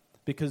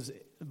 because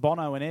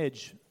Bono and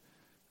Edge,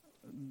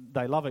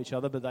 they love each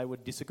other, but they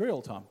would disagree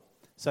all the time.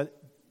 So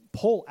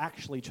Paul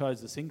actually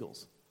chose the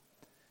singles.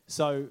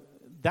 So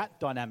that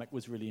dynamic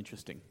was really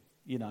interesting,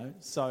 you know.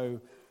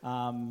 So,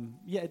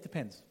 it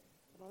depends.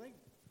 I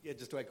think,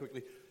 just to add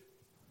quickly,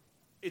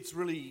 it's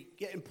really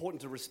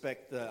important to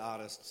respect the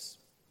artists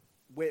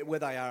where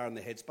they are in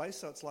the headspace.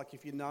 So it's like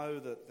if you know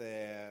that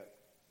they're,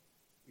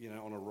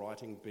 on a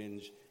writing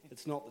binge,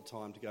 it's not the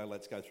time to go,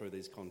 let's go through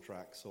these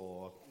contracts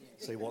or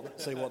see what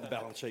the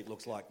balance sheet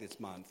looks like this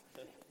month.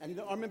 And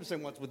I remember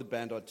saying once with the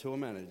band I tour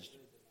managed,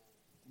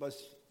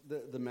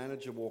 the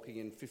manager walking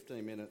in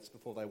 15 minutes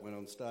before they went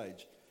on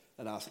stage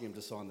and asking him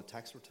to sign the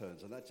tax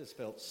returns, and that just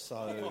felt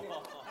so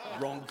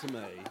wrong to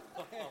me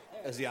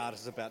as the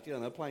artist about,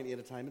 they're playing the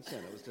entertainment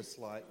centre. It was just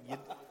like,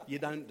 you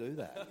don't do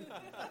that.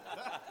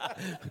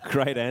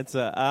 Great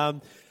answer.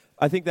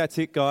 I think that's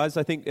it, guys.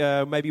 I think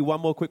maybe one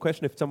more quick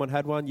question if someone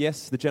had one.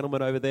 Yes, the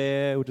gentleman over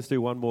there. We'll just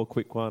do one more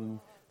quick one.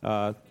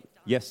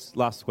 Yes,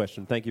 last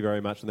question. Thank you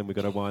very much, and then we're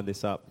going to wind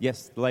this up.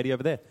 Yes, the lady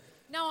over there.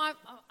 No,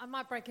 I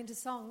might break into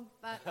song,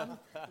 but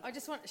I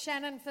just want...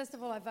 Shannon, first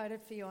of all, I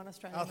voted for you on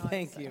Australian Nights.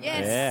 Thank you.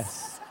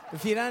 Yes.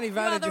 If you'd only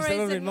voted just a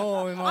little bit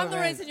more, we might I'm the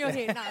reason you're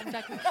here. No, I'm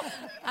joking.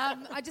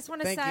 I just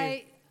want to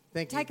say,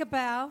 take a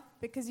bow,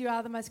 because you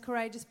are the most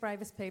courageous,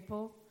 bravest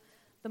people.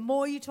 The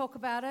more you talk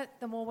about it,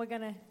 the more we're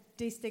going to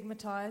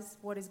destigmatise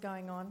what is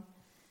going on.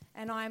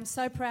 And I am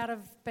so proud of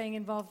being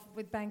involved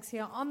with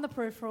Banksia on the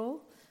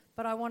peripheral,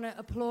 but I want to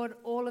applaud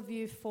all of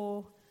you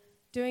for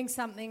doing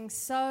something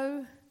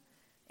so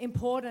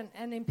important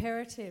and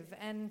imperative.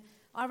 And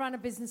I run a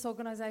business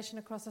organisation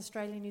across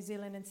Australia, New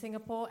Zealand and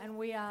Singapore, and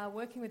we are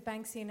working with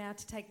Banksia now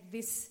to take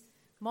this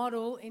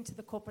model into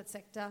the corporate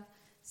sector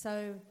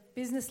so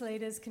business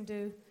leaders can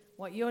do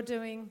what you're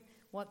doing,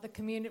 what the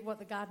community, what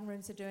the garden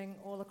rooms are doing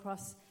all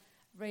across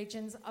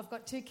regions. I've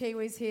got 2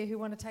 Kiwis here who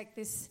want to take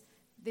this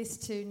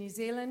to New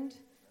Zealand,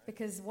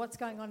 because what's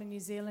going on in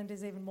New Zealand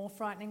is even more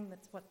frightening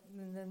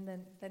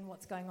than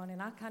what's going on in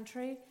our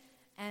country.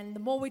 And the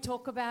more we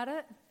talk about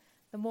it,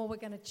 the more we're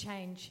going to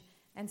change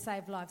and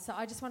save lives. So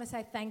I just want to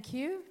say thank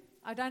you.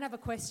 I don't have a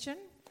question,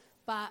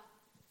 but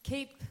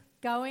keep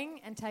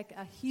going and take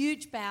a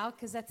huge bow,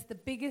 because that's the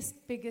biggest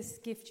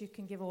gift you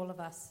can give all of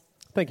us.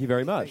 Thank you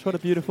very much. What a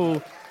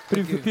beautiful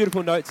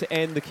note to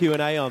end the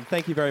Q&A on.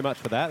 Thank you very much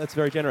for that. That's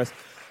very generous.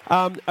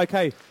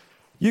 Okay,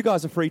 you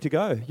guys are free to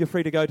go. You're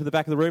free to go to the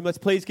back of the room. Let's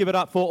please give it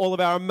up for all of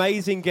our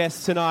amazing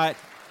guests tonight.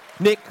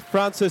 Nick,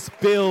 Francis,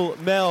 Bill,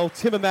 Mel,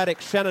 Timmermatic,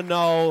 Shannon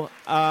Knoll.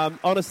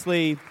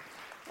 Honestly,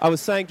 I was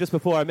saying just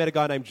before, I met a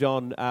guy named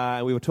John,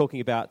 and we were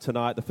talking about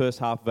tonight, the first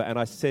half of it, and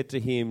I said to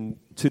him,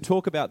 to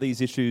talk about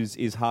these issues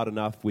is hard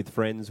enough with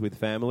friends, with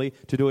family.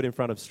 To do it in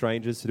front of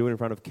strangers, to do it in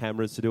front of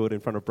cameras, to do it in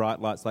front of bright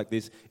lights like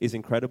this is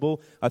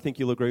incredible. I think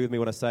you'll agree with me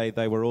when I say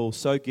they were all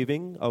so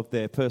giving of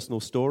their personal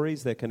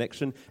stories, their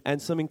connection, and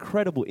some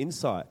incredible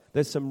insight.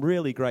 There's some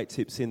really great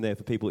tips in there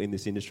for people in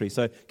this industry.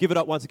 So give it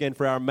up once again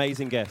for our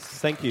amazing guests.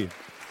 Thank you.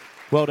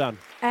 Well done.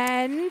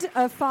 And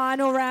a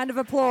final round of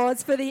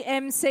applause for the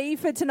MC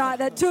for tonight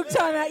that took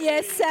time out.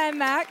 Yes, Sam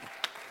Mack.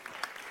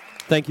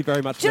 Thank you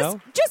very much,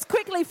 Mel. Just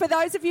quickly, for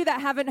those of you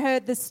that haven't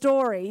heard the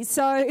story,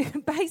 so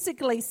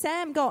basically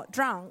Sam got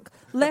drunk,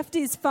 left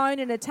his phone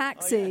in a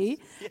taxi,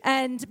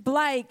 and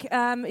Blake,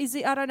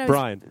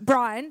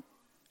 Brian,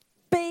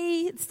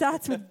 B, it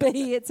starts with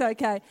B, it's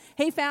okay.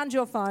 He found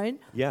your phone,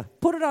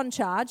 put it on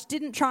charge,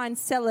 didn't try and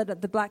sell it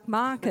at the black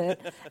market,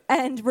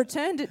 and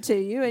returned it to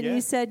you, and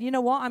you said, you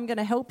know what, I'm going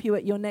to help you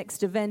at your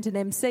next event and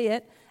MC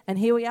it. And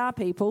here we are,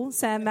 people.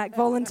 Sam Mack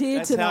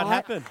volunteered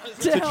tonight. That's how it happened.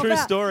 It's a true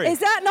story. Is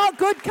that not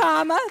good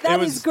karma? That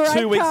is great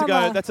karma. It was 2 weeks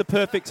ago. That's a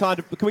perfect time.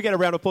 Can we get a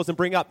round of applause and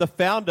bring up the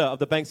founder of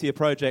the Banksia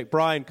project,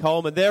 Brian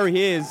Coleman? There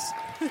he is.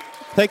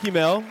 Thank you,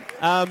 Mel.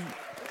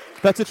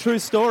 That's a true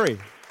story.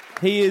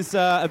 He is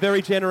a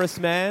very generous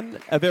man,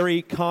 a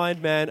very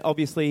kind man.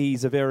 Obviously,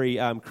 he's a very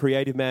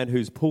creative man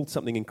who's pulled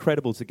something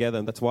incredible together,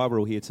 and that's why we're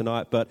all here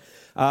tonight. But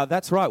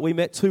that's right. We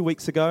met 2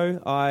 weeks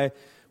ago. I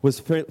was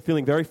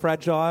feeling very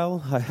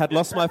fragile. I had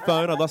lost my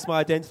phone. I lost my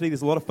identity.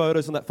 There's a lot of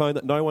photos on that phone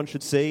that no one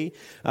should see.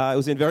 It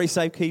was in very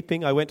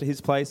safekeeping. I went to his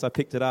place. I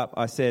picked it up.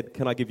 I said,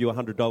 can I give you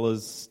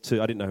 $100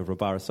 to... I didn't know for a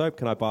bar of soap.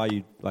 Can I buy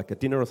you like a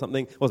dinner or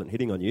something? I wasn't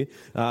hitting on you.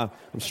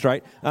 I'm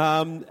straight.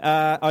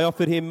 I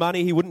offered him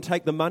money. He wouldn't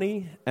take the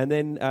money. And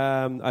then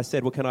I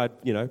said, well, can I,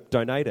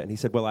 donate it? And he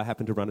said, well, I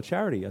happen to run a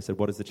charity. I said,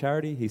 what is the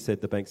charity? He said,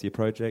 the Banksia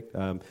Project,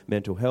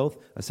 mental health.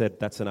 I said,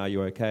 that's an Are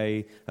You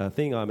OK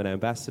thing. I'm an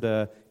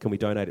ambassador. Can we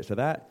donate it to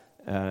that?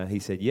 He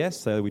said yes,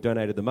 so we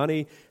donated the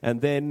money. And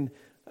then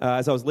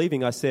as I was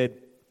leaving, I said,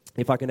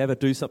 if I can ever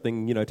do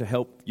something, to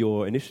help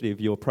your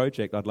initiative, your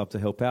project, I'd love to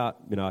help out.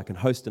 I can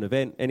host an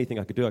event, anything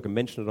I could do. I can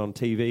mention it on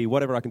TV,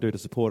 whatever I can do to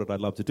support it, I'd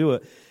love to do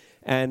it.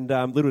 And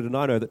little did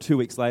I know that 2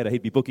 weeks later,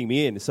 he'd be booking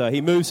me in. So he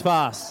moves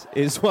fast,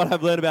 is what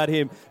I've learned about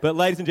him. But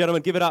ladies and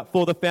gentlemen, give it up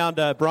for the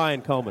founder,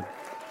 Brian Coleman.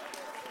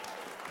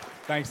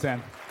 Thanks,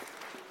 Sam.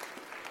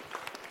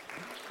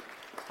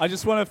 I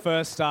just want to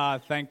first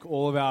thank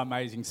all of our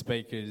amazing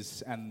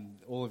speakers and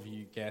all of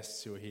you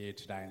guests who are here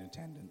today in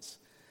attendance.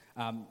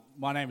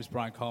 My name is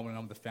Brian Coleman and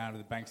I'm the founder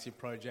of the Banksia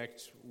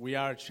project. We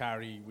are a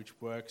charity which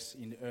works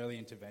in early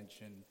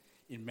intervention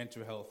in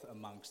mental health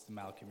amongst the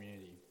male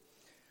community.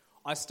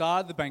 I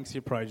started the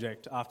Banksia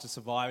project after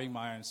surviving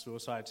my own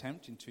suicide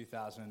attempt in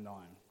 2009.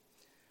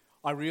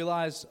 I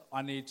realised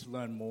I needed to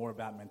learn more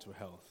about mental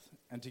health,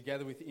 and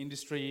together with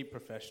industry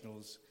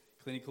professionals,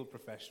 clinical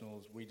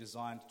professionals, we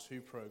designed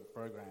two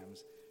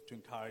programs to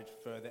encourage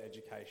further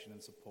education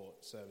and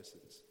support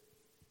services.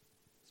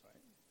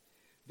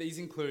 These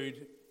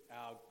include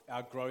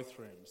our growth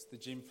rooms, the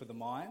gym for the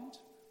mind,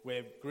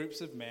 where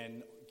groups of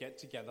men get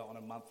together on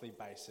a monthly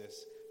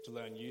basis to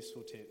learn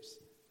useful tips.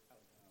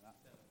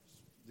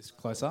 This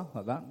closer,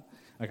 like that?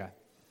 Okay.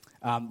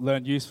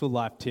 Learn useful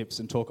life tips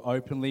and talk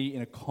openly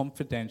in a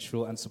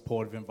confidential and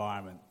supportive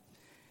environment.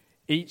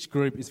 Each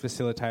group is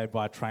facilitated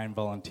by a trained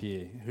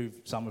volunteer, who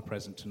some are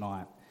present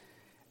tonight.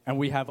 And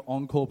we have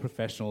on-call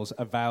professionals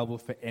available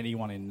for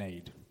anyone in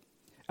need.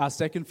 Our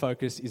second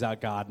focus is our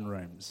garden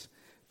rooms.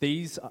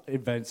 These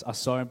events are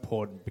so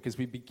important because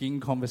we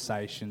begin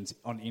conversations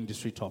on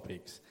industry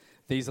topics.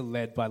 These are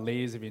led by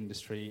leaders of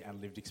industry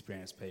and lived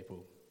experience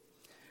people.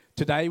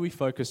 Today we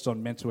focused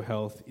on mental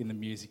health in the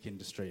music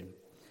industry.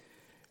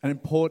 An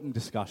important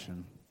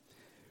discussion.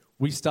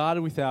 We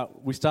started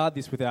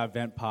this with our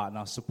event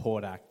partner,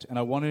 Support Act, and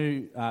I want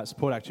to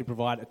Support Act to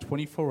provide a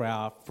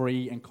 24-hour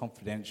free and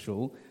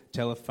confidential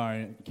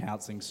telephone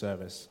counselling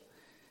service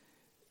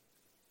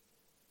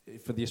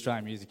for the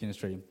Australian music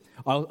industry.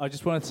 I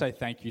just want to say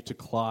thank you to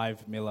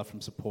Clive Miller from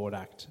Support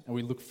Act, and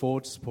we look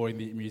forward to supporting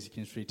the music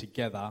industry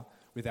together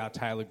with our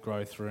tailored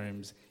growth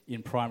rooms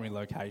in primary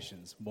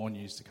locations. More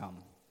news to come.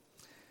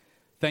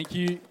 Thank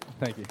you.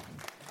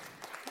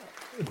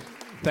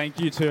 Thank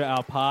you to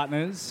our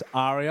partners,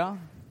 ARIA,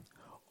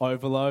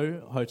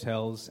 Ovolo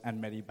Hotels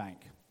and Medibank.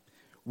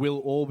 We'll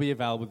all be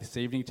available this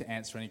evening to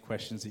answer any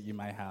questions that you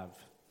may have.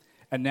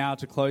 And now,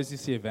 to close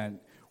this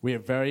event, we are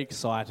very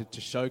excited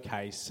to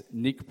showcase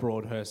Nick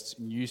Broadhurst's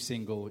new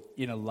single,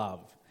 Inner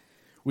Love,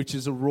 which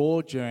is a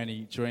raw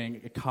journey during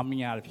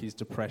coming out of his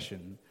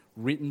depression,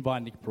 written by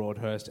Nick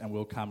Broadhurst and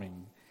Will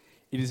Cumming.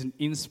 It is an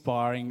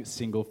inspiring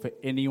single for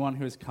anyone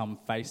who has come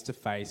face to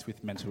face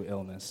with mental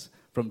illness,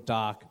 from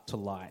dark to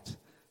light.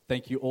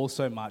 Thank you all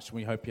so much, and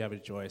we hope you have a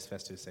joyous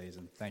festive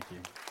season. Thank you.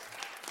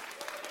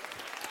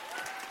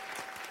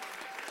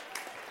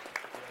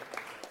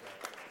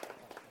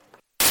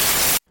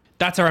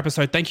 That's our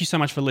episode. Thank you so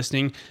much for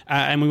listening.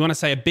 And we want to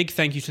say a big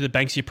thank you to the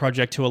Banksia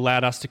Project, who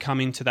allowed us to come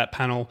into that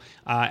panel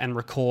and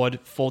record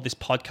for this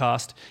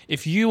podcast.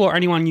 If you or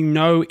anyone you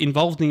know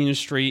involved in the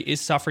industry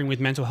is suffering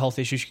with mental health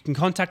issues, you can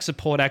contact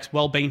Support Act's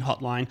Wellbeing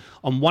Hotline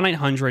on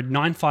 1800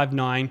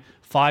 959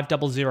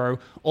 500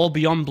 or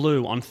Beyond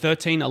Blue on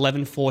 13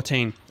 11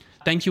 14.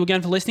 Thank you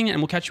again for listening, and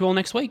we'll catch you all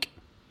next week.